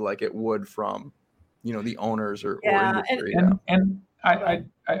me like it would from, the owners or industry. And I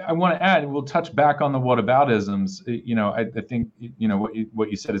want to add, and we'll touch back on the whataboutisms. I think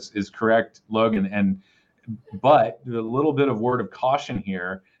what you said is correct, Logan. But a little bit of word of caution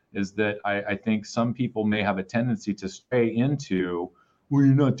here is that I think some people may have a tendency to stray into, well,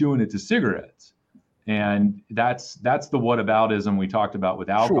 you're not doing it to cigarettes, and that's the whataboutism we talked about with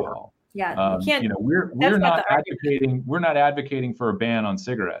alcohol. Sure. Yeah, you can't. We're not advocating. We're not advocating for a ban on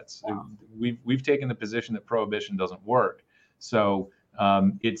cigarettes. Wow. We've taken the position that prohibition doesn't work. So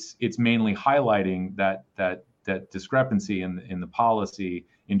it's mainly highlighting that discrepancy in the policy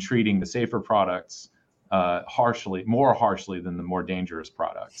in treating the safer products more harshly than the more dangerous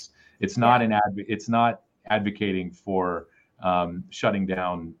products. It's not it's not advocating for shutting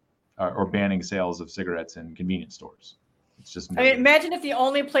down or banning sales of cigarettes in convenience stores. It's just. I mean, imagine if the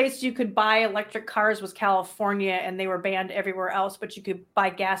only place you could buy electric cars was California and they were banned everywhere else, but you could buy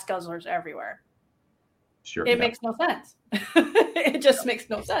gas guzzlers everywhere. Sure. It makes no sense. It just makes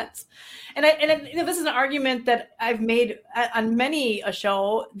no sense. And this is an argument that I've made on many a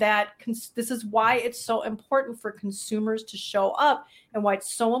show, that this is why it's so important for consumers to show up, and why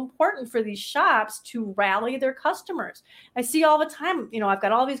it's so important for these shops to rally their customers. I see all the time, I've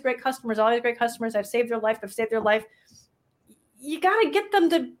got all these great customers. I've saved their life. You got to get them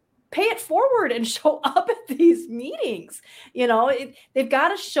to pay it forward and show up at these meetings. They've got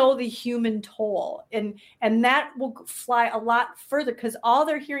to show the human toll, and that will fly a lot further, because all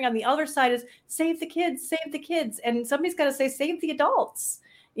they're hearing on the other side is save the kids. And somebody's got to say, save the adults,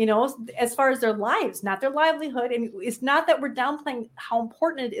 as far as their lives, not their livelihood. And it's not that we're downplaying how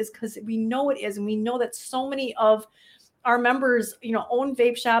important it is, because we know it is. And we know that so many of our members, own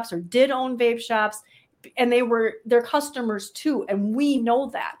vape shops or did own vape shops, and their customers too. And we know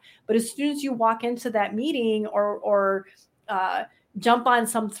that. But as soon as you walk into that meeting or jump on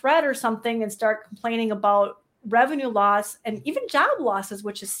some thread or something and start complaining about revenue loss and even job losses,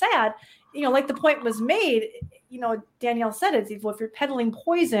 which is sad, like the point was made, Danielle said it, if you're peddling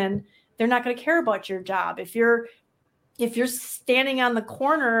poison, they're not going to care about your job. If you're standing on the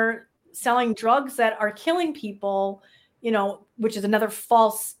corner selling drugs that are killing people, which is another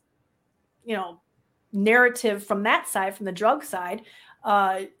false, narrative from that side, from the drug side,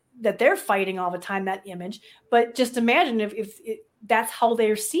 that they're fighting all the time, that image. But just imagine if that's how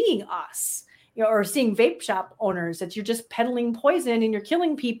they're seeing us, or seeing vape shop owners, that you're just peddling poison and you're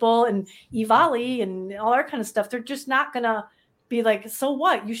killing people and EVALI and all that kind of stuff. They're just not going to be like, so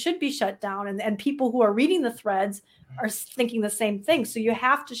what? You should be shut down. And people who are reading the threads are thinking the same thing. So you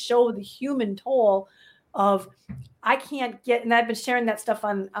have to show the human toll of, I can't get, and I've been sharing that stuff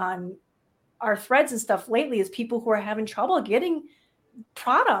on our threads and stuff lately, is people who are having trouble getting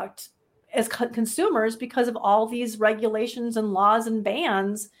product as consumers because of all these regulations and laws and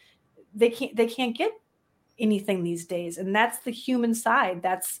bans. They can't get anything these days. And that's the human side.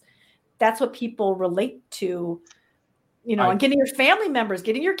 That's what people relate to, and getting your family members,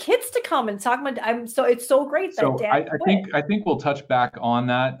 getting your kids to come and talk about. It's so great that Dad I think we'll touch back on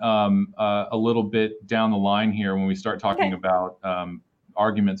that a little bit down the line here when we start talking about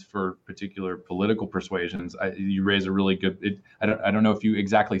arguments for particular political persuasions. You raise a really good. I don't know if you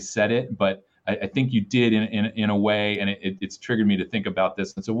exactly said it, but I think you did in a way, and it's triggered me to think about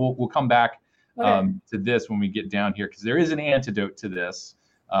this. And so we'll come back to this when we get down here, because there is an antidote to this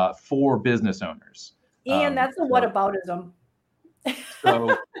for business owners. Ian, that's a whataboutism. So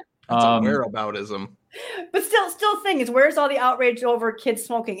that's a whereaboutism. But still thing is, where's all the outrage over kids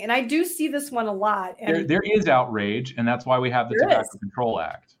smoking? And I do see this one a lot. And there is outrage, and that's why we have the Tobacco Control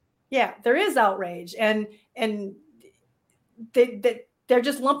Act. Yeah, there is outrage, and they're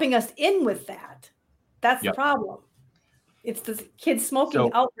just lumping us in with that. That's the problem. It's the kids smoking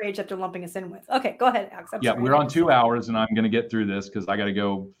outrage that they're lumping us in with. Okay, go ahead, Alex. Sorry. We're on 2 hours, and I'm going to get through this because I got to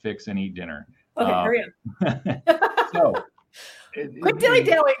go fix and eat dinner. Okay, hurry up. So, quit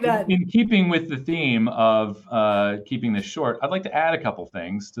dilly-dallying then. In keeping with the theme of keeping this short, I'd like to add a couple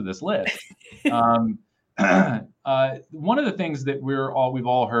things to this list. One of the things that we've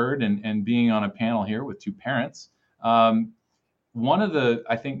all heard, and being on a panel here with two parents, one of the,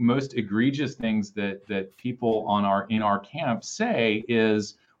 I think, most egregious things that people in our camp say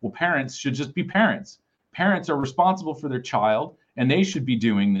is, well, parents should just be parents. Parents are responsible for their child, and they should be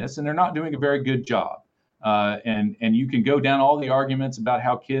doing this, and they're not doing a very good job. And you can go down all the arguments about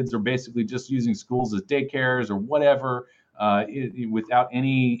how kids are basically just using schools as daycares or whatever, without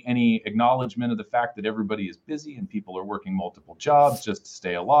any acknowledgement of the fact that everybody is busy and people are working multiple jobs just to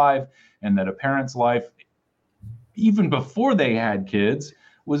stay alive, and that a parent's life, even before they had kids,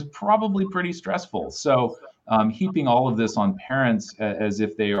 was probably pretty stressful. So heaping all of this on parents as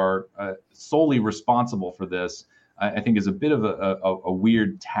if they are solely responsible for this, I think is a bit of a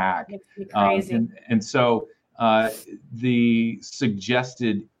weird tack. Crazy. And so the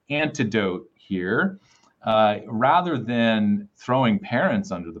suggested antidote here, rather than throwing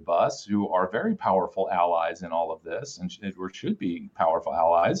parents under the bus, who are very powerful allies in all of this, and should be powerful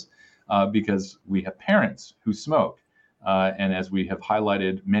allies, because we have parents who smoke. And as we have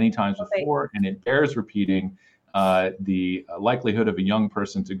highlighted many times before, and it bears repeating, the likelihood of a young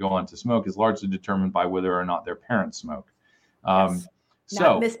person to go on to smoke is largely determined by whether or not their parents smoke. Yes. So,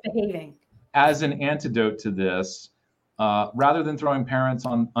 not misbehaving. As an antidote to this, rather than throwing parents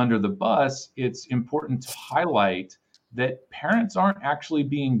under the bus, it's important to highlight that parents aren't actually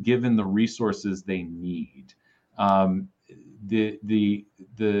being given the resources they need.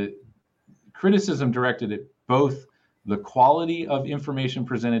 The criticism directed at both the quality of information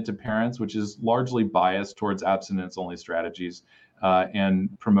presented to parents, which is largely biased towards abstinence-only strategies,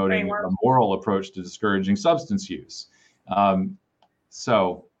 and promoting a moral approach to discouraging substance use. I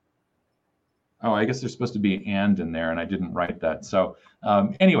guess there's supposed to be "and" in there, and I didn't write that. So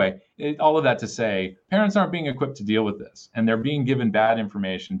anyway, all of that to say, parents aren't being equipped to deal with this, and they're being given bad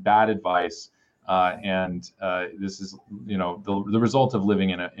information, bad advice, and this is, the result of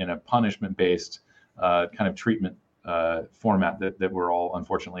living in a punishment-based kind of treatment format that we're all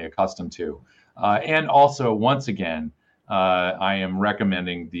unfortunately accustomed to. And also, once again, I am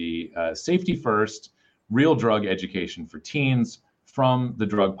recommending the Safety First Real Drug Education for Teens from the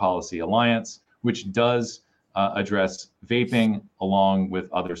Drug Policy Alliance, which does address vaping along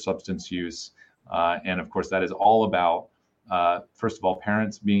with other substance use. And of course, that is all about, first of all,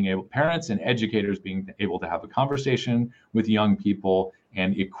 parents and educators being able to have a conversation with young people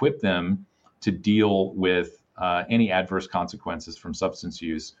and equip them to deal with any adverse consequences from substance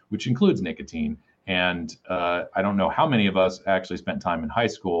use, which includes nicotine. And I don't know how many of us actually spent time in high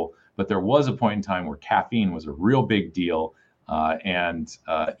school, but there was a point in time where caffeine was a real big deal. And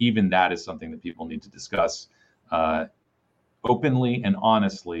even that is something that people need to discuss openly and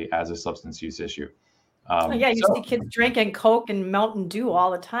honestly as a substance use issue. You see kids drinking Coke and Mountain Dew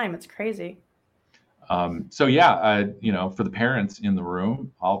all the time. It's crazy. For the parents in the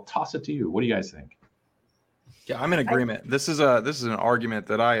room, I'll toss it to you. What do you guys think? Yeah, I'm in agreement. This is an argument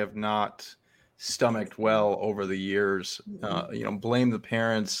that I have not stomached well over the years. Blame the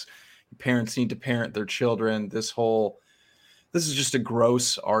parents. Parents need to parent their children. This is just a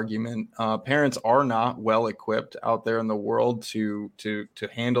gross argument. Parents are not well equipped out there in the world to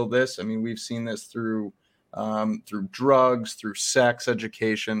handle this. I mean, we've seen this through drugs, through sex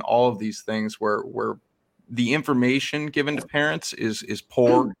education, all of these things where the information given to parents is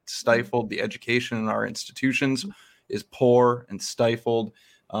poor, stifled. The education in our institutions is poor and stifled.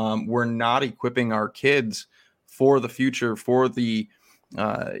 We're not equipping our kids for the future, for the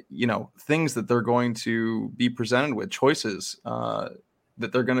things that they're going to be presented with, choices that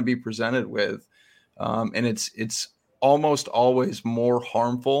they're going to be presented with, and it's almost always more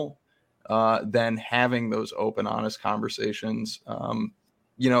harmful than having those open, honest conversations.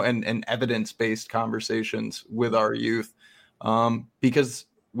 And evidence-based conversations with our youth, because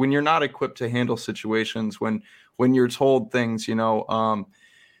when you're not equipped to handle situations, when you're told things,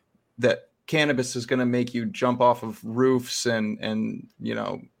 that cannabis is going to make you jump off of roofs and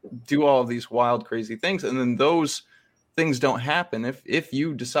do all of these wild, crazy things, and then those things don't happen. If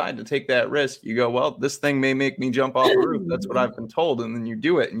you decide to take that risk, you go, well, this thing may make me jump off a roof. That's what I've been told, and then you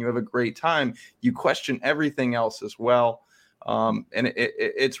do it, and you have a great time. You question everything else as well. And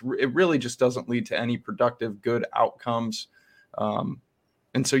it really just doesn't lead to any productive, good outcomes.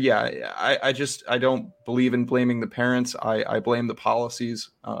 And so, I don't believe in blaming the parents. I blame the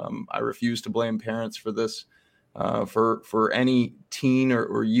policies. I refuse to blame parents for this, for any teen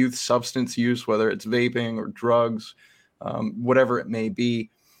or youth substance use, whether it's vaping or drugs, whatever it may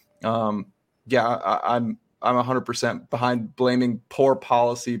be. I'm 100% behind blaming poor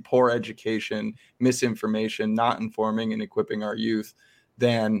policy, poor education, misinformation, not informing and equipping our youth,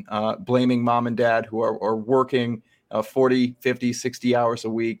 than blaming mom and dad who are working 40, 50, 60 hours a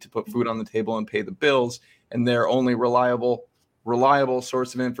week to put food on the table and pay the bills. And their only reliable reliable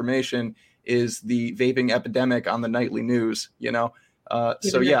source of information is the vaping epidemic on the nightly news,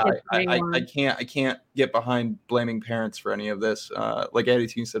 So yeah, I can't get behind blaming parents for any of this. Like Eddie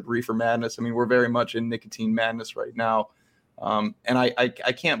T said, reefer madness. I mean, we're very much in nicotine madness right now. And I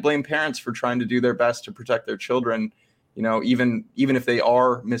can't blame parents for trying to do their best to protect their children. Even if they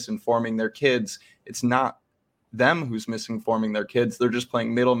are misinforming their kids, it's not them who's misinforming their kids. They're just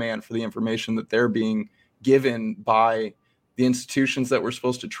playing middleman for the information that they're being given by the institutions that we're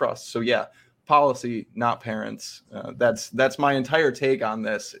supposed to trust. So yeah, policy, not parents. That's my entire take on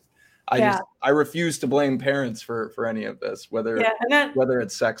this. I refuse to blame parents for any of this, whether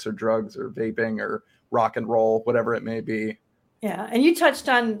it's sex or drugs or vaping or rock and roll, whatever it may be. Yeah. And you touched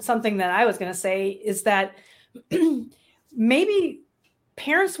on something that I was going to say is that maybe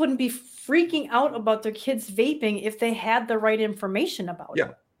parents wouldn't be freaking out about their kids vaping if they had the right information about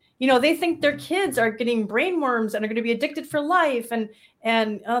it. They think their kids are getting brainworms and are going to be addicted for life. And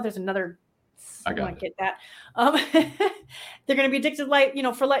there's another, I want to get that. They're going to be addicted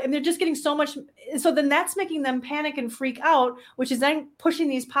for life, and they're just getting so much. So then that's making them panic and freak out, which is then pushing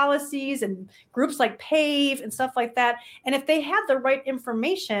these policies and groups like PAVE and stuff like that. And if they had the right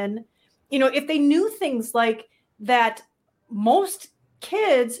information, if they knew things like that, most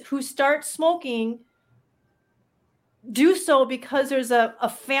kids who start smoking do so because there's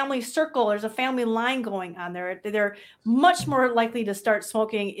a family circle, there's a family line going on there. They're much more likely to start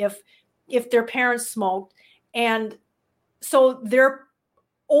smoking if their parents smoked. And so their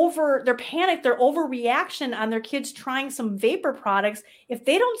panic, their overreaction on their kids trying some vapor products, if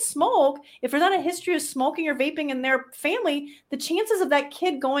they don't smoke, if there's not a history of smoking or vaping in their family, the chances of that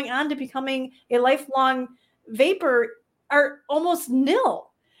kid going on to becoming a lifelong vapor are almost nil.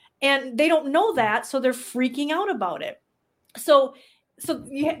 And they don't know that, so they're freaking out about it. So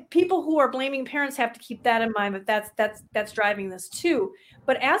people who are blaming parents have to keep that in mind, that that's driving this too.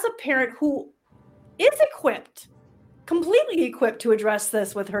 But as a parent who is completely equipped to address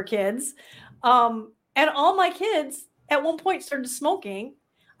this with her kids, and all my kids at one point started smoking.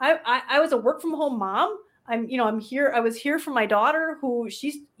 I was a work from home mom. I'm here. I was here for my daughter who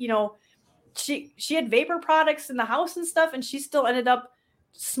she had vapor products in the house and stuff, and she still ended up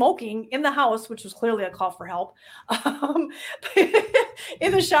smoking in the house, which was clearly a call for help.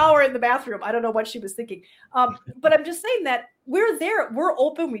 In the shower, in the bathroom. I don't know what she was thinking. But I'm just saying that we're there. We're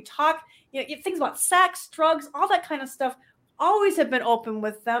open. We talk, things about sex, drugs, all that kind of stuff. Always have been open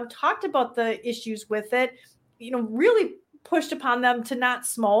with them, talked about the issues with it, really pushed upon them to not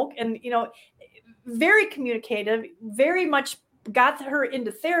smoke, and, very communicative, very much got her into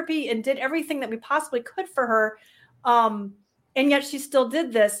therapy and did everything that we possibly could for her. And yet she still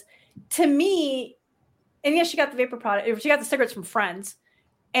did this to me. And yes, she got the vapor product. She got the cigarettes from friends.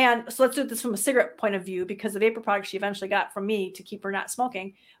 And so let's do this from a cigarette point of view, because the vapor product she eventually got from me to keep her not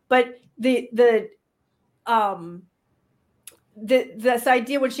smoking. But this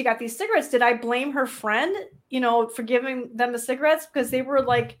idea when she got these cigarettes, did I blame her friend, for giving them the cigarettes because they were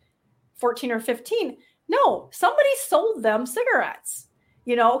like 14 or 15? No, somebody sold them cigarettes.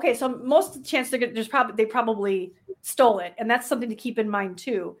 Okay, so most of the chance they probably stole it, and that's something to keep in mind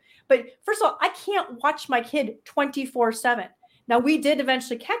too. But first of all, I can't watch my kid 24/7. Now, we did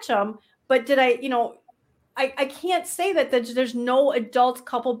eventually catch them, but did I can't say that there's no adult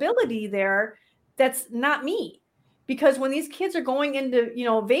culpability there. That's not me, because when these kids are going into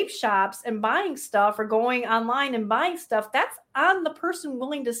vape shops and buying stuff, or going online and buying stuff, that's on the person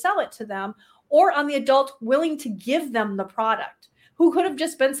willing to sell it to them, or on the adult willing to give them the product, who could have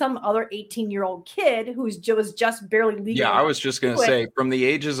just been some other 18-year-old kid who was just barely legal. Yeah, I was just going to say, from the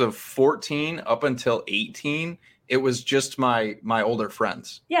ages of 14 up until 18, it was just my older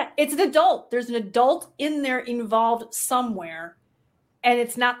friends. Yeah, it's an adult. There's an adult in there involved somewhere, and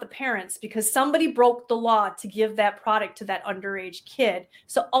it's not the parents, because somebody broke the law to give that product to that underage kid.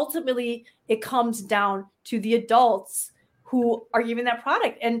 So ultimately, it comes down to the adults who are giving that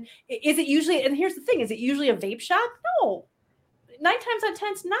product. And is it usually, and here's the thing, is it usually a vape shop? No. 9 times out of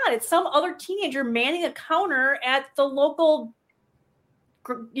 10, it's not. It's some other teenager manning a counter at the local,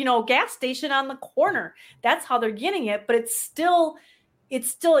 gas station on the corner. That's how they're getting it. But it's still, you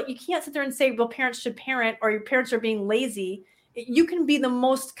can't sit there and say, well, parents should parent, or your parents are being lazy. You can be the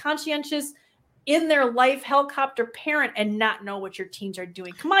most conscientious in their life helicopter parent and not know what your teens are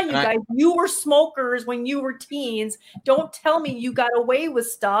doing. Come on, you guys. You were smokers when you were teens. Don't tell me you got away with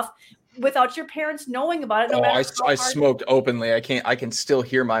stuff without your parents knowing about it. I smoked openly. I can still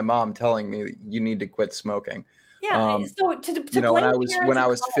hear my mom telling me you need to quit smoking. Yeah. So when I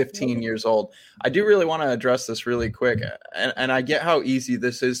was 15 years old, I do really want to address this really quick. And I get how easy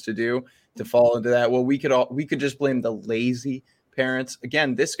this is to do. to fall into that. Well, we could just blame the lazy parents.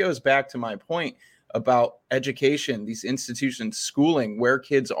 Again, this goes back to my point about education, these institutions, schooling, where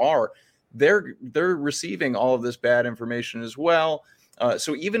kids are. They're receiving all of this bad information as well.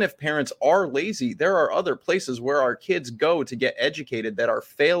 So even if parents are lazy, there are other places where our kids go to get educated that are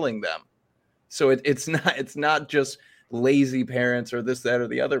failing them. So it's not just lazy parents or this, that, or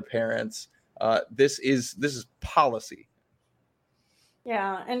the other parents. This is policy.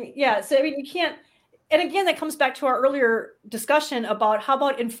 Yeah. And yeah, so I mean, you can't, and again, that comes back to our earlier discussion about how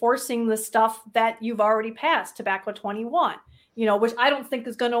about enforcing the stuff that you've already passed, Tobacco 21, which I don't think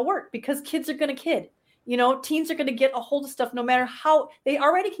is going to work because kids are going to kid. Teens are going to get a hold of stuff no matter how they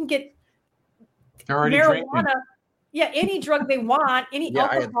already can get marijuana. Drinking. Yeah, any drug they want, any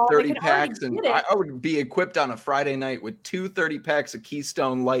alcohol. I had 30 packs, and I would be equipped on a Friday night with 30 packs of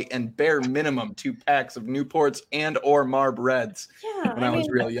Keystone Light and bare minimum 2 packs of Newports and or Marb Reds. Yeah, when I was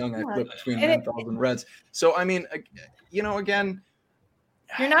real young, I flipped between menthols and Reds. So I mean, again,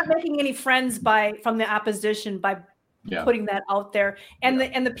 you're not making any friends from the opposition by putting that out there, and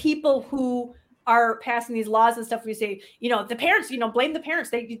the people who are passing these laws and stuff. We say, the parents, blame the parents.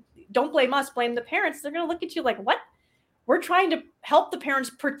 They don't blame us, blame the parents. They're going to look at you like, what? We're trying to help the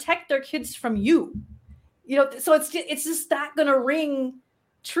parents protect their kids from you. So it's just not going to ring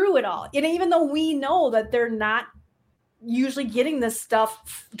true at all. And even though we know that they're not usually getting this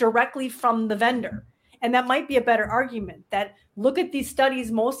stuff directly from the vendor, and that might be a better argument that look at these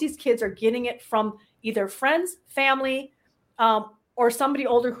studies. Most of these kids are getting it from either friends, family, or somebody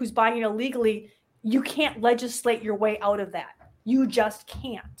older who's buying it illegally. You can't legislate your way out of that. You just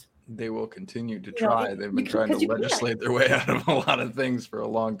can't. They will continue to try. They've been trying to legislate their way out of a lot of things for a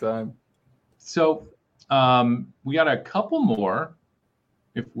long time. So we got a couple more.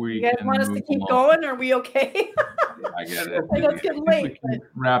 If we guys want us to keep going, are we okay? I get it. It's getting late.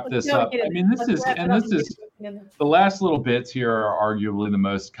 Wrap this up. I mean, this is the last little bits here are arguably the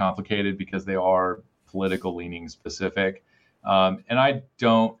most complicated because they are political leaning specific. And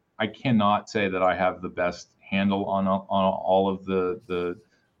I cannot say that I have the best handle on all of the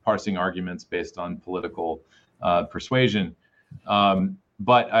parsing arguments based on political persuasion.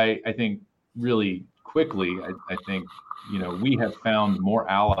 But I think really quickly, I think, we have found more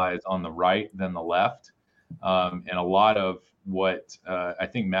allies on the right than the left. And a lot of what I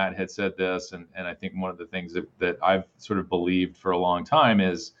think Matt had said this, and I think one of the things that I've sort of believed for a long time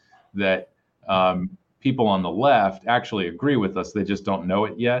is that people on the left actually agree with us. They just don't know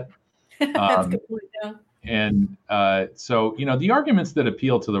it yet. That's a good point, yeah. And so, the arguments that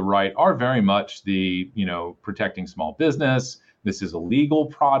appeal to the right are very much the, protecting small business. This is a legal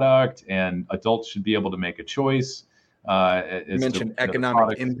product and adults should be able to make a choice. You mentioned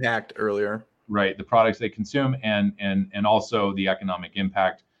economic impact earlier. Right. The products they consume and also the economic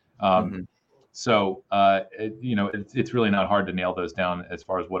impact. So, it's really not hard to nail those down as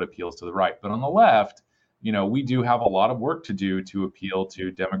far as what appeals to the right. But on the left, we do have a lot of work to do to appeal to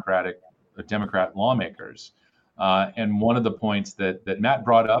Democrat lawmakers. And one of the points that Matt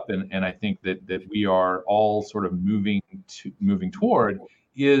brought up, and I think that we are all sort of moving toward,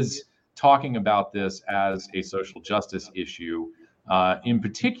 is talking about this as a social justice issue. In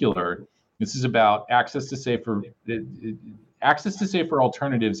particular, this is about access to safer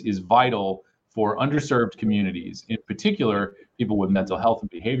alternatives is vital for underserved communities, in particular, people with mental health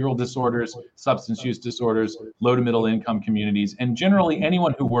and behavioral disorders, substance use disorders, low to middle income communities, and generally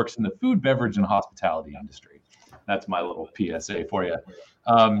anyone who works in the food, beverage, and hospitality industry. That's my little PSA for you.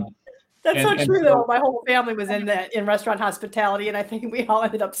 That's so true, though. My whole family was in restaurant hospitality, and I think we all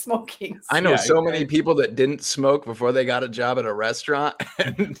ended up smoking. I know so many people that didn't smoke before they got a job at a restaurant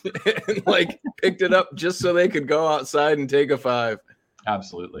and picked it up just so they could go outside and take a 5.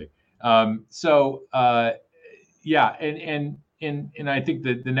 Absolutely. And I think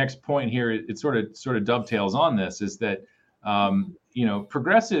that the next point here, it sort of dovetails on this, is that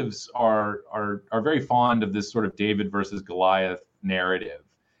progressives are very fond of this sort of David versus Goliath narrative,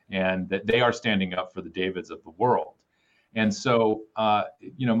 and that they are standing up for the Davids of the world. And so,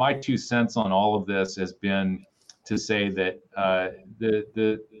 my 2 cents on all of this has been to say that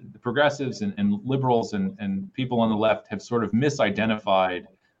the progressives and liberals and people on the left have sort of misidentified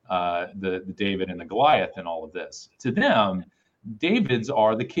the David and the Goliath in all of this. To them, Davids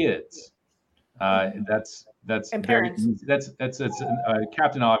are the kids. That's and very parents. easy. That's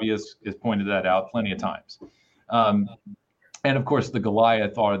Captain Obvious has pointed that out plenty of times. And of course, the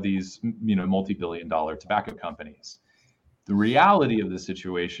Goliath are these multi-billion-dollar tobacco companies. The reality of the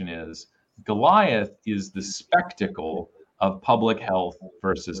situation is Goliath is the spectacle of public health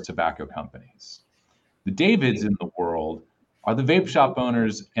versus tobacco companies. The Davids in the world are the vape shop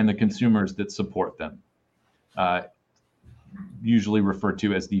owners and the consumers that support them, usually referred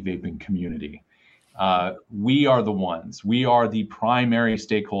to as the vaping community. We are the ones. We are the primary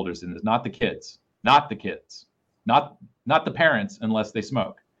stakeholders in this, not the kids, not the parents unless they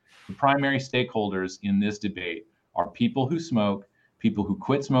smoke. The primary stakeholders in this debate are people who smoke, people who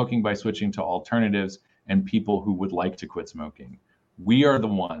quit smoking by switching to alternatives, and people who would like to quit smoking. We are the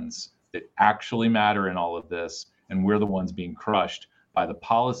ones that actually matter in all of this, and we're the ones being crushed by the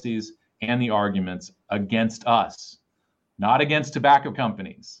policies and the arguments against us, not against tobacco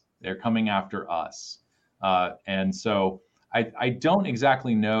companies. They're coming after us. And so I don't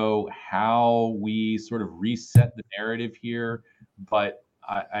exactly know how we sort of reset the narrative here, but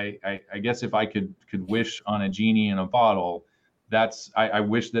I guess if I could wish on a genie in a bottle, I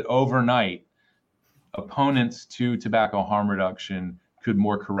wish that overnight opponents to tobacco harm reduction could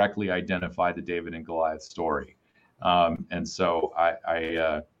more correctly identify the David and Goliath story. And so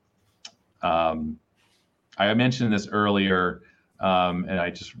I mentioned this earlier, and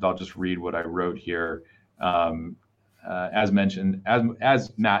I'll just read what I wrote here. As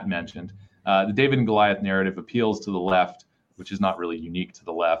Matt mentioned, the David and Goliath narrative appeals to the left, which is not really unique to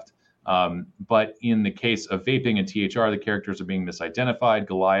the left. But in the case of vaping and THR, the characters are being misidentified.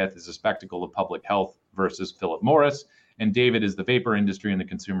 Goliath is a spectacle of public health versus Philip Morris, and David is the vapor industry and the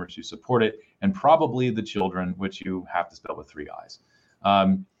consumers who support it, and probably the children, which you have to spell with 3 I's.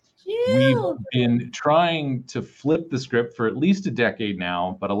 We've been trying to flip the script for at least a decade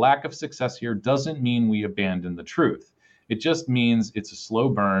now, but a lack of success here doesn't mean we abandon the truth. It just means it's a slow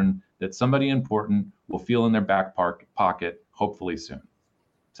burn that somebody important will feel in their back pocket, hopefully soon.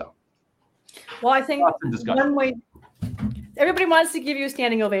 So, well, I think one way everybody wants to give you a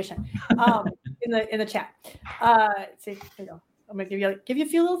standing ovation in the chat. See, here you go. I'm gonna give you a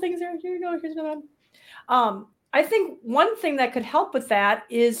few little things there. Here you go. Here's another one. I think one thing that could help with that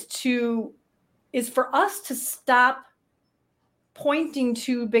is for us to stop pointing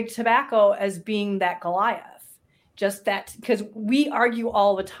to big tobacco as being that Goliath. Just that, because we argue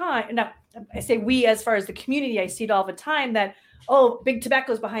all the time. Now, I say we as far as the community, I see it all the time that, oh, big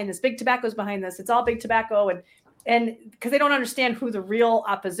tobacco's behind this, big tobacco's behind this. It's all big tobacco. And because they don't understand who the real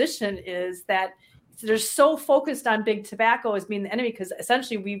opposition is, that they're so focused on big tobacco as being the enemy, because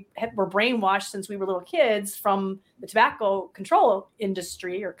essentially we're brainwashed since we were little kids from the tobacco control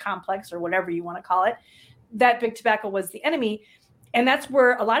industry or complex or whatever you want to call it, that big tobacco was the enemy. And that's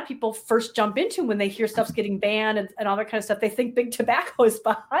where a lot of people first jump into when they hear stuff's getting banned and all that kind of stuff. They think big tobacco is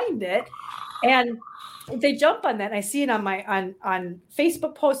behind it. And they jump on that. And I see it on on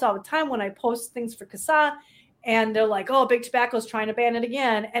Facebook posts all the time when I post things for CASA. And they're like, oh, big tobacco is trying to ban it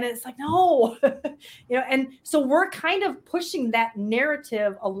again. And it's like, no, and so we're kind of pushing that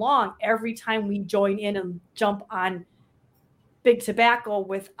narrative along every time we join in and jump on big tobacco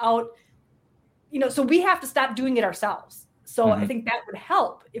without, so we have to stop doing it ourselves. So I think that would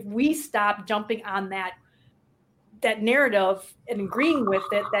help if we stop jumping on that narrative and agreeing with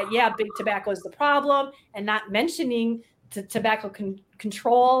it that, yeah, big tobacco is the problem, and not mentioning tobacco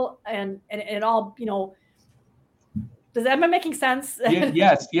control and it all, Does that making sense?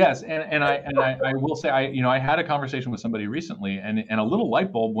 Yes. And I will say, I had a conversation with somebody recently, and a little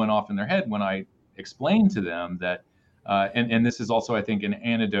light bulb went off in their head when I explained to them that, and this is also, I think, an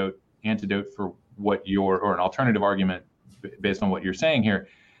antidote for or an alternative argument based on what you're saying here,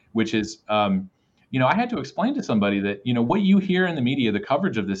 which is, I had to explain to somebody that, what you hear in the media, the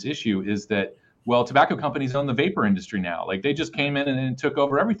coverage of this issue is that, well, tobacco companies own the vapor industry now. Like, they just came in and took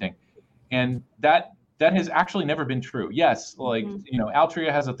over everything. And that has actually never been true. Yes, like,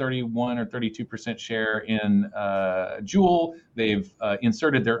 Altria has a 31 or 32% share in Juul. They've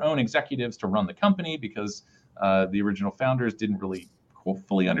inserted their own executives to run the company because the original founders didn't really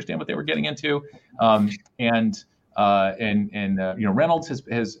fully understand what they were getting into. Reynolds has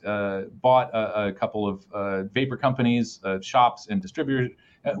bought a couple of vapor companies, shops and distributors,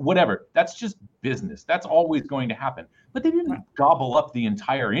 whatever. That's just business. That's always going to happen. But they didn't gobble up the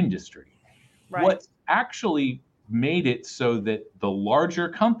entire industry. Right. What actually made it so that the larger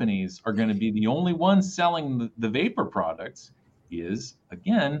companies are going to be the only ones selling the vapor products is,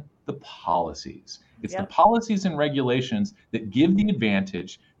 again, the policies. It's the policies and regulations that give the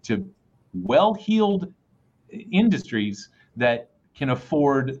advantage to well-heeled industries that can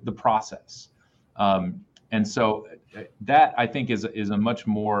afford the process. And so that, I think, is a much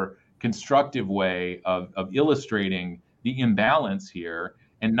more constructive way of illustrating the imbalance here,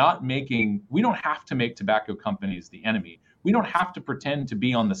 and we don't have to make tobacco companies the enemy. We don't have to pretend to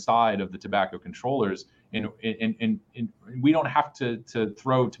be on the side of the tobacco controllers, and we don't have to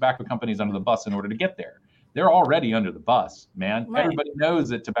throw tobacco companies under the bus in order to get there. they're already under the bus, man. Right. Everybody knows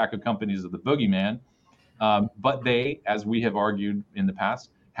that tobacco companies are the boogeyman, but they, as we have argued in the past,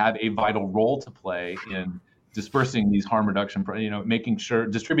 have a vital role to play in dispersing these harm reduction, making sure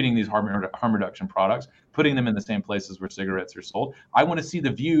distributing these harm reduction products, putting them in the same places where cigarettes are sold. I want to see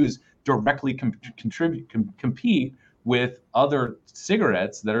the Vuse directly compete with other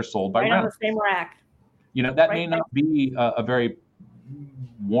cigarettes that are sold by right Reynolds. on the same rack. That may not be a very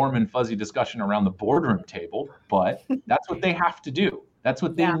warm and fuzzy discussion around the boardroom table, but that's what they have to do. That's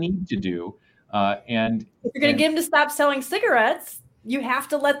what they need to do. And if you're going to get them to stop selling cigarettes, you have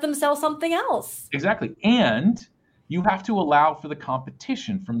to let them sell something else. Exactly. And you have to allow for the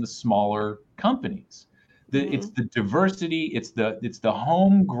competition from the smaller companies. It's the diversity, it's the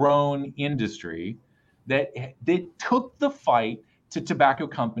homegrown industry that took the fight to tobacco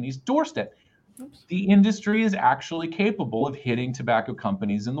companies' doorstep. The industry is actually capable of hitting tobacco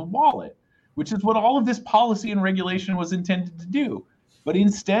companies in the wallet, which is what all of this policy and regulation was intended to do. But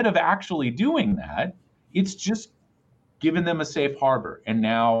instead of actually doing that, it's just given them a safe harbor. And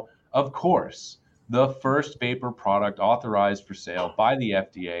now, of course, the first vapor product authorized for sale by the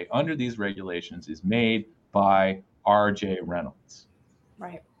FDA under these regulations is made by R.J. Reynolds.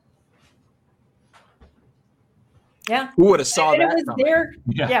 Right. Yeah. Who would have saw and that? It was their,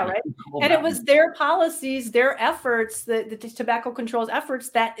 right. And it was their policies, their efforts, the tobacco controls efforts,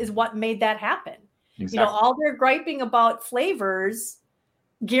 that is what made that happen. Exactly. All their griping about flavors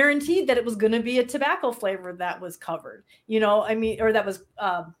guaranteed that it was going to be a tobacco flavor that was covered, or that was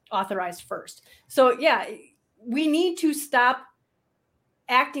authorized first. So yeah, we need to stop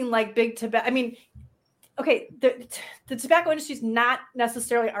acting like big tobacco. I mean, okay, the tobacco industry is not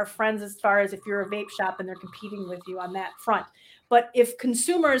necessarily our friends as far as if you're a vape shop and they're competing with you on that front. But if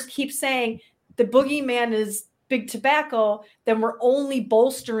consumers keep saying the boogeyman is big tobacco, then we're only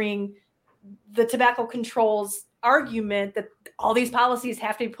bolstering the tobacco controls argument that all these policies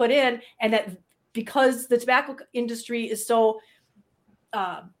have to be put in, and that because the tobacco industry is so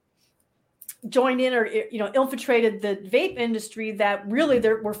joined in or infiltrated the vape industry, that really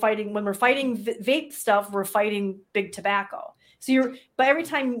we're fighting vape stuff, we're fighting big tobacco. So but every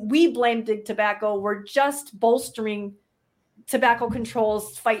time we blame big tobacco, we're just bolstering tobacco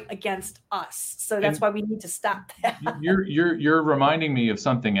controls fight against us. So that's why we need to stop that. You're reminding me of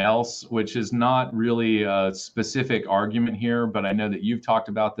something else, which is not really a specific argument here, but I know that you've talked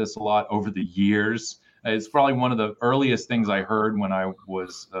about this a lot over the years. It's probably one of the earliest things I heard when I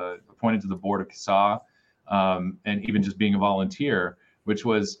was appointed to the board of CASA, and even just being a volunteer, which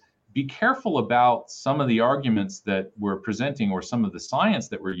was be careful about some of the arguments that we're presenting or some of the science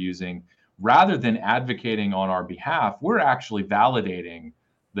that we're using. Rather than advocating on our behalf, we're actually validating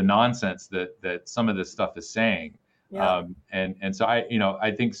the nonsense that some of this stuff is saying. Yeah. And so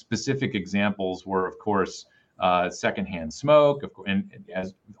I think specific examples were, of course, secondhand smoke, and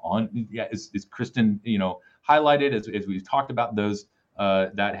as Kristen highlighted, as we've talked about those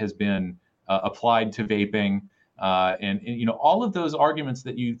that has been applied to vaping, and all of those arguments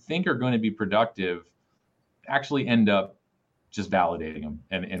that you think are going to be productive actually end up just validating them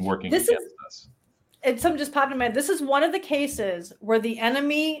and working against us. And something just popped in my head. This is one of the cases where the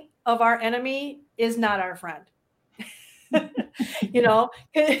enemy of our enemy is not our friend.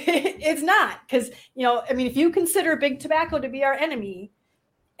 It's not, because, if you consider big tobacco to be our enemy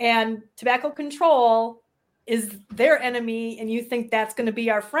and tobacco control is their enemy, and you think that's going to be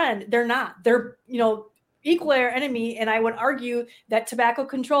our friend, they're not. They're, equally our enemy. And I would argue that tobacco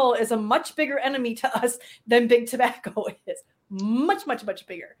control is a much bigger enemy to us than big tobacco is. Much, much, much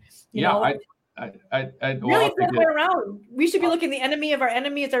bigger. I really flip it around. We should be looking the enemy of our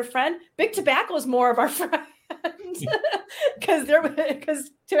enemy as our friend. Big tobacco is more of our friend because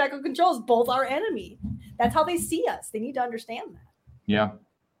tobacco control is both our enemy. That's how they see us. They need to understand that.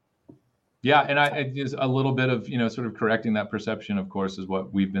 Yeah, and I just a little bit of sort of correcting that perception, of course, is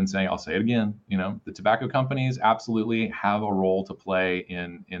what we've been saying. I'll say it again. The tobacco companies absolutely have a role to play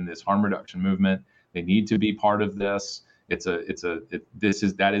in this harm reduction movement. They need to be part of this.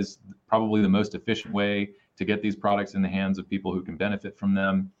 That is probably the most efficient way to get these products in the hands of people who can benefit from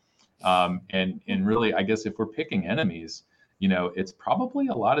them. And really, I guess if we're picking enemies, it's probably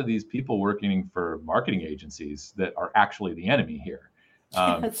a lot of these people working for marketing agencies that are actually the enemy here.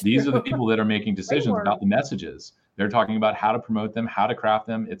 These are the people that are making decisions about the messages. They're talking about how to promote them, how to craft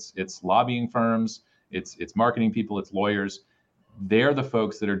them. It's lobbying firms, it's marketing people, it's lawyers. They're the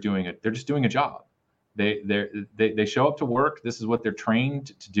folks that are doing it. They're just doing a job. They show up to work. This is what they're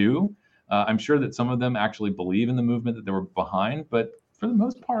trained to do. I'm sure that some of them actually believe in the movement that they were behind, but for the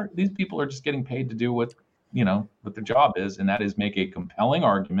most part, these people are just getting paid to do what their job is, and that is make a compelling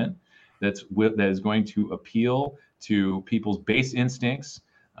argument that is going to appeal to people's base instincts.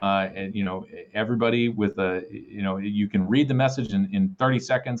 And everybody with you can read the message in 30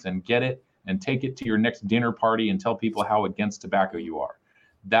 seconds and get it and take it to your next dinner party and tell people how against tobacco you are.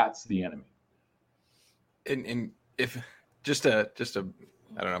 That's the enemy. And if just to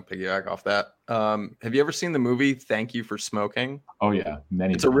I don't know, piggyback off that. Have you ever seen the movie Thank You for Smoking? Oh yeah,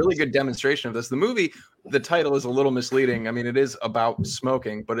 It's a really good demonstration of this. The movie, the title is a little misleading. I mean, it is about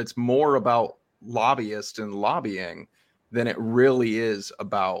smoking, but it's more about lobbyists and lobbying than it really is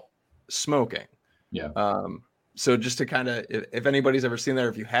about smoking. Yeah. So just to kind of, if anybody's ever seen that, or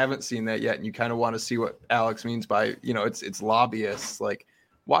if you haven't seen that yet, and you kind of want to see what Alex means by, it's lobbyists, like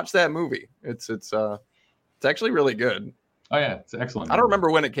watch that movie. It's actually really good. Oh yeah, it's excellent. I don't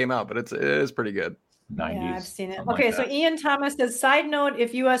remember when it came out, but it is pretty good. 90s. Yeah, I've seen it. Okay, so Ian Thomas says, side note,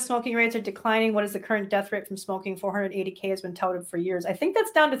 if U.S. smoking rates are declining, what is the current death rate from smoking? 480K has been touted for years. I think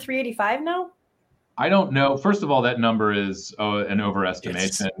that's down to 385 now. I don't know. First of all, that number is an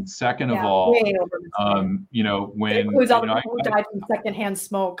overestimation. Second of all, when it includes all the people who died from secondhand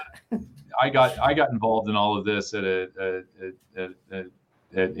smoke. I got involved in all of this I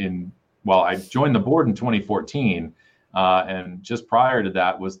joined the board in 2014. And just prior to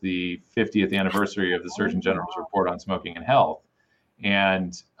that was the 50th anniversary of the Surgeon General's report on smoking and health.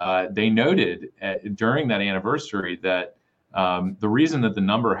 And they noted during that anniversary that the reason that the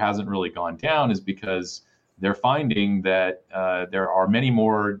number hasn't really gone down is because they're finding that there are many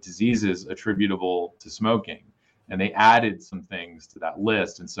more diseases attributable to smoking. And they added some things to that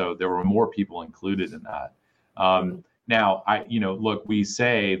list. And so there were more people included in that. Now, look, we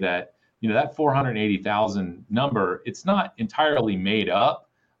say that, that 480,000 number, it's not entirely made up,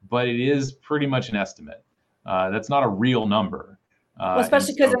 but it is pretty much an estimate. That's not a real number.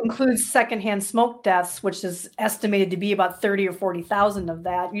 Especially because it includes secondhand smoke deaths, which is estimated to be about 30 or 40,000 of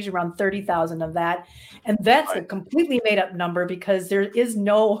that, usually around 30,000 of that. And that's a completely made up number because there is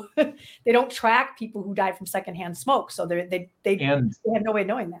no, they don't track people who die from secondhand smoke. So they have no way of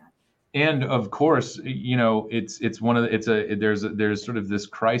knowing that. And of course, it's one of there's sort of this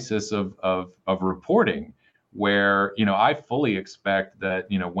crisis of reporting where, I fully expect that,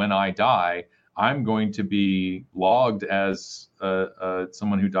 when I die, I'm going to be logged as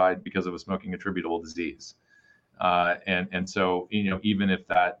someone who died because of a smoking attributable disease. And so, even if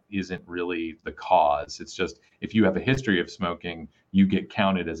that isn't really the cause, it's just if you have a history of smoking, you get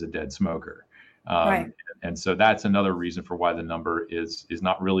counted as a dead smoker. Right. And so that's another reason for why the number is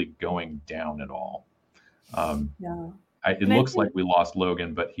not really going down at all. It looks like we lost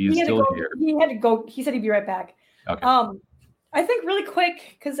Logan, but he's still here. He had to go. He said he'd be right back. Okay. I think really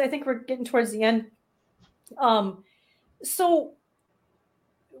quick, because I think we're getting towards the end. So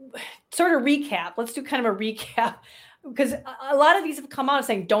sort of recap. Let's do kind of a recap, because a lot of these have come out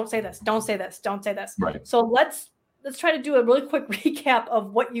saying, don't say this, don't say this, don't say this. Right. So let's try to do a really quick recap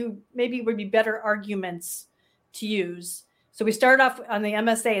of what you maybe would be better arguments to use. So we started off on the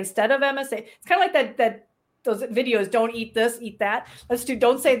MSA instead of MSA. It's kind of like that those videos, don't eat this, eat that. Let's do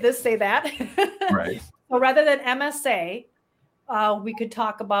don't say this, say that. Right. So rather than MSA, we could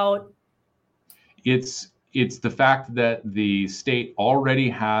talk about. It's the fact that the state already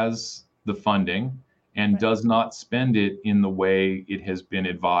has the funding and does not spend it in the way it has been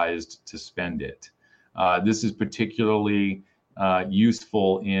advised to spend it. This is particularly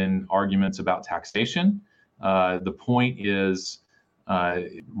useful in arguments about taxation. The point is,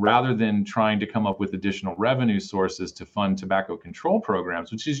 rather than trying to come up with additional revenue sources to fund tobacco control programs,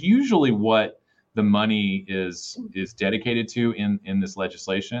 which is usually what the money is dedicated to in this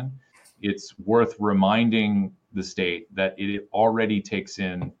legislation, it's worth reminding the state that it already takes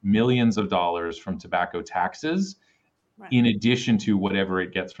in millions of dollars from tobacco taxes, in addition to whatever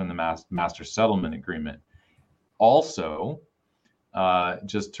it gets from the master settlement agreement. Also,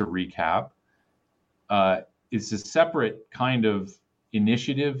 just to recap, it's a separate kind of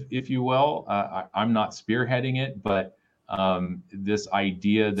initiative, if you will. I'm not spearheading it, but this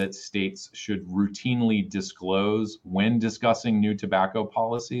idea that states should routinely disclose when discussing new tobacco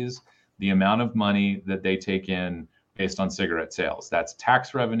policies, the amount of money that they take in based on cigarette sales. That's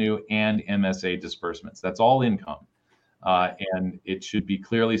tax revenue and MSA disbursements. That's all income. And it should be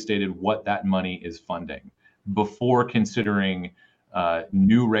clearly stated what that money is funding before considering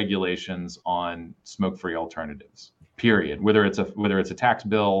new regulations on smoke-free alternatives. Period. Whether it's a tax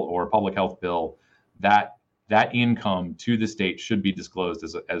bill or a public health bill, that income to the state should be disclosed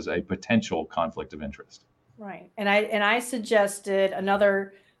as a potential conflict of interest. Right. And I suggested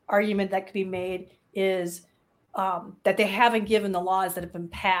another argument that could be made is that they haven't given the laws that have been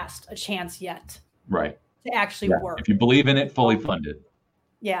passed a chance yet. Right. To actually work. If you believe in it, fully funded.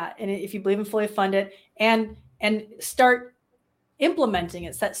 Yeah, and if you believe in fully fund it, and start implementing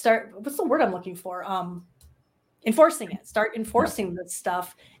it. Start. What's the word I'm looking for? Enforcing it. Start enforcing this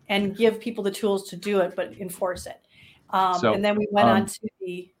stuff and give people the tools to do it, but enforce it. And then we went on to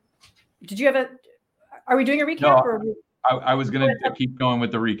the. Did you have a? Are we doing a recap? No, or I was going to keep going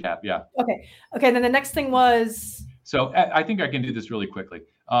with the recap. Yeah. Okay. And then the next thing was. So I think I can do this really quickly.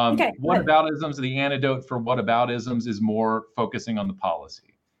 Whataboutisms, the antidote for whataboutisms is more focusing on the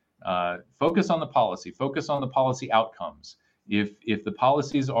policy. Focus on the policy. Focus on the policy outcomes. If the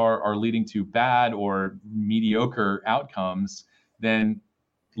policies are leading to bad or mediocre outcomes, then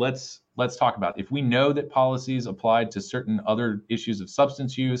let's talk about it. If we know that policies applied to certain other issues of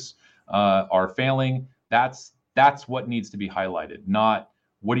substance use are failing, that's what needs to be highlighted, not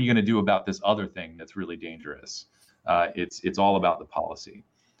what are you going to do about this other thing that's really dangerous. It's all about the policy.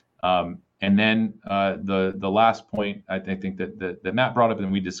 And then the last point I think that Matt brought up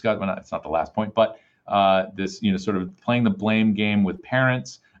and we discussed, well, it's not the last point, but this, sort of playing the blame game with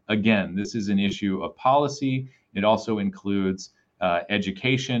parents. Again, this is an issue of policy. It also includes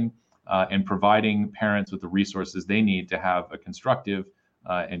education and providing parents with the resources they need to have a constructive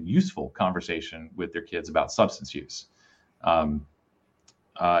and useful conversation with their kids about substance use. And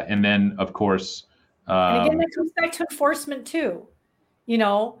then, of course, and again, that comes back to enforcement too,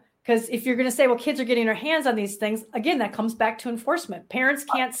 because if you're going to say, well, kids are getting their hands on these things, again, that comes back to enforcement. Parents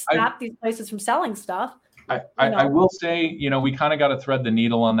can't stop these places from selling stuff. I will say, we kind of got to thread the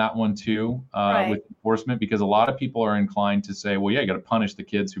needle on that one too, with enforcement, because a lot of people are inclined to say, well, yeah, you got to punish the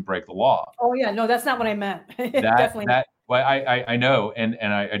kids who break the law. Oh yeah, no, that's not what I meant. Definitely not. Well, I know, and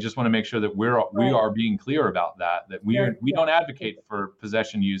I just want to make sure that we are being clear about that we don't advocate for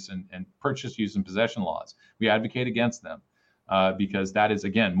possession use and purchase use and possession laws. We advocate against them because that is,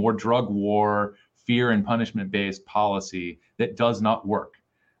 again, more drug war, fear and punishment based policy that does not work.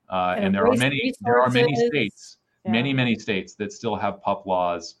 And there are many states, many states that still have PUP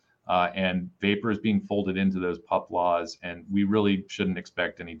laws, and vapor is being folded into those PUP laws, and we really shouldn't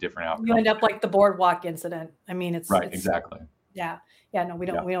expect any different outcomes. You end up like the boardwalk incident. I mean, it's exactly. Yeah, no, we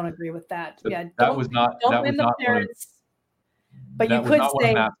don't agree with that. So yeah, that was not the parents. But you could say one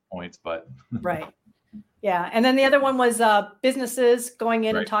of Matt's points, but right. Yeah, and then the other one was businesses going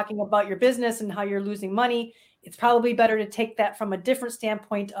in and talking about your business and how you're losing money. It's probably better to take that from a different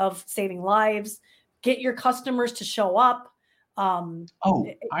standpoint of saving lives. Get your customers to show up.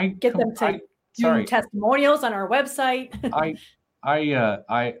 Get them to do testimonials on our website.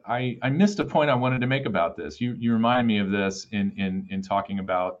 I missed a point I wanted to make about this. You remind me of this in talking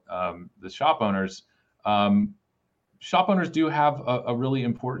about the shop owners. Shop owners do have a really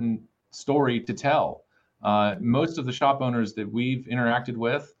important story to tell. Most of the shop owners that we've interacted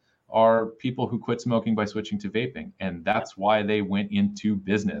with are people who quit smoking by switching to vaping, and that's why they went into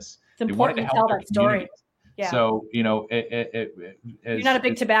business. It's important to tell that story. Yeah. So, you're not a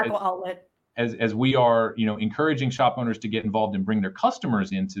big tobacco outlet. As we are, encouraging shop owners to get involved and bring their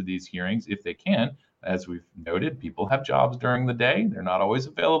customers into these hearings if they can. As we've noted, people have jobs during the day. They're not always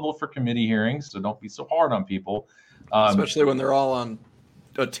available for committee hearings, so don't be so hard on people. Especially when they're all on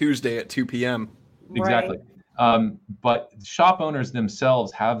a Tuesday at 2 p.m. Exactly. But shop owners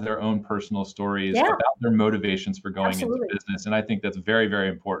themselves have their own personal stories about their motivations for going into business. And I think that's very, very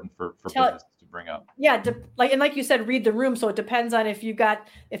important for businesses to bring up. Yeah. Like you said, read the room. So it depends on if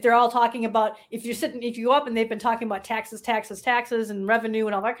they're all talking about, if you go up and they've been talking about taxes and revenue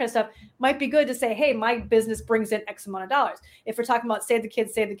and all that kind of stuff, might be good to say, hey, my business brings in X amount of dollars. If we're talking about save the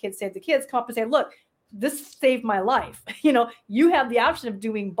kids, come up and say, look, this saved my life. You have the option of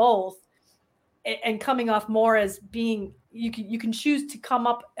doing both. And coming off more as being, you can choose to come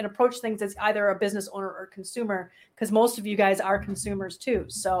up and approach things as either a business owner or consumer, because most of you guys are consumers too.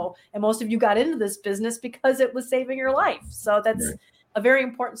 So, and most of you got into this business because it was saving your life. So that's a very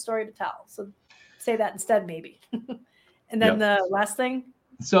important story to tell. So say that instead, maybe. And then the last thing.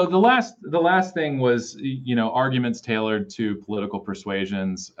 So the last thing was, arguments tailored to political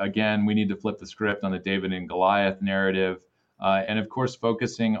persuasions. Again, we need to flip the script on the David and Goliath narrative. And of course,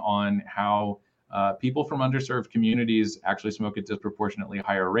 focusing on how people from underserved communities actually smoke at disproportionately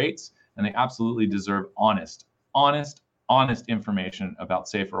higher rates, and they absolutely deserve honest information about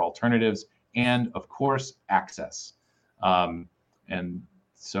safer alternatives, and of course, access. And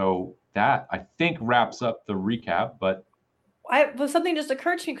so that, I think, wraps up the recap. But something just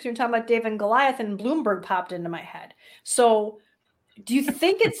occurred to me because you're talking about David and Goliath, and Bloomberg popped into my head. So do you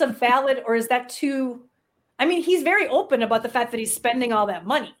think it's a valid, or is that too? I mean, he's very open about the fact that he's spending all that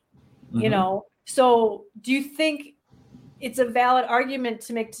money, So do you think it's a valid argument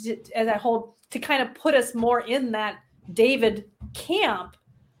to make to kind of put us more in that David camp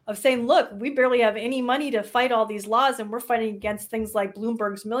of saying, look, we barely have any money to fight all these laws, and we're fighting against things like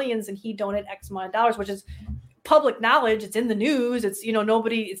Bloomberg's Millions, and he donated X amount of dollars, which is public knowledge. It's in the news. It's,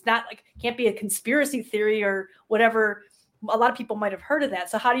 nobody, it's not like, can't be a conspiracy theory or whatever. A lot of people might have heard of that.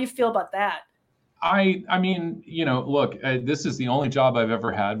 So how do you feel about that? I mean, look, this is the only job I've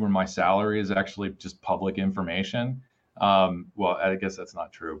ever had where my salary is actually just public information. Well, I guess that's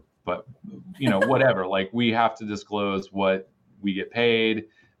not true, but whatever, like we have to disclose what we get paid.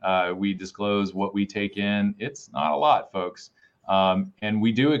 We disclose what we take in. It's not a lot, folks. And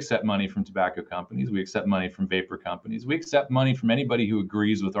we do accept money from tobacco companies. We accept money from vapor companies. We accept money from anybody who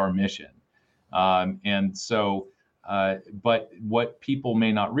agrees with our mission. And so, but what people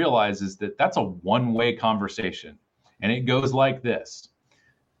may not realize is that that's a one-way conversation. And it goes like this.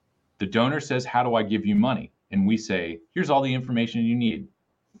 The donor says, how do I give you money? And we say, here's all the information you need.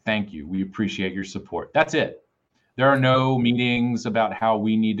 Thank you. We appreciate your support. That's it. There are no meetings about how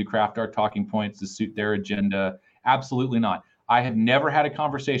we need to craft our talking points to suit their agenda. Absolutely not. I have never had a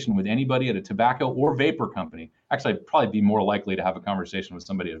conversation with anybody at a tobacco or vapor company. Actually, I'd probably be more likely to have a conversation with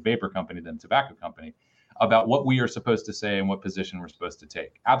somebody at a vapor company than a tobacco company about what we are supposed to say and what position we're supposed to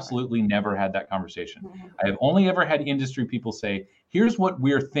take. Absolutely never had that conversation. I have only ever had industry people say, here's what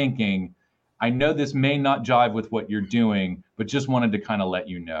we're thinking. I know this may not jive with what you're doing, but just wanted to kind of let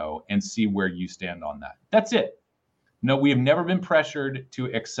you know and see where you stand on that. That's it. No, we have never been pressured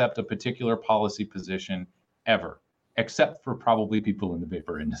to accept a particular policy position ever, except for probably people in the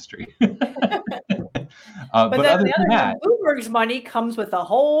vapor industry. But other than that, Bloomberg's money comes with a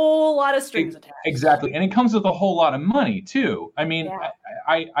whole lot of strings attached. Exactly. And it comes with a whole lot of money too. I mean, yeah.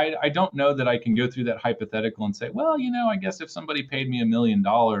 I don't know that I can go through that hypothetical and say, well, I guess if somebody paid me $1 million,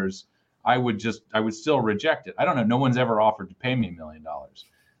 I would still reject it. I don't know. No one's ever offered to pay me $1 million.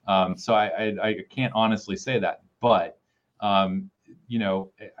 So I can't honestly say that. But,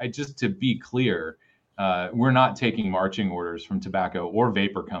 just to be clear, we're not taking marching orders from tobacco or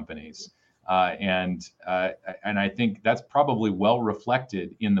vapor companies. And I think that's probably well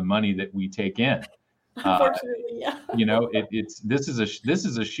reflected in the money that we take in. Unfortunately, yeah. This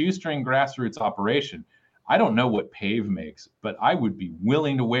is a shoestring grassroots operation. I don't know what PAVE makes, but I would be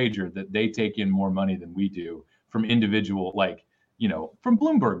willing to wager that they take in more money than we do from individual, from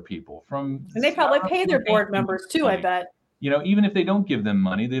Bloomberg people, and they probably pay their board members too, I bet. Even if they don't give them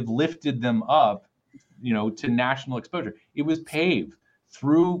money, they've lifted them up, to national exposure. It was PAVE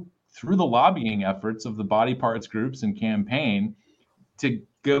through the lobbying efforts of the body parts groups and campaign to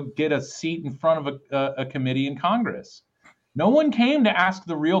go get a seat in front of a committee in Congress. No one came to ask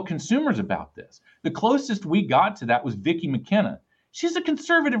the real consumers about this. The closest we got to that was Vicki McKenna. She's a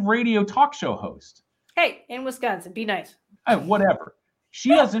conservative radio talk show host. Hey, in Wisconsin, be nice. Whatever. She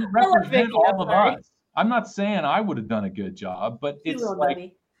doesn't represent all of us. I'm not saying I would have done a good job, but it's like,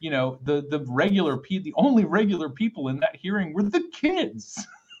 buddy. The only regular people in that hearing were the kids.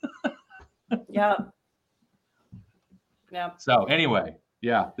 Yeah. So anyway,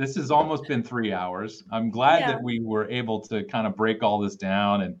 this has almost been 3 hours. I'm glad that we were able to kind of break all this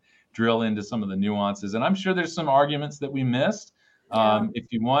down and drill into some of the nuances. And I'm sure there's some arguments that we missed. If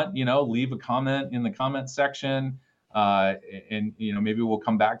you want, leave a comment in the comment section. And maybe we'll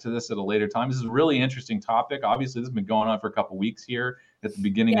come back to this at a later time. This is a really interesting topic. Obviously, this has been going on for a couple of weeks here at the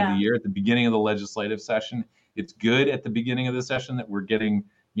beginning of the year, at the beginning of the legislative session. It's good at the beginning of the session that we're getting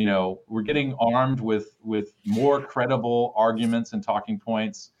armed with more credible arguments and talking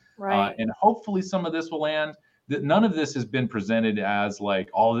points. Right. And hopefully some of this will land. That none of this has been presented as like,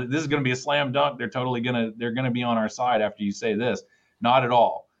 this is going to be a slam dunk. They're going to be on our side after you say this. Not at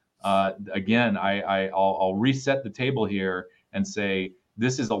all. Again, I'll reset the table here and say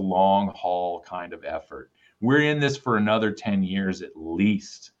this is a long haul kind of effort. We're in this for another 10 years at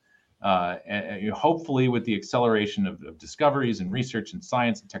least. And hopefully with the acceleration of discoveries and research and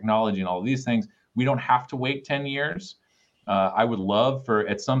science and technology and all of these things, we don't have to wait 10 years. I would love for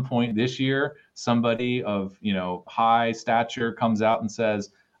at some point this year, somebody of high stature comes out and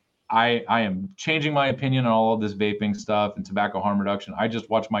says, I am changing my opinion on all of this vaping stuff and tobacco harm reduction. I just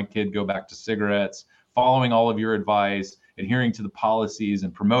watched my kid go back to cigarettes, following all of your advice, adhering to the policies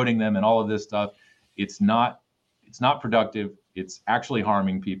and promoting them and all of this stuff. It's not productive. It's actually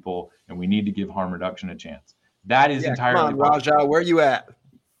harming people, and we need to give harm reduction a chance. That is entirely. Come on, Raja, where are you at?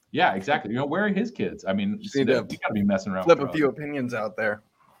 Yeah, exactly. Where are his kids? I mean, we got to be messing around. Flip a few opinions out there.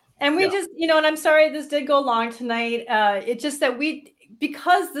 And we just, and I'm sorry this did go long tonight. It's just that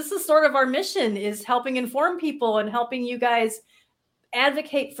because this is sort of our mission, is helping inform people and helping you guys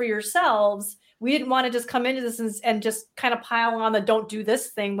advocate for yourselves. We didn't want to just come into this and just kind of pile on the don't do this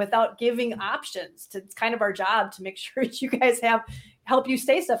thing without giving options. It's kind of our job to make sure you guys have help you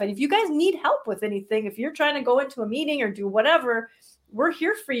stay stuff. And if you guys need help with anything, if you're trying to go into a meeting or do whatever, we're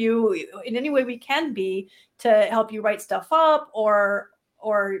here for you in any way we can be to help you write stuff up or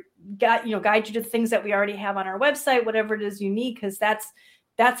guide you to things that we already have on our website, whatever it is you need, because that's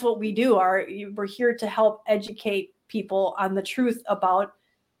what we do. We're here to help educate people on the truth about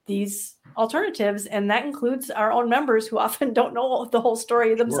these alternatives, and that includes our own members who often don't know the whole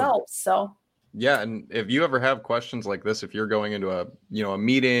story themselves. So yeah, and if you ever have questions like this, if you're going into a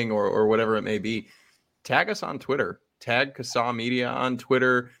meeting or whatever it may be, tag us on Twitter. Tag CASA Media on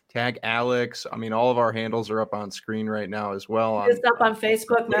Twitter. Tag Alex. I mean, all of our handles are up on screen right now as well. It's up on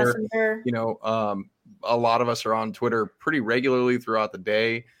Facebook, Twitter, Messenger. A lot of us are on Twitter pretty regularly throughout the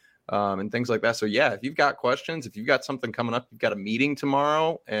day, and things like that. So yeah, if you've got questions, if you've got something coming up, you've got a meeting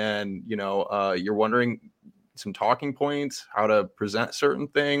tomorrow, and you're wondering some talking points, how to present certain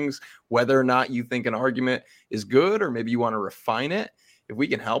things, whether or not you think an argument is good, or maybe you want to refine it. If we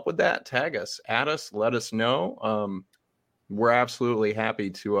can help with that, tag us, add us, let us know. We're absolutely happy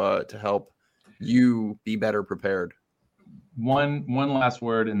to help you be better prepared. One last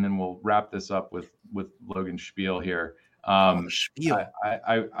word, and then we'll wrap this up with Logan's spiel here. Spiel.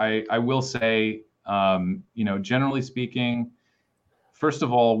 I will say, generally speaking, first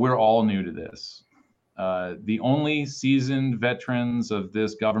of all, we're all new to this. The only seasoned veterans of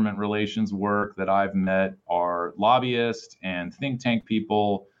this government relations work that I've met are lobbyists and think tank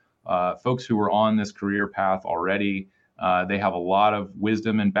people, folks who were on this career path already. They have a lot of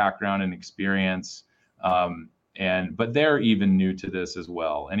wisdom and background and experience, but they're even new to this as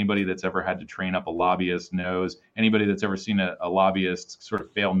well. Anybody that's ever had to train up a lobbyist knows. Anybody that's ever seen a lobbyist sort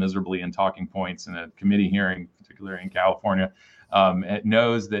of fail miserably in talking points in a committee hearing, particularly in California, it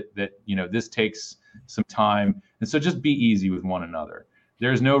knows that this takes some time. And so just be easy with one another.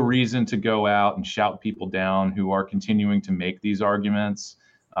 There's no reason to go out and shout people down who are continuing to make these arguments.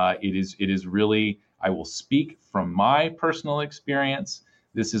 It is really, I will speak from my personal experience.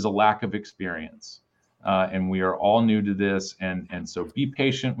 This is a lack of experience. And we are all new to this. And so be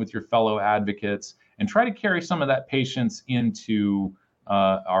patient with your fellow advocates and try to carry some of that patience into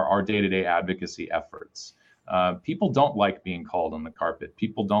our day-to-day advocacy efforts. People don't like being called on the carpet.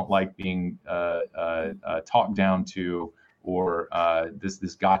 People don't like being talked down to, or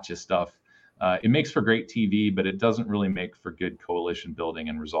this gotcha stuff. It makes for great TV, but it doesn't really make for good coalition building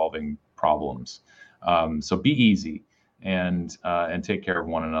and resolving problems. So be easy and take care of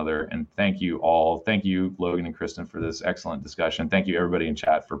one another. And thank you all. Thank you, Logan and Kristen, for this excellent discussion. Thank you, everybody in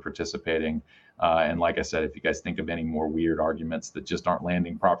chat, for participating. And like I said, if you guys think of any more weird arguments that just aren't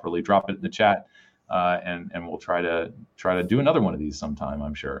landing properly, drop it in the chat. And we'll try to do another one of these sometime,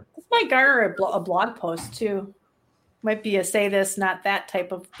 I'm sure. This might garner a blog post too. Might be a say this, not that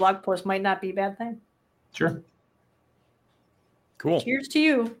type of blog post. Might not be a bad thing. Sure. Cool. Cheers to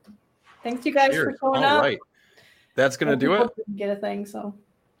you. Thanks you guys for showing up. All right. That's going to do it. Get a thing. So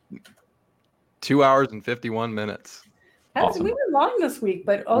 2 hours and 51 minutes. Awesome. We were long this week,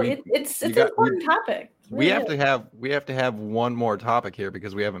 but it's an important topic. We have to have one more topic here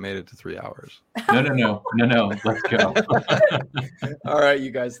because we haven't made it to 3 hours. No. Let's go. All right,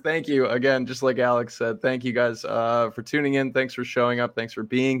 you guys. Thank you again. Just like Alex said, thank you guys for tuning in. Thanks for showing up. Thanks for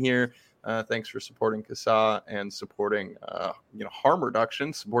being here. Thanks for supporting CASA and supporting harm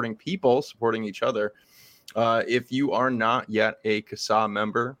reduction, supporting people, supporting each other. If you are not yet a CASA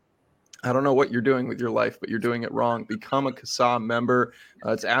member, I don't know what you're doing with your life, but you're doing it wrong. Become a CASA member.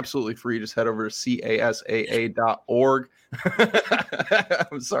 It's absolutely free. Just head over to casaa.org.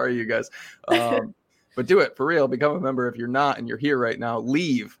 I'm sorry, you guys. But do it for real. Become a member. If you're not and you're here right now,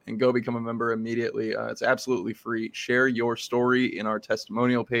 leave and go become a member immediately. It's absolutely free. Share your story in our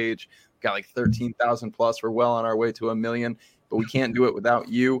testimonial page. We've got like 13,000 plus. We're well on our way to 1 million, but we can't do it without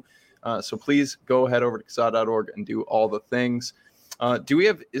you. So please go head over to CASA.org and do all the things. Do we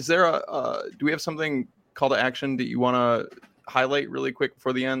have something call to action that you want to highlight really quick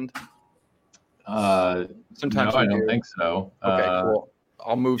before the end? Sometimes I don't think so. Okay, cool.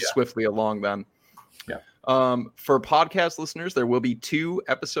 I'll move swiftly along then. Yeah. For podcast listeners, there will be 2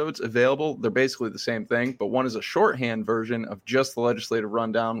 episodes available. They're basically the same thing, but one is a shorthand version of just the legislative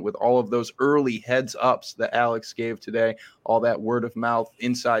rundown with all of those early heads ups that Alex gave today, all that word of mouth,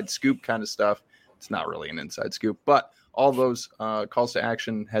 inside scoop kind of stuff. It's not really an inside scoop, but all those calls to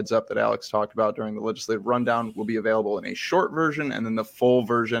action, heads up that Alex talked about during the legislative rundown will be available in a short version, and then the full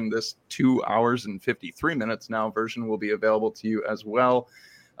version, this 2 hours and 53 minutes now version, will be available to you as well.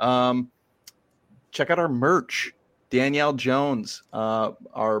 Check out our merch. Danielle Jones,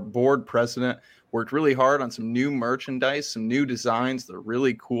 our board president, worked really hard on some new merchandise, some new designs that are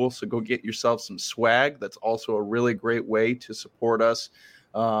really cool. So go get yourself some swag. That's also a really great way to support us.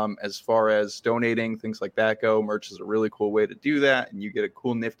 As far as donating, things like that go, merch is a really cool way to do that. And you get a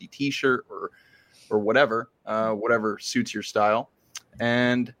cool nifty t-shirt or whatever suits your style.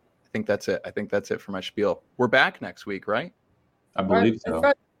 And I think that's it. I think that's it for my spiel. We're back next week, right? I believe so.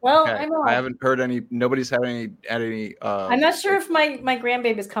 Well, Okay. I know. I haven't heard nobody's had any I'm not sure if my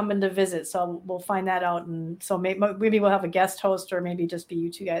grandbaby's coming to visit, so we'll find that out. And so maybe we'll have a guest host, or maybe just be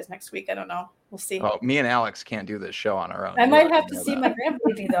you two guys next week. I don't know. We'll see. Oh, me and Alex can't do this show on our own. I might have to see my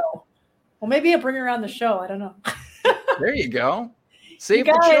grandbaby though. Well, maybe I'll bring her on the show. I don't know. There you go. Save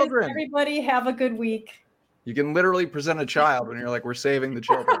You guys, the children. Everybody have a good week. You can literally present a child when you're like, we're saving the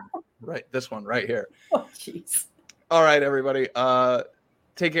children. Right. This one right here. Oh, jeez. All right, everybody.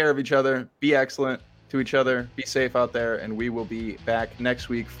 Take care of each other. Be excellent to each other. Be safe out there. And we will be back next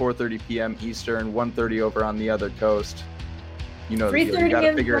week, 4:30 p.m. Eastern, 1:30 over on the other coast. You know, the deal. You got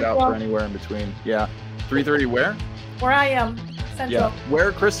to figure it out for anywhere in between. Yeah. 3:30 where? Where I am. Central. Yeah.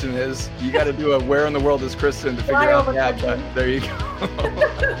 Where Kristen is. You got to do a where in the world is Kristen to figure out that. But there you go.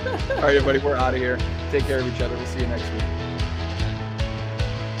 All right, everybody. We're out of here. Take care of each other. We'll see you next week.